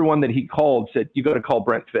everyone that he called said, you got to call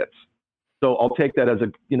Brent Fitz. So I'll take that as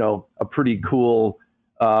a pretty cool,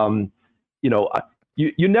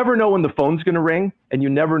 you never know when the phone's going to ring, and you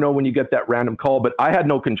never know when you get that random call. But I had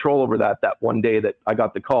no control over that one day that I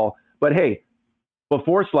got the call. But hey,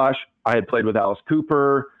 before Slash, I had played with Alice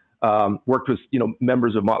Cooper, worked with,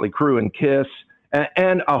 members of Motley Crue and Kiss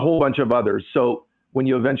and a whole bunch of others. So when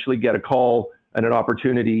you eventually get a call and an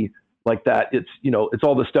opportunity like that, it's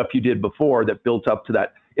all the stuff you did before that built up to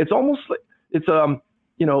that. It's almost like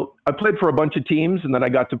I played for a bunch of teams, and then I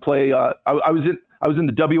got to play, I was in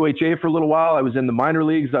the WHA for a little while. I was in the minor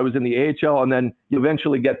leagues. I was in the AHL, and then you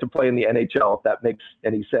eventually get to play in the NHL, if that makes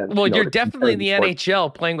any sense. Well, you're definitely in the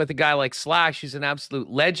NHL playing with a guy like Slash, who's an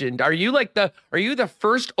absolute legend. Are you the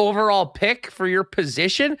first overall pick for your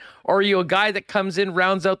position, or are you a guy that comes in,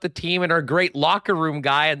 rounds out the team, and are a great locker room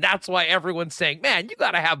guy, and that's why everyone's saying, man, you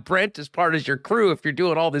got to have Brent as part of your crew if you're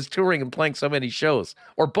doing all this touring and playing so many shows,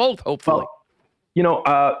 or both, hopefully.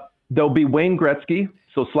 Well, there'll be Wayne Gretzky.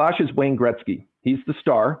 So Slash is Wayne Gretzky. He's the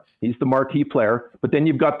star. He's the marquee player. But then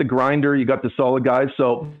you've got the grinder. You got the solid guys.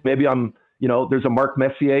 So maybe there's a Mark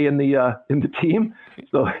Messier in the team.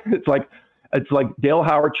 So it's like Dale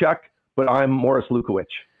Hawerchuk, but I'm Morris Lukowicz.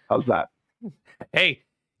 How's that? Hey,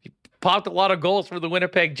 he popped a lot of goals for the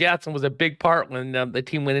Winnipeg Jets and was a big part when the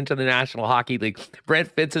team went into the National Hockey League.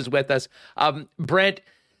 Brent Fitz is with us. Brent,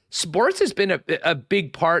 sports has been a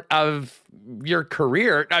big part of your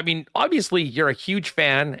career. I mean, obviously you're a huge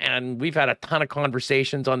fan, and we've had a ton of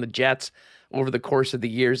conversations on the Jets over the course of the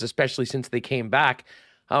years, especially since they came back.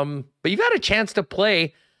 But you've had a chance to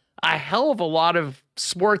play a hell of a lot of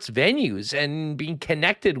sports venues and being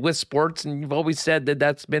connected with sports. And you've always said that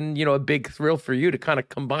that's been, a big thrill for you to kind of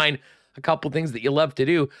combine a couple things that you love to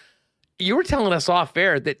do. You were telling us off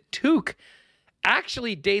air that Tuuk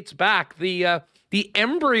actually dates back, the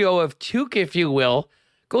embryo of Tuuk, if you will,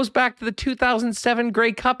 goes back to the 2007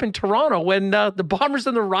 Grey Cup in Toronto when the Bombers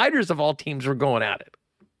and the Riders of all teams were going at it.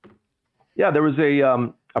 Yeah, there was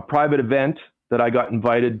a private event that I got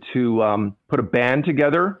invited to put a band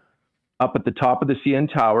together up at the top of the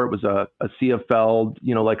CN Tower. It was a CFL,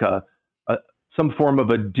 like some form of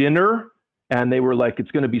a dinner. And they were like,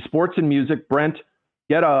 it's going to be sports and music. Brent,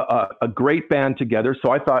 get a great band together.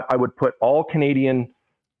 So I thought I would put all Canadian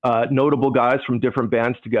notable guys from different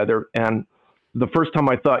bands together. And the first time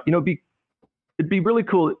I thought, it'd be really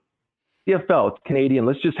cool. CFL, it's Canadian.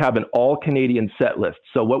 Let's just have an all Canadian set list.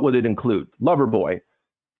 So what would it include? Loverboy,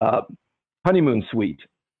 Honeymoon Suite,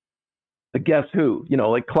 the Guess Who,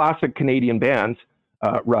 like classic Canadian bands.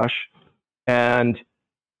 Rush. And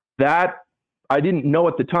that, I didn't know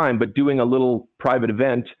at the time, but doing a little private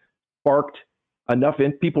event sparked enough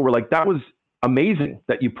in. People were like, that was amazing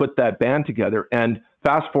that you put that band together. And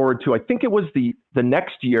fast forward to, I think it was the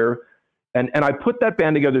next year, and I put that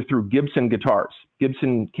band together through Gibson Guitars,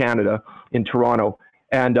 Gibson Canada in Toronto.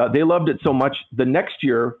 And they loved it so much. The next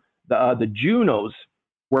year, the Junos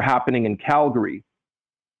were happening in Calgary.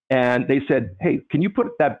 And they said, hey, can you put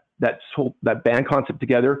that band concept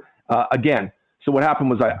together again? So what happened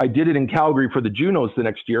was I did it in Calgary for the Junos the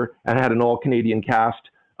next year, and I had an all-Canadian cast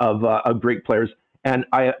of great players. And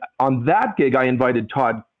on that gig, I invited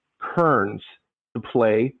Todd Kearns to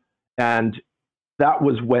play. And that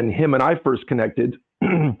was when him and I first connected.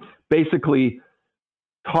 Basically,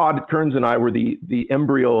 Todd Kearns and I were the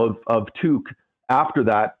embryo of Took after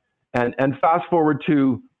that. And fast forward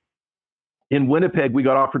to, in Winnipeg, we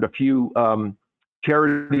got offered a few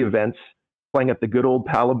charity events playing at the good old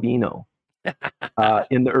Palabino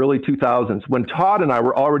in the early 2000s, when Todd and I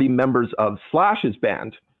were already members of Slash's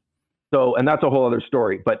band. So, and that's a whole other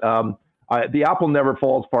story. But the apple never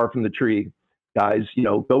falls far from the tree, guys.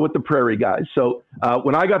 Go with the prairie guys. So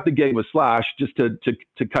when I got the gig with Slash, just to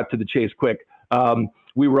cut to the chase quick,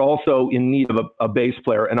 we were also in need of a bass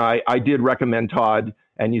player. And I did recommend Todd.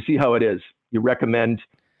 And you see how it is. You recommend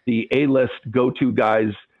the A-list go-to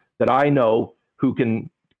guys that I know who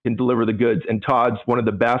can deliver the goods. And Todd's one of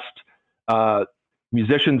the best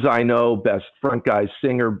musicians I know, best front guy,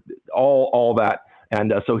 singer, all that.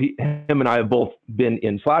 And so him and I have both been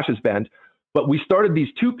in Slash's band. But we started these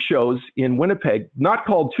Took shows in Winnipeg, not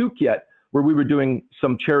called Took yet, where we were doing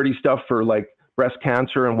some charity stuff for like breast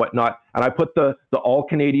cancer and whatnot. And I put the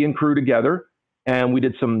all-Canadian crew together, and we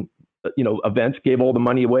did some events, gave all the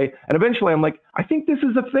money away. And eventually I'm like, I think this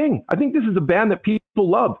is a thing. I think this is a band that people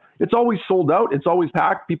love. It's always sold out. It's always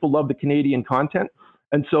packed. People love the Canadian content.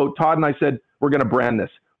 And so Todd and I said, we're going to brand this.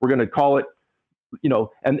 We're going to call it,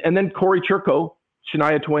 and then Corey Churko,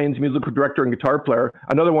 Shania Twain's musical director and guitar player,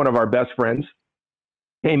 another one of our best friends,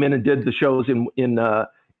 came in and did the shows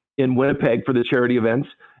in Winnipeg for the charity events.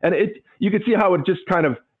 And you could see how it just kind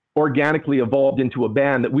of organically evolved into a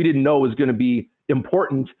band that we didn't know was going to be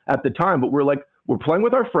important at the time, but we're playing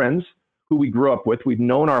with our friends who we grew up with. We've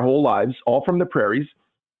known our whole lives, all from the prairies.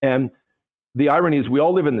 And the irony is we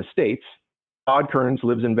all live in the States. Todd Kearns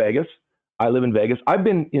lives in Vegas. I live in Vegas. I've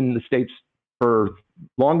been in the States for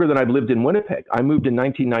longer than I've lived in Winnipeg. I moved in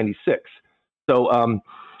 1996. So,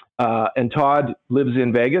 and Todd lives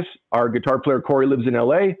in Vegas. Our guitar player, Corey, lives in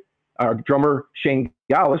LA. Our drummer, Shane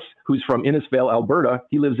Gallus, who's from Innisfail, Alberta,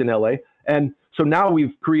 he lives in LA. And so now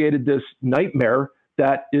we've created this nightmare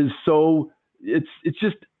that is it's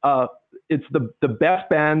the best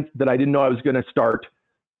band that I didn't know I was going to start,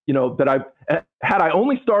 that I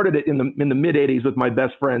only started it in the mid 80s with my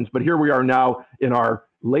best friends, but here we are now in our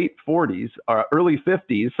late 40s, early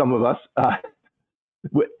 50s, some of us,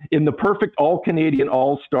 in the perfect all-Canadian,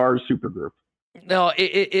 all-star supergroup. No,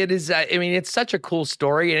 it is. It's such a cool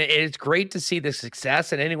story, and it's great to see the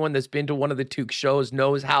success. And anyone that's been to one of the Took shows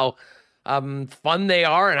knows how fun they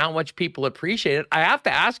are and how much people appreciate it. I have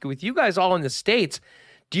to ask you, with you guys all in the States,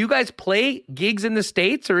 do you guys play gigs in the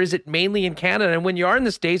States, or is it mainly in Canada? And when you are in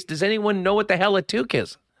the States, does anyone know what the hell a Took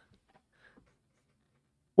is?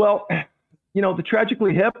 Well, the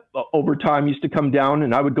Tragically Hip over time used to come down,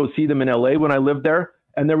 and I would go see them in LA when I lived there,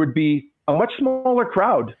 and there would be a much smaller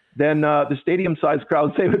crowd than the stadium-sized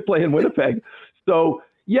crowds they would play in Winnipeg. So,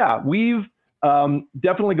 yeah, we've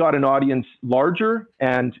definitely got an audience larger,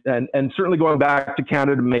 and certainly going back to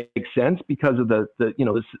Canada makes sense because of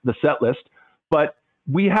the set list. But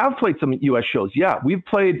we have played some U.S. shows. Yeah, we've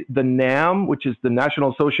played the NAM, which is the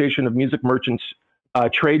National Association of Music Merchants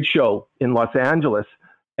trade show in Los Angeles.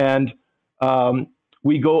 And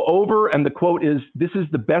we go over, and the quote is, "This is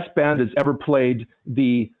the best band that's ever played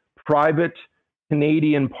the private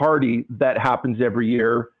Canadian party that happens every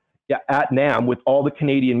year at NAM with all the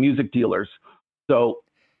Canadian music dealers." So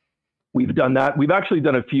we've done that. We've actually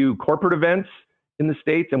done a few corporate events in the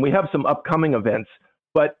States, and we have some upcoming events.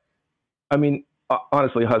 But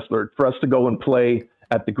honestly, Hustler, for us to go and play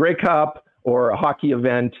at the Grey Cup or a hockey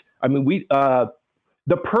event,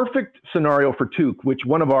 the perfect scenario for Took, which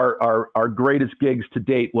one of our greatest gigs to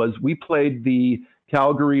date was, we played the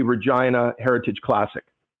Calgary Regina Heritage Classic.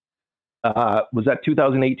 Was that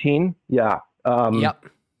 2018? Yeah. Yep.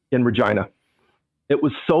 In Regina. It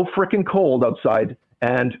was so freaking cold outside,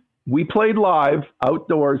 and we played live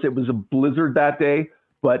outdoors. It was a blizzard that day,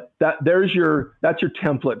 but that's your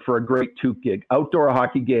template for a great Took gig. Outdoor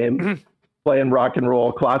hockey game, playing rock and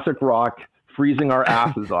roll, classic rock, freezing our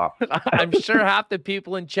asses off. I'm sure half the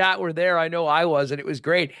people in chat were there. I know I was, and it was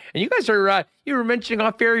great. And you guys are, you were mentioning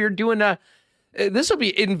off air, you're doing this will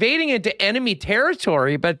be invading into enemy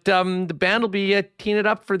territory, but the band will be teeing it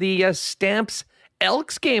up for the Stamps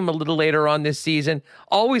Elks game a little later on this season.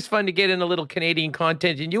 Always fun to get in a little Canadian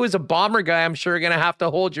content. And you as a Bomber guy, I'm sure are going to have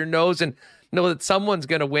to hold your nose and know that someone's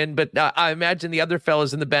going to win. But I imagine the other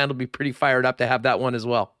fellas in the band will be pretty fired up to have that one as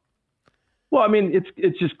well. Well, I mean,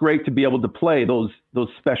 it's just great to be able to play those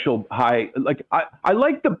special high. Like I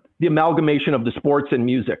like the amalgamation of the sports and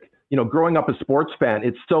music. You know, growing up a sports fan,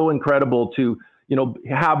 it's so incredible to, you know,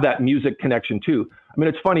 have that music connection too. I mean,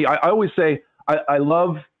 it's funny. I always say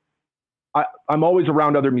I'm always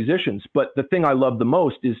around other musicians, but the thing I love the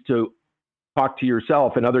most is to talk to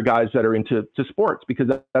yourself and other guys that are into sports, because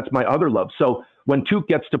that's my other love. So when Tuke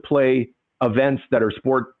gets to play events that are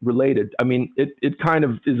sport related, I mean, it kind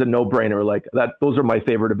of is a no-brainer like that. Those are my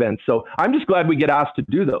favorite events. So I'm just glad we get asked to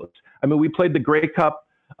do those. I mean, we played the Grey Cup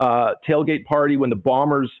tailgate party when the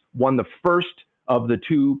Bombers won the first of the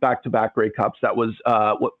two back-to-back Grey Cups. That was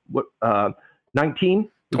 19?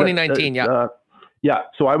 2019, yeah. Yeah.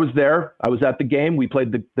 So I was there. I was at the game. We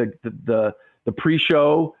played the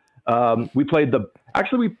pre-show. We played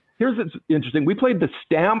here's what's interesting. We played the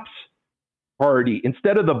Stamps party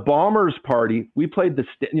instead of the Bombers party. We played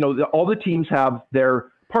all the teams have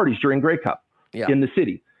their parties during Grey Cup in the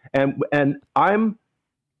city, and I'm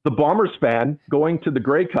the Bombers fan going to the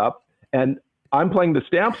Grey Cup, and I'm playing the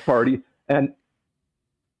Stamps party, and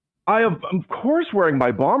I am, of course, wearing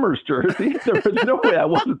my Bombers jersey. There was no way I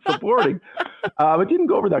wasn't supporting. It didn't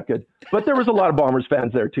go over that good, but there was a lot of Bombers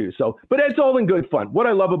fans there too. So, but it's all in good fun. What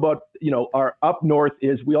I love about, our up north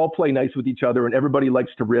is we all play nice with each other, and everybody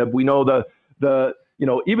likes to rib. We know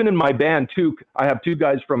even in my band too, I have two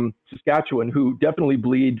guys from Saskatchewan who definitely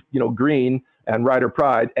bleed, green and Rider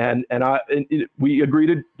Pride, and we agree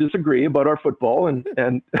to disagree about our football, and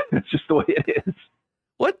it's just the way it is.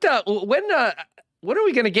 When are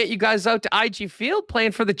we going to get you guys out to IG Field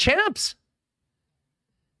playing for the Champs?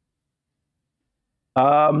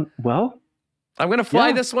 Well, I'm going to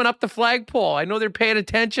fly this one up the flagpole. I know they're paying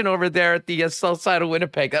attention over there at the south side of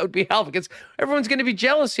Winnipeg. That would be helpful because everyone's going to be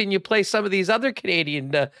jealous seeing you play some of these other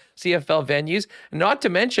Canadian CFL venues. Not to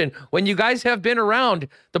mention, when you guys have been around,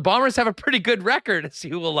 the Bombers have a pretty good record, as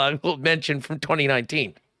you will mention, from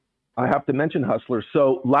 2019. I have to mention, Hustler.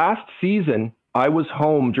 So last season, I was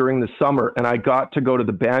home during the summer, and I got to go to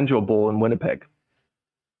the Banjo Bowl in Winnipeg.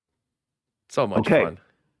 So much fun.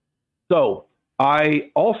 So I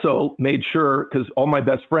also made sure, because all my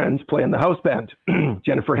best friends play in the house band,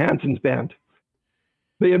 Jennifer Hansen's band.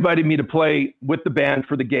 They invited me to play with the band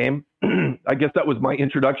for the game. I guess that was my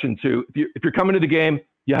introduction to, if you're coming to the game,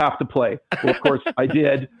 you have to play. Well, of course, I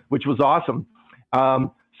did, which was awesome.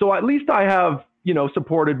 So at least I have,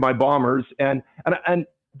 supported my Bombers, and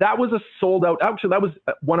that was a sold out. Actually, that was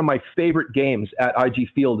one of my favorite games at IG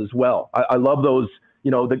Field as well. I love those.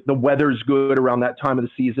 The weather's good around that time of the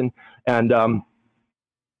season, and the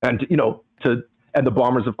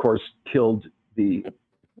Bombers, of course, killed the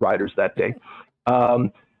Riders that day.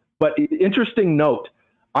 But interesting note,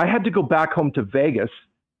 I had to go back home to Vegas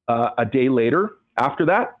a day later after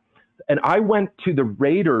that, and I went to the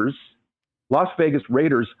Las Vegas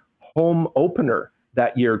Raiders home opener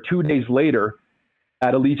that year 2 days later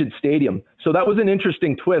at Allegiant Stadium. So that was an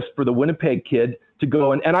interesting twist for the Winnipeg kid to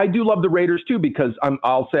go. And I do love the Raiders too, because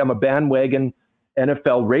I'll say I'm a bandwagon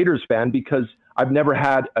NFL Raiders fan because I've never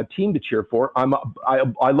had a team to cheer for.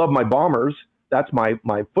 I love my Bombers. That's my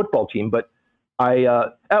football team, but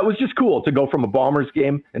it was just cool to go from a Bombers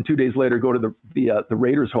game and 2 days later go to the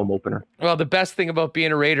Raiders home opener. Well, the best thing about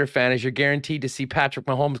being a Raider fan is you're guaranteed to see Patrick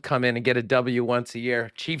Mahomes come in and get a W once a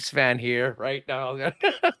year. Chiefs fan here right now.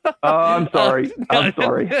 I'm sorry. I'm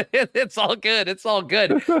sorry. It's all good. It's all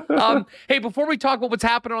good. Hey, before we talk about what's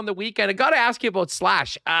happening on the weekend, I got to ask you about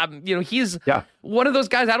Slash. He's one of those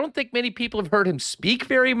guys. I don't think many people have heard him speak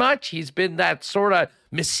very much. He's been that sort of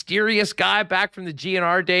mysterious guy back from the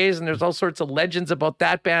GNR days, and there's all sorts of legends about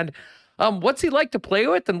that band. What's he like to play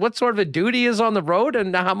with, and what sort of a dude he is on the road,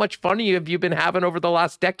 and how much fun have you been having over the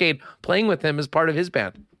last decade playing with him as part of his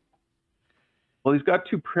band? Well, he's got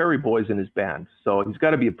two Prairie Boys in his band, so he's got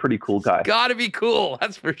to be a pretty cool guy. Got to be cool,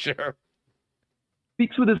 that's for sure.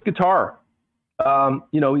 Speaks with his guitar.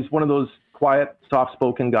 He's one of those quiet,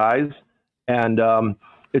 soft-spoken guys, and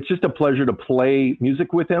it's just a pleasure to play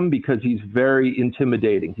music with him because he's very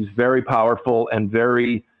intimidating. He's very powerful and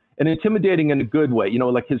intimidating in a good way.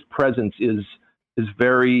 Like his presence is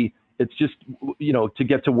very. It's just to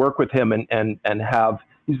get to work with him and have.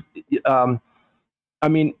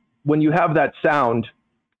 When you have that sound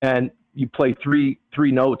and you play three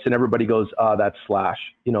notes and everybody goes, that's Slash.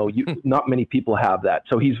 Not many people have that.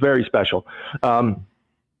 So he's very special.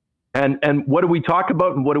 And what do we talk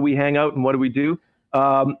about and what do we hang out and what do we do?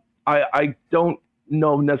 I don't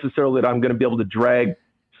know necessarily that I'm going to be able to drag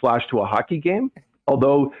Slash to a hockey game.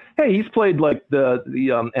 Although, hey, he's played like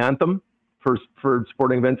the anthem for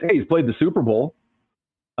sporting events. Hey, he's played the Super Bowl.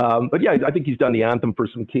 But yeah, I think he's done the anthem for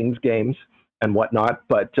some Kings games and whatnot.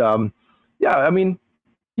 But yeah, I mean,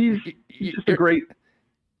 he's just a great.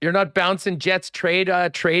 You're not bouncing Jets trade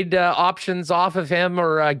options off of him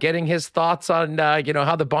or getting his thoughts on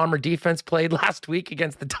how the Bomber defense played last week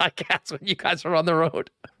against the Ticats when you guys were on the road.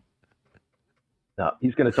 No,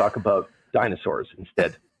 he's going to talk about dinosaurs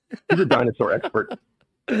instead. He's a dinosaur expert.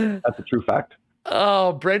 That's a true fact.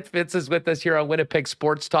 Oh, Brent Fitz is with us here on Winnipeg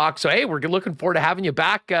Sports Talk. So, hey, we're looking forward to having you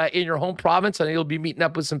back in your home province. I know you'll be meeting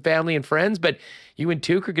up with some family and friends, but you and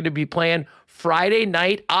Tuke are going to be playing Friday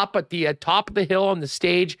night up at the top of the hill on the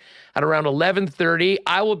stage at around 11:30.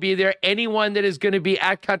 I will be there. Anyone that is going to be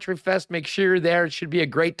at Country Fest, make sure you're there. It should be a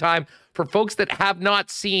great time. For folks that have not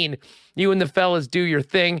seen you and the fellas do your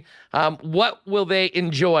thing, what will they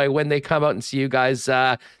enjoy when they come out and see you guys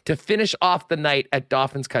to finish off the night at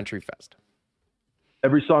Dauphin's Country Fest?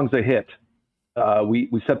 Every song's a hit.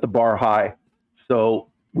 We set the bar high, so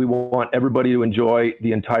we want everybody to enjoy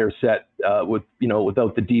the entire set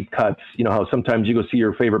without the deep cuts. You know how sometimes you go see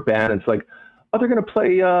your favorite band and it's like, oh, they're going to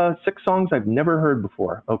play 6 songs I've never heard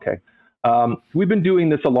before. Okay. We've been doing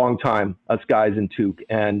this a long time, us guys in Tuke,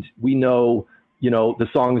 and we know the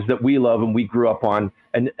songs that we love and we grew up on,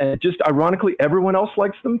 and just ironically, everyone else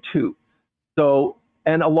likes them too. So.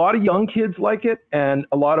 And a lot of young kids like it, and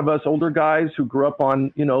a lot of us older guys who grew up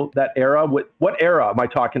on, that era. What era am I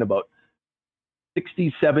talking about?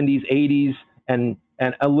 60s, 70s, 80s, and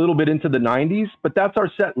a little bit into the 90s. But that's our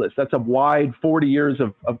set list. That's a wide 40 years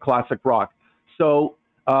of classic rock. So,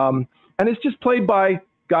 and it's just played by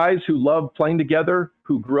guys who love playing together,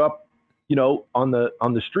 who grew up, on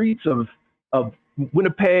the streets of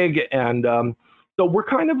Winnipeg, and so we're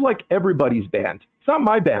kind of like everybody's band. It's not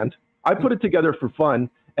my band. I put it together for fun,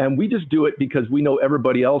 and we just do it because we know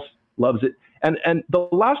everybody else loves it. And the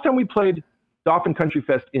last time we played Dauphin Country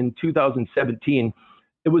Fest in 2017,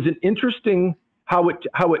 it was an interesting how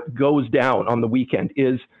it goes down on the weekend.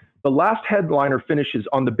 Is the last headliner finishes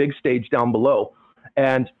on the big stage down below,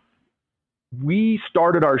 and we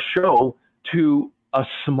started our show to a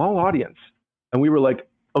small audience, and we were like,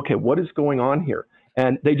 okay, what is going on here?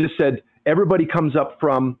 And they just said everybody comes up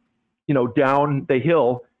from down the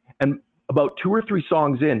hill. And about 2 or 3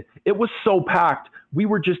 songs in, it was so packed. We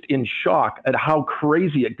were just in shock at how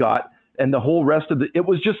crazy it got. And the whole rest of it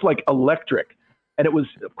was just like electric. And it was,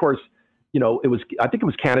 of course, I think it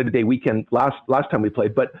was Canada Day weekend last time we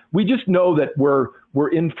played, but we just know that we're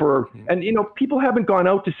in for, and people haven't gone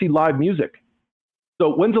out to see live music.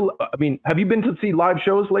 So have you been to see live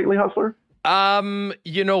shows lately, Hustler?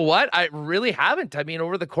 You know what? I really haven't. I mean,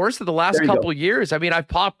 over the course of the last couple years, I've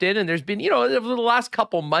popped in and there's been, over the last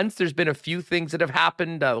couple months, there's been a few things that have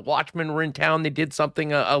happened. The Watchmen were in town. They did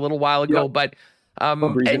something a little while ago, but, in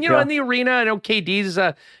the arena, I know KD's,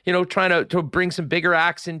 trying to bring some bigger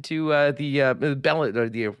acts into,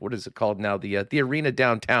 what is it called now? The arena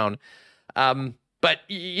downtown. But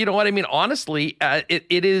you know what I mean? Honestly,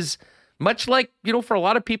 it is, much like, for a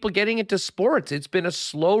lot of people getting into sports, it's been a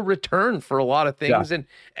slow return for a lot of things. Yeah.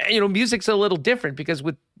 And, music's a little different because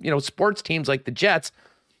with, sports teams like the Jets,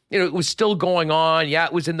 it was still going on. Yeah,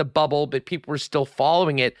 it was in the bubble, but people were still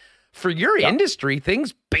following it. For your industry,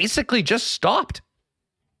 things basically just stopped.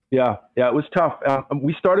 Yeah, it was tough.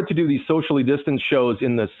 We started to do these socially distanced shows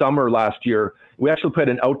in the summer last year. We actually put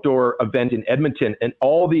an outdoor event in Edmonton, and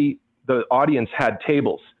all the audience had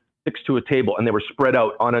tables. 6 to a table, and they were spread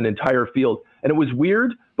out on an entire field. And it was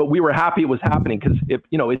weird, but we were happy it was happening because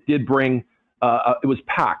it did bring, it was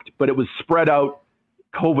packed, but it was spread out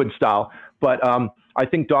COVID style. But I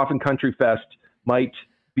think Dauphin Country Fest might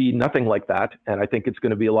be nothing like that. And I think it's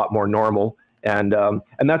going to be a lot more normal, and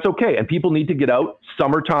that's okay. And people need to get out.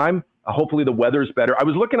 Summertime, hopefully the weather's better. I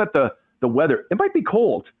was looking at the weather. It might be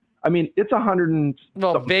cold. I mean, it's 100 and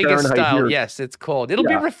Vegas Fahrenheit style. here. Yes, it's cold. It'll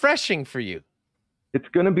be refreshing for you. It's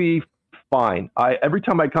going to be fine. Every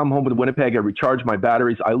time I come home with Winnipeg, I recharge my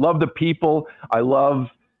batteries. I love the people. I love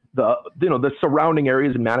the surrounding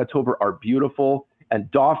areas in Manitoba are beautiful, and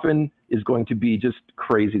Dauphin is going to be just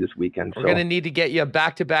crazy this weekend. We're going to need to get you a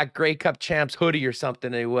back-to-back Grey Cup champs hoodie or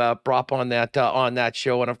something to prop on that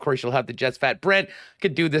show. And of course, you'll have the Jets fat. Brent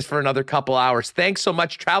could do this for another couple hours. Thanks so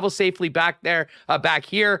much. Travel safely back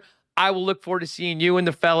here. I will look forward to seeing you and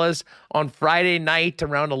the fellas on Friday night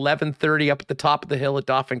around 11:30 up at the top of the hill at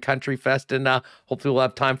Dauphin Country Fest. And hopefully we'll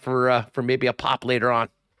have time for maybe a pop later on.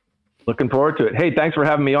 Looking forward to it. Hey, thanks for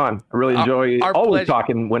having me on. I really enjoy always pleasure.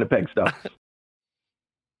 talking Winnipeg stuff.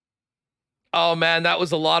 Oh, man, that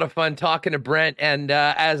was a lot of fun talking to Brent. And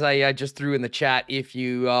as I just threw in the chat, if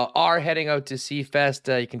you are heading out to Seafest,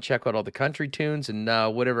 you can check out all the country tunes and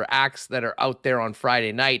whatever acts that are out there on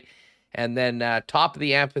Friday night. And then top of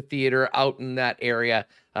the amphitheater out in that area,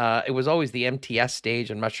 it was always the MTS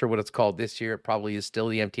stage. I'm not sure what it's called this year. It probably is still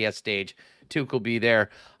the MTS stage. Tuke will be there.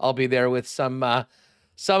 I'll be there with some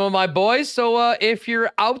of my boys. So if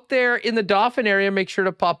you're out there in the Dauphin area, make sure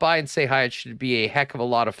to pop by and say hi. It should be a heck of a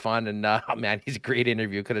lot of fun. And oh man, he's a great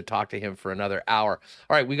interview. Could have talked to him for another hour.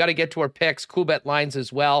 All right, we got to get to our picks, cool bet lines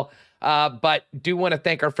as well. But do want to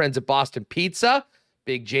thank our friends at Boston Pizza.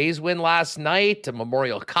 Big Jays win last night. A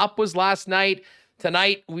Memorial Cup was last night.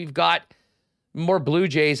 Tonight we've got more Blue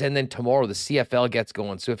Jays, and then tomorrow the CFL gets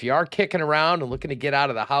going. So if you are kicking around and looking to get out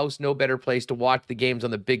of the house, no better place to watch the games on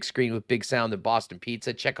the big screen with big sound than Boston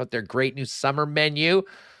Pizza. Check out their great new summer menu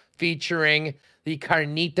featuring the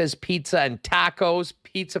carnitas pizza and tacos.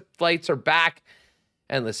 Pizza flights are back.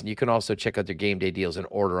 And listen, you can also check out their game day deals and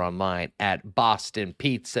order online at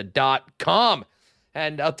bostonpizza.com.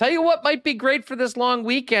 And I'll tell you what might be great for this long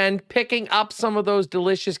weekend, picking up some of those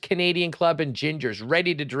delicious Canadian Club and Gingers,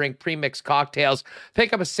 ready to drink pre-mixed cocktails.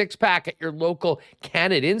 Pick up a 6-pack at your local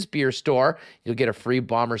Canadians beer store. You'll get a free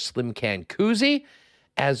Bomber Slim Can koozie,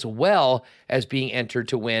 as well as being entered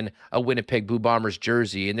to win a Winnipeg Blue Bombers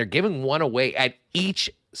jersey. And they're giving one away at each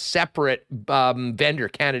separate vendor,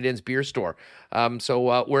 Canadians beer store.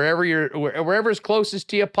 So wherever's closest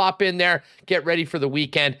to you, pop in there, get ready for the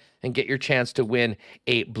weekend, and get your chance to win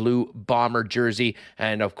a Blue Bomber jersey.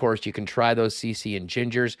 And of course, you can try those CC and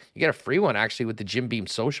Gingers. You get a free one actually with the Jim Beam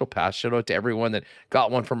Social Pass. Shout out to everyone that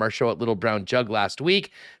got one from our show at Little Brown Jug last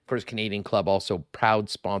week. Of course, Canadian Club also proud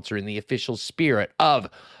sponsor in the official spirit of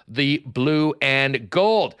the blue and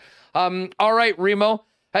gold. All right, Remo.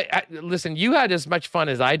 Listen, you had as much fun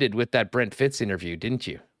as I did with that Brent Fitz interview, didn't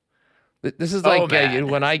you? This is like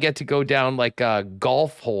when I get to go down like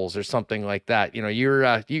golf holes or something like that. You know,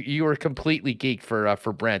 you were completely geeked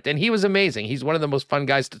for Brent, and he was amazing. He's one of the most fun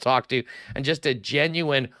guys to talk to, and just a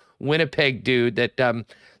genuine Winnipeg dude that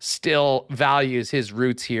still values his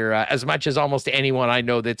roots here as much as almost anyone I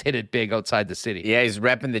know that's hit it big outside the city. Yeah, he's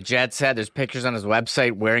repping the Jets hat. There's pictures on his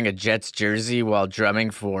website wearing a Jets jersey while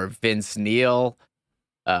drumming for Vince Neil.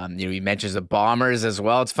 He mentions the Bombers as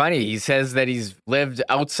well. It's funny. He says that he's lived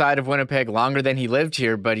outside of Winnipeg longer than he lived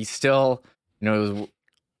here, but he's still, was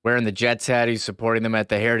wearing the Jets hat. He's supporting them at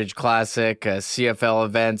the Heritage Classic, CFL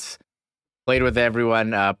events, played with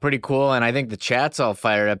everyone. Pretty cool. And I think the chat's all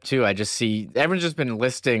fired up too. I just see everyone's just been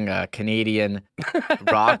listing Canadian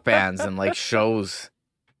rock bands and like shows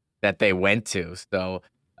that they went to. So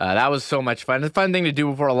that was so much fun. It's a fun thing to do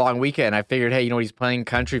before a long weekend. I figured, hey, he's playing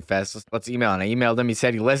Country Fest. Let's email. And I emailed him. He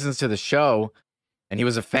said he listens to the show, and he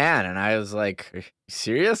was a fan. And I was like, are you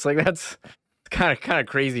serious? Like, that's kind of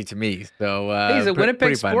crazy to me. So he's a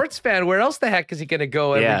Winnipeg sports fan. Where else the heck is he going to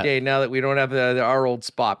go every day now that we don't have our old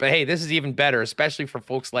spot? But hey, this is even better, especially for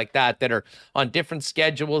folks like that are on different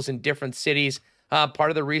schedules in different cities. Part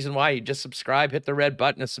of the reason why you just subscribe, hit the red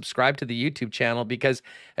button, and subscribe to the YouTube channel, because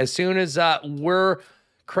as soon as we're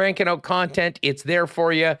cranking out content, it's there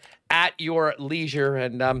for you at your leisure.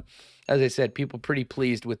 And as I said, people pretty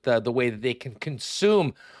pleased with the way that they can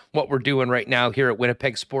consume what we're doing right now here at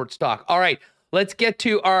Winnipeg Sports Talk. All right, let's get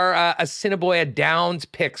to our Assiniboia Downs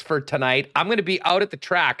picks for tonight. I'm going to be out at the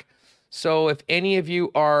track, so if any of you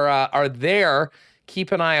are there,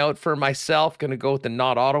 keep an eye out for myself. Going to go with the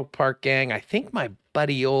Not Auto Park gang. I think my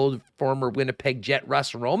buddy, old former Winnipeg Jet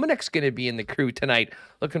Russ Romanek's going to be in the crew tonight.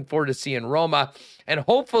 Looking forward to seeing Roma, and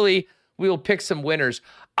hopefully we'll pick some winners.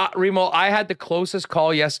 Remo, I had the closest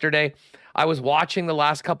call yesterday. I was watching the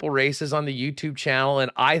last couple races on the YouTube channel,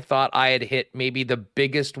 and I thought I had hit maybe the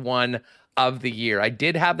biggest one of the year. I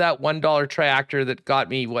did have that $1 tractor that got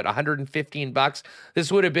me, $115.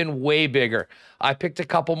 This would have been way bigger. I picked a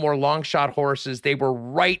couple more long shot horses. They were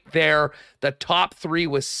right there. The top three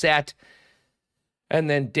was set. And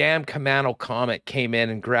then damn Camano Comet came in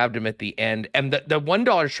and grabbed him at the end. And the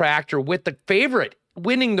 $1 tractor with the favorite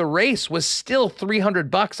winning the race was still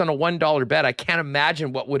 $300 on a $1 bet. I can't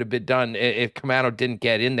imagine what would have been done if Camano didn't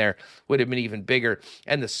get in there. Would have been even bigger.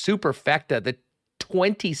 And the Superfecta, the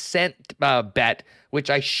 20-cent bet, which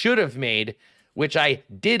I should have made, which I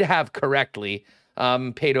did have correctly,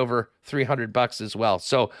 paid over $300 as well.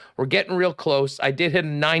 So we're getting real close. I did hit a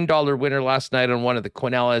 $9 winner last night on one of the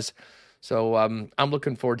Quinellas. So I'm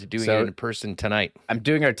looking forward to doing it in person tonight. I'm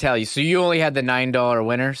doing our tally. So you only had the $9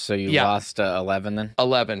 winner, so you lost 11 then?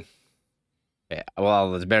 11. Yeah.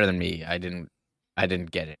 Well, it's better than me. I didn't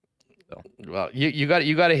get it. So. Well, you got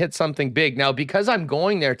to hit something big. Now, because I'm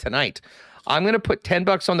going there tonight, I'm going to put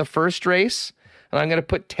 $10 on the first race, and I'm going to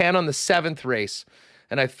put 10 on the 7th race.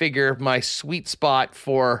 And I figure my sweet spot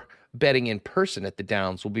for betting in person at the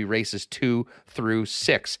Downs will be races 2 through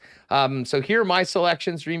 6. So here are my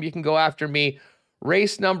selections. Reem, you can go after me.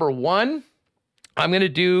 Race number 1, I'm going to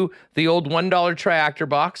do the old $1 triactor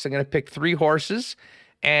box. I'm going to pick 3 horses,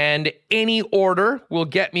 and any order will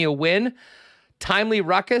get me a win. Timely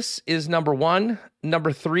Ruckus is number 1.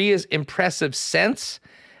 Number 3 is Impressive Sense.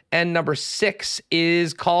 And number 6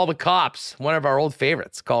 is Call the Cops, one of our old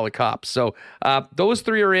favorites, Call the Cops. So those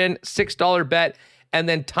 3 are in, $6 bet. And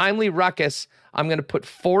then Timely Ruckus, I'm going to put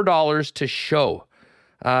 $4 to show.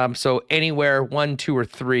 So anywhere 1, 2, or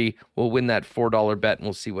 3 will win that $4 bet, and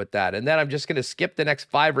we'll see what that. And then I'm just going to skip the next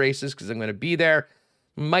 5 races because I'm going to be there.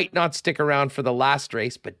 Might not stick around for the last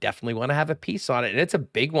race, but definitely want to have a piece on it. And it's a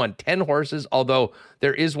big one, 10 horses, although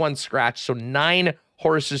there is one scratch. So 9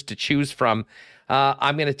 horses to choose from.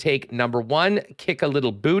 I'm going to take number 1, Kick a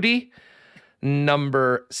Little Booty,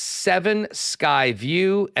 number 7, Sky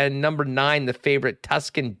View, and number 9, the favorite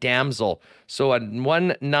Tuscan Damsel. So a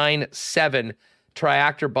 1, 9, 7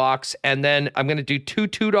 triactor box. And then I'm going to do 2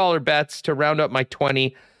 $2 bets to round up my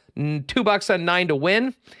 20, $2 on 9 to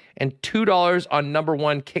win, and $2 on number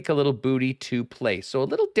 1, Kick a Little Booty to play. So a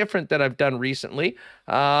little different than I've done recently,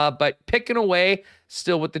 but picking away,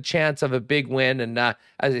 still with the chance of a big win. And as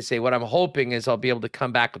I say, what I'm hoping is I'll be able to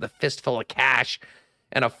come back with a fistful of cash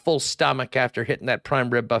and a full stomach after hitting that prime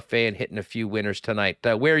rib buffet and hitting a few winners tonight.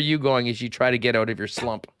 Where are you going as you try to get out of your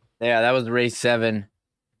slump? Yeah, that was race 7.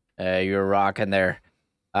 You were rocking there.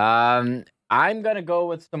 I'm going to go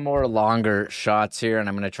with some more longer shots here, and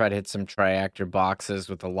I'm going to try to hit some triactor boxes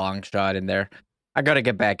with a long shot in there. I got to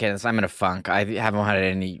get back in. I'm in a funk. I haven't had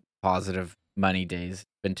any positive money days. It's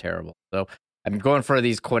been terrible. So I'm going for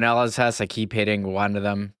these Quinellas tests. I keep hitting one of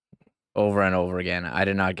them over and over again. I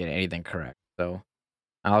did not get anything correct. So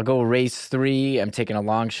I'll go race 3. I'm taking a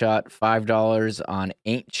long shot, $5 on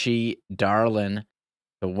Ain't She Darlin'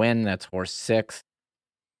 to win. That's horse 6.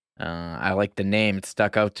 I like the name. It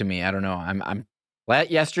stuck out to me. I don't know.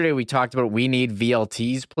 Yesterday we talked about we need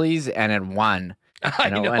VLTs, please, and it won.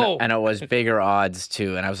 I know. And it was bigger odds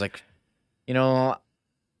too. And I was like,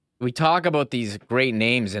 we talk about these great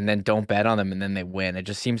names and then don't bet on them and then they win. It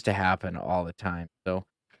just seems to happen all the time. So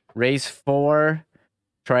race 4,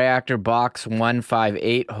 triactor box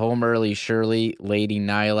 158, Home Early Shirley, Lady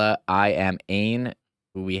Nyla, I Am Ain,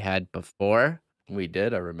 who we had before. We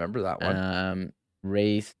did. I remember that one.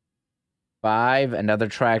 Race 5, another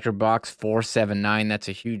tractor box, 479. That's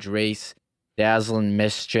a huge race. Dazzling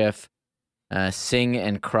Mischief, Sing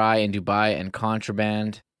and Cry in Dubai, and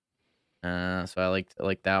Contraband. So I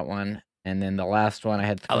like that one. And then the last one, I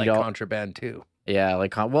had $3. I like Contraband too. Yeah,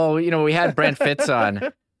 we had Brent Fitz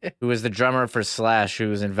on, who was the drummer for Slash, who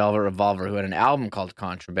was in Velvet Revolver, who had an album called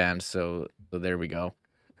Contraband. So there we go.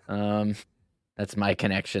 That's my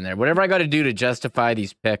connection there. Whatever I got to do to justify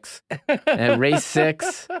these picks. And race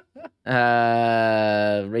 6.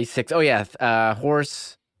 Oh yeah.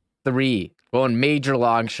 Horse 3. Going major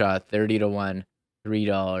long shot, 30 to 1,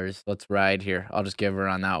 $3. Let's ride here. I'll just give her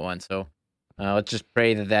on that one. So let's just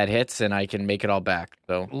pray that hits and I can make it all back.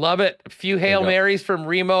 So love it. A few Hail Marys from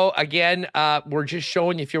Remo. Again, we're just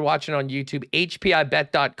showing you, if you're watching on YouTube,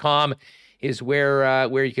 hpibet.com is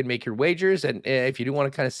where you can make your wagers. And if you do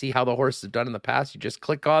want to kind of see how the horses have done in the past, you just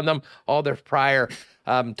click on them. All their prior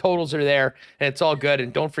totals are there, and it's all good.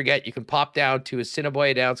 And don't forget, you can pop down to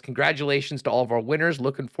Assiniboia Downs. Congratulations to all of our winners.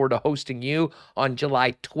 Looking forward to hosting you on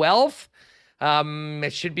July 12th.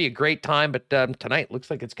 It should be a great time, but tonight looks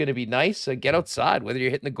like it's going to be nice. Get outside, whether you're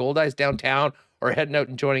hitting the Gold Eyes downtown or heading out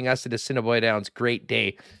and joining us at Assiniboia Downs. Great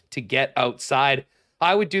day to get outside.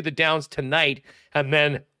 I would do the Downs tonight, and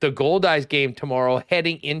then the Gold Eyes game tomorrow,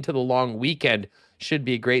 heading into the long weekend. Should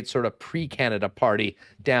be a great sort of pre-Canada party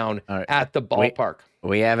down at the ballpark.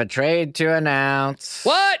 We have a trade to announce.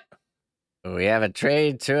 What? We have a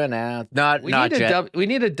trade to announce. Not yet. We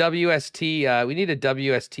need a WST. We need a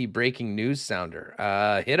WST breaking news sounder.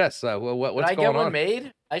 Hit us. What's going on? I get one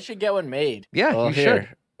made? I should get one made. Yeah, well, you should.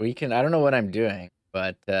 We can. I don't know what I'm doing,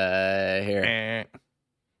 but here.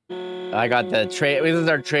 I got the trade. This is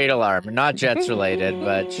our trade alarm. Not Jets related,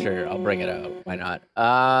 but sure, I'll bring it out. Why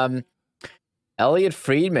not? Elliot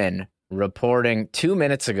Friedman reporting 2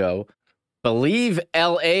 minutes ago, believe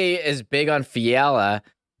LA is big on Fiala,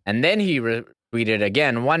 and then he tweeted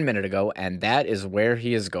again 1 minute ago, and that is where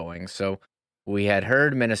he is going. So we had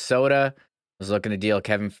heard Minnesota was looking to deal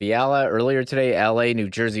Kevin Fiala earlier today. LA, New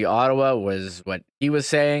Jersey, Ottawa was what he was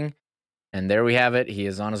saying. And there we have it. He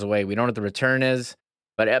is on his way. We don't know what the return is.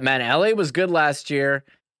 But, man, LA was good last year.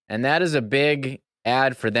 And that is a big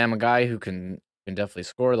ad for them. A guy who can definitely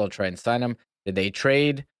score. They'll try and sign him. Did they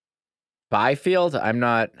trade Byfield? I'm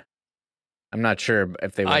not sure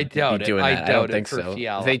if they would be doing that. I don't think so.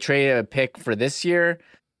 If they trade a pick for this year,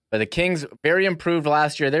 but the Kings very improved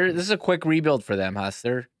last year. This is a quick rebuild for them, Huss.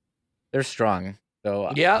 They're strong.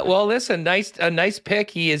 So yeah, well, listen, a nice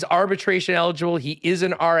pick. He is arbitration eligible. He is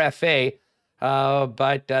an RFA,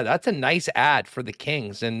 but that's a nice ad for the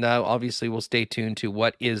Kings, and obviously we'll stay tuned to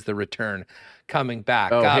what is the return coming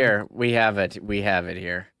back. Here we have it. We have it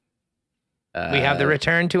here. We have the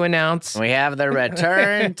return to announce. We have the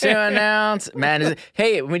return to announce. Man,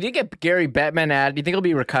 hey, we did get Gary Bettman ad. Do you think he'll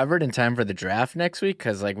be recovered in time for the draft next week?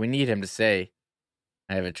 Because we need him to say,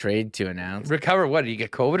 I have a trade to announce. Recover what? Did he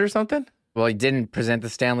get COVID or something? Well, he didn't present the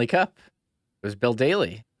Stanley Cup. It was Bill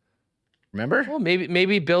Daly. Remember? Well,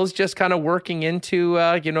 maybe Bill's just kind of working into,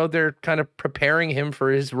 they're kind of preparing him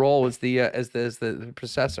for his role as the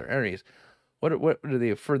processor. Anyways, what are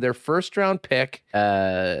they for their first round pick?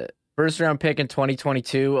 First round pick in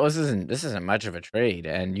 2022. Well, this isn't much of a trade.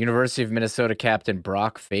 And University of Minnesota captain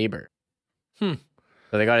Brock Faber. So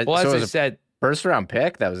they got it. Well, so as I said, first round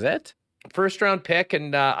pick. That was it. First round pick,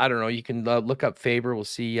 and I don't know. You can look up Faber. We'll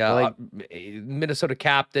see. Minnesota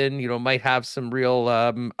captain. Might have some real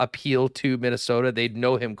appeal to Minnesota. They'd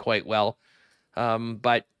know him quite well,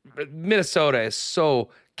 but Minnesota is so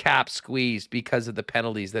cap squeezed because of the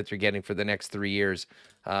penalties that they're getting for the next 3 years.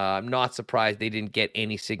 I'm not surprised they didn't get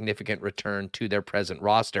any significant return to their present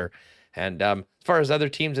roster. And as far as other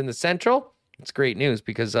teams in the Central, it's great news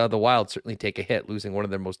because the Wild certainly take a hit, losing one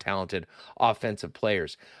of their most talented offensive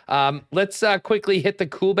players. Let's quickly hit the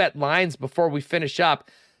Coolbet lines before we finish up.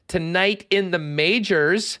 Tonight in the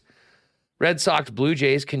majors, Red Sox Blue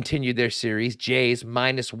Jays continued their series. Jays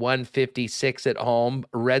minus 156 at home.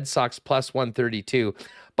 Red Sox plus 132.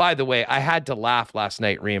 By the way, I had to laugh last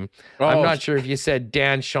night, Reem. I'm not sure if you said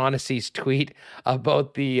Dan Shaughnessy's tweet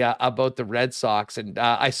about the Red Sox. And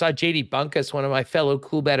I saw JD Bunkus, one of my fellow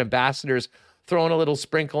Coolbet ambassadors, throwing a little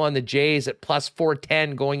sprinkle on the Jays at plus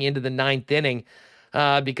 410 going into the ninth inning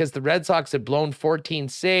because the Red Sox had blown 14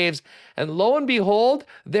 saves. And lo and behold,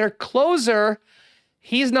 their closer,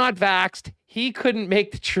 he's not vaxxed. He couldn't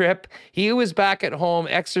make the trip. He was back at home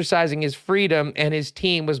exercising his freedom, and his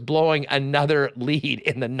team was blowing another lead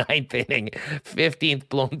in the ninth inning. 15th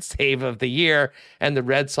blown save of the year, and the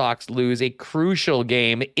Red Sox lose a crucial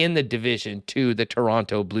game in the division to the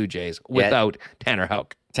Toronto Blue Jays without Tanner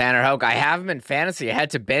Houck. Tanner Houck, I have him in fantasy. I had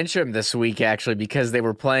to bench him this week, actually, because they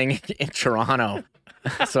were playing in Toronto.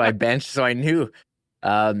 So I knew.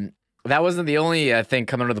 That wasn't the only thing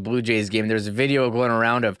coming out of the Blue Jays game. There's a video going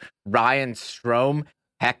around of Ryan Strome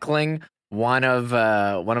heckling one of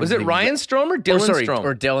Was it Ryan Strome or Dylan Strome?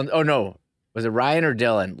 Or Dylan. Oh, no. Was it Ryan or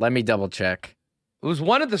Dylan? Let me double check. It was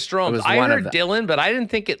one of the Stromes. I heard Dylan, but I didn't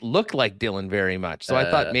think it looked like Dylan very much. So I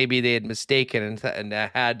thought maybe they had mistaken and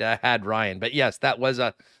had Ryan. But yes, that was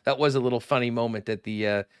a little funny moment at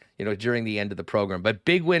the during the end of the program. But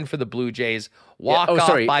big win for the Blue Jays. By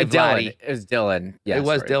Dylan. Vladdy. It was Dylan. Yeah, it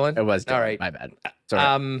was Dylan. It was Dylan. All right, my bad.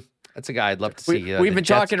 Sorry. That's a guy I'd love to see. We've been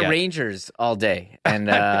talking Rangers all day,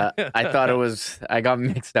 and I thought I got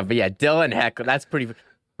mixed up. But yeah, Dylan heckle. That's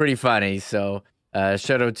pretty funny. So.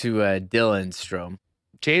 Shout out to Dylan Strome.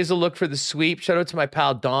 Jays will look for the sweep. Shout out to my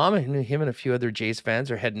pal Dom. And him and a few other Jays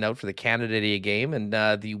fans are heading out for the Canada Day game and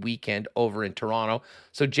the weekend over in Toronto.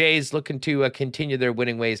 So Jays looking to continue their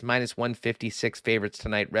winning ways. Minus 156 favorites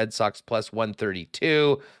tonight. Red Sox plus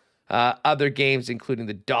 132. Other games, including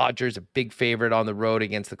the Dodgers, a big favorite on the road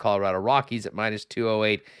against the Colorado Rockies at minus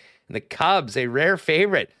 208. And the Cubs, a rare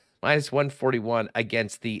favorite, minus 141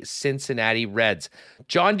 against the Cincinnati Reds.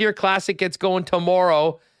 John Deere Classic gets going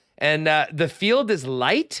tomorrow, and the field is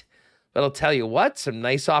light, but I'll tell you what, some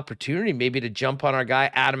nice opportunity maybe to jump on our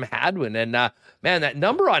guy Adam Hadwin. And man, that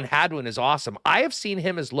number on Hadwin is awesome. I have seen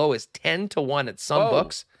him as low as 10-1 at some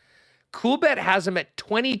books. Coolbet has him at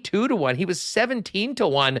 22-1. He was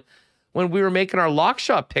 17-1 when we were making our lock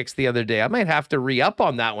shop picks the other day. I might have to re-up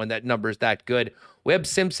on that one. That number's that good. Webb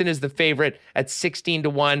Simpson is the favorite at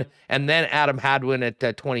 16-1, and then Adam Hadwin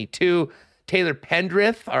at 22. Taylor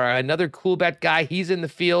Pendrith, or another Coolbet guy, he's in the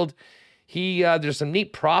field. There's some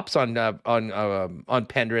neat props on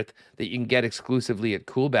Pendrith that you can get exclusively at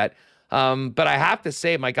Coolbet. But I have to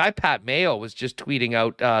say, my guy Pat Mayo was just tweeting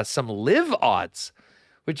out some live odds,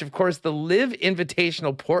 which of course the Live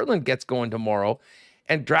Invitational Portland gets going tomorrow.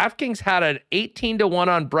 And DraftKings had an 18-1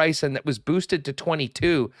 on Bryson that was boosted to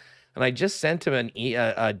 22. And I just sent him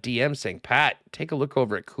a DM saying, Pat, take a look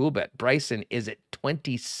over at CoolBet. Bryson is at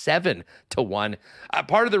 27-1.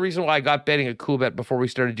 Part of the reason why I got betting at CoolBet before we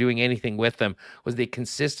started doing anything with them was they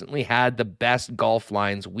consistently had the best golf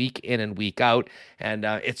lines week in and week out. And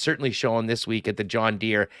it's certainly showing this week at the John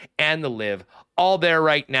Deere and the Live. All there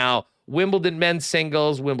right now. Wimbledon men's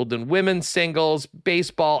singles, Wimbledon women's singles,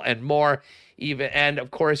 baseball, and more. And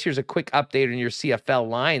of course, here's a quick update on your CFL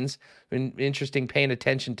lines. Been interesting paying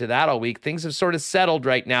attention to that all week. Things have sort of settled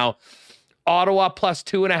right now. Ottawa plus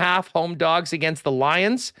 2.5 home dogs against the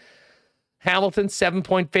Lions. Hamilton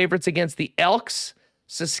 7-point favorites against the Elks.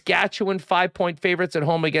 Saskatchewan 5-point favorites at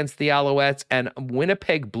home against the Alouettes. And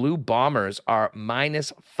Winnipeg Blue Bombers are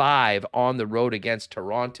 -5 on the road against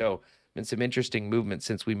Toronto. Been some interesting movement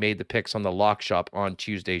since we made the picks on the Lock Shop on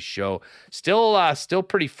Tuesday's show. Still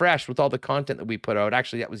pretty fresh with all the content that we put out.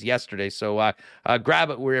 Actually, that was yesterday. So grab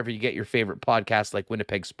it wherever you get your favorite podcast, like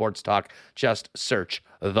Winnipeg Sports Talk. Just search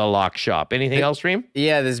the Lock Shop. Anything else, Reem?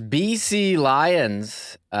 Yeah, this BC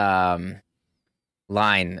Lions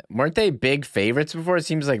line. Weren't they big favorites before? It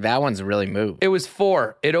seems like that one's really moved. It was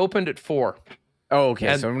 4. It opened at 4. Oh,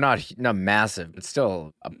 okay. So not massive, but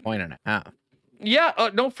still a 1.5. Yeah,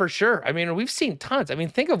 no, for sure. I mean, we've seen tons. I mean,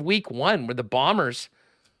 think of week 1 where the Bombers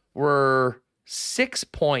were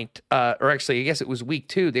 6-point, or actually, I guess it was week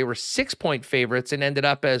 2. They were 6-point favorites and ended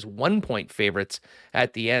up as 1-point favorites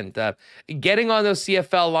at the end. Getting on those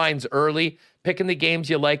CFL lines early, picking the games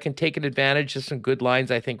you like and taking advantage of some good lines,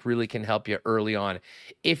 I think really can help you early on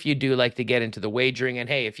if you do like to get into the wagering. And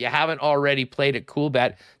hey, if you haven't already played at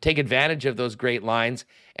CoolBet, take advantage of those great lines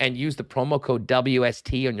and use the promo code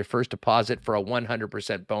WST on your first deposit for a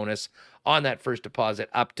 100% bonus on that first deposit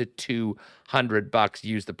up to $200.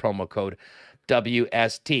 Use the promo code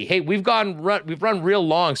WST. Hey, we've run real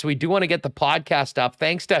long, so we do want to get the podcast up.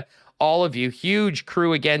 Thanks to all of you. Huge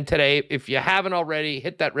crew again today. If you haven't already,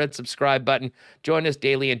 hit that red subscribe button, join us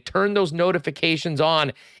daily, and turn those notifications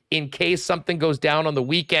on in case something goes down on the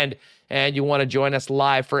weekend and you want to join us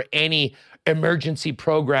live for any emergency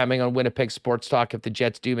programming on Winnipeg Sports Talk if the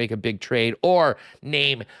Jets do make a big trade or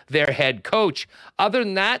name their head coach. Other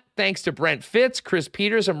than that, thanks to Brent, Fitz, Chris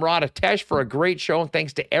Peters, and Murat for a great show. And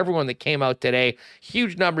thanks to everyone that came out today.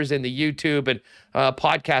 Huge numbers in the YouTube and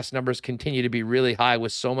podcast numbers continue to be really high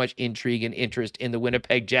with so much intrigue and interest in the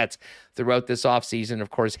Winnipeg Jets throughout this offseason, of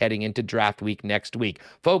course, heading into draft week next week.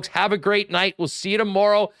 Folks, have a great night. We'll see you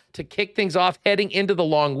tomorrow to kick things off heading into the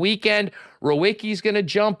long weekend. Rowicki's going to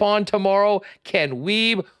jump on tomorrow. Ken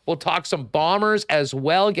Weeb. We'll talk some Bombers as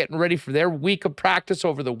well, getting ready for their week of practice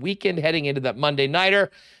over the weekend, heading into that Monday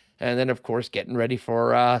nighter. And then, of course, getting ready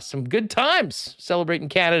for some good times, celebrating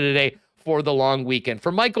Canada Day for the long weekend.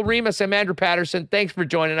 For Michael Remus, I'm Andrew Patterson. Thanks for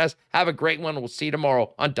joining us. Have a great one. We'll see you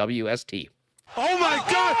tomorrow on WST. Oh, my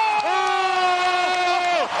God.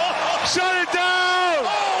 Oh! Shut it down.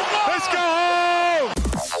 Let's go home.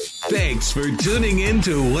 Thanks for tuning in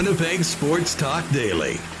to Winnipeg Sports Talk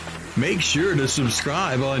Daily. Make sure to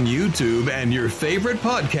subscribe on YouTube and your favorite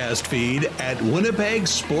podcast feed at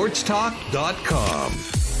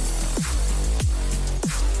winnipegsportstalk.com.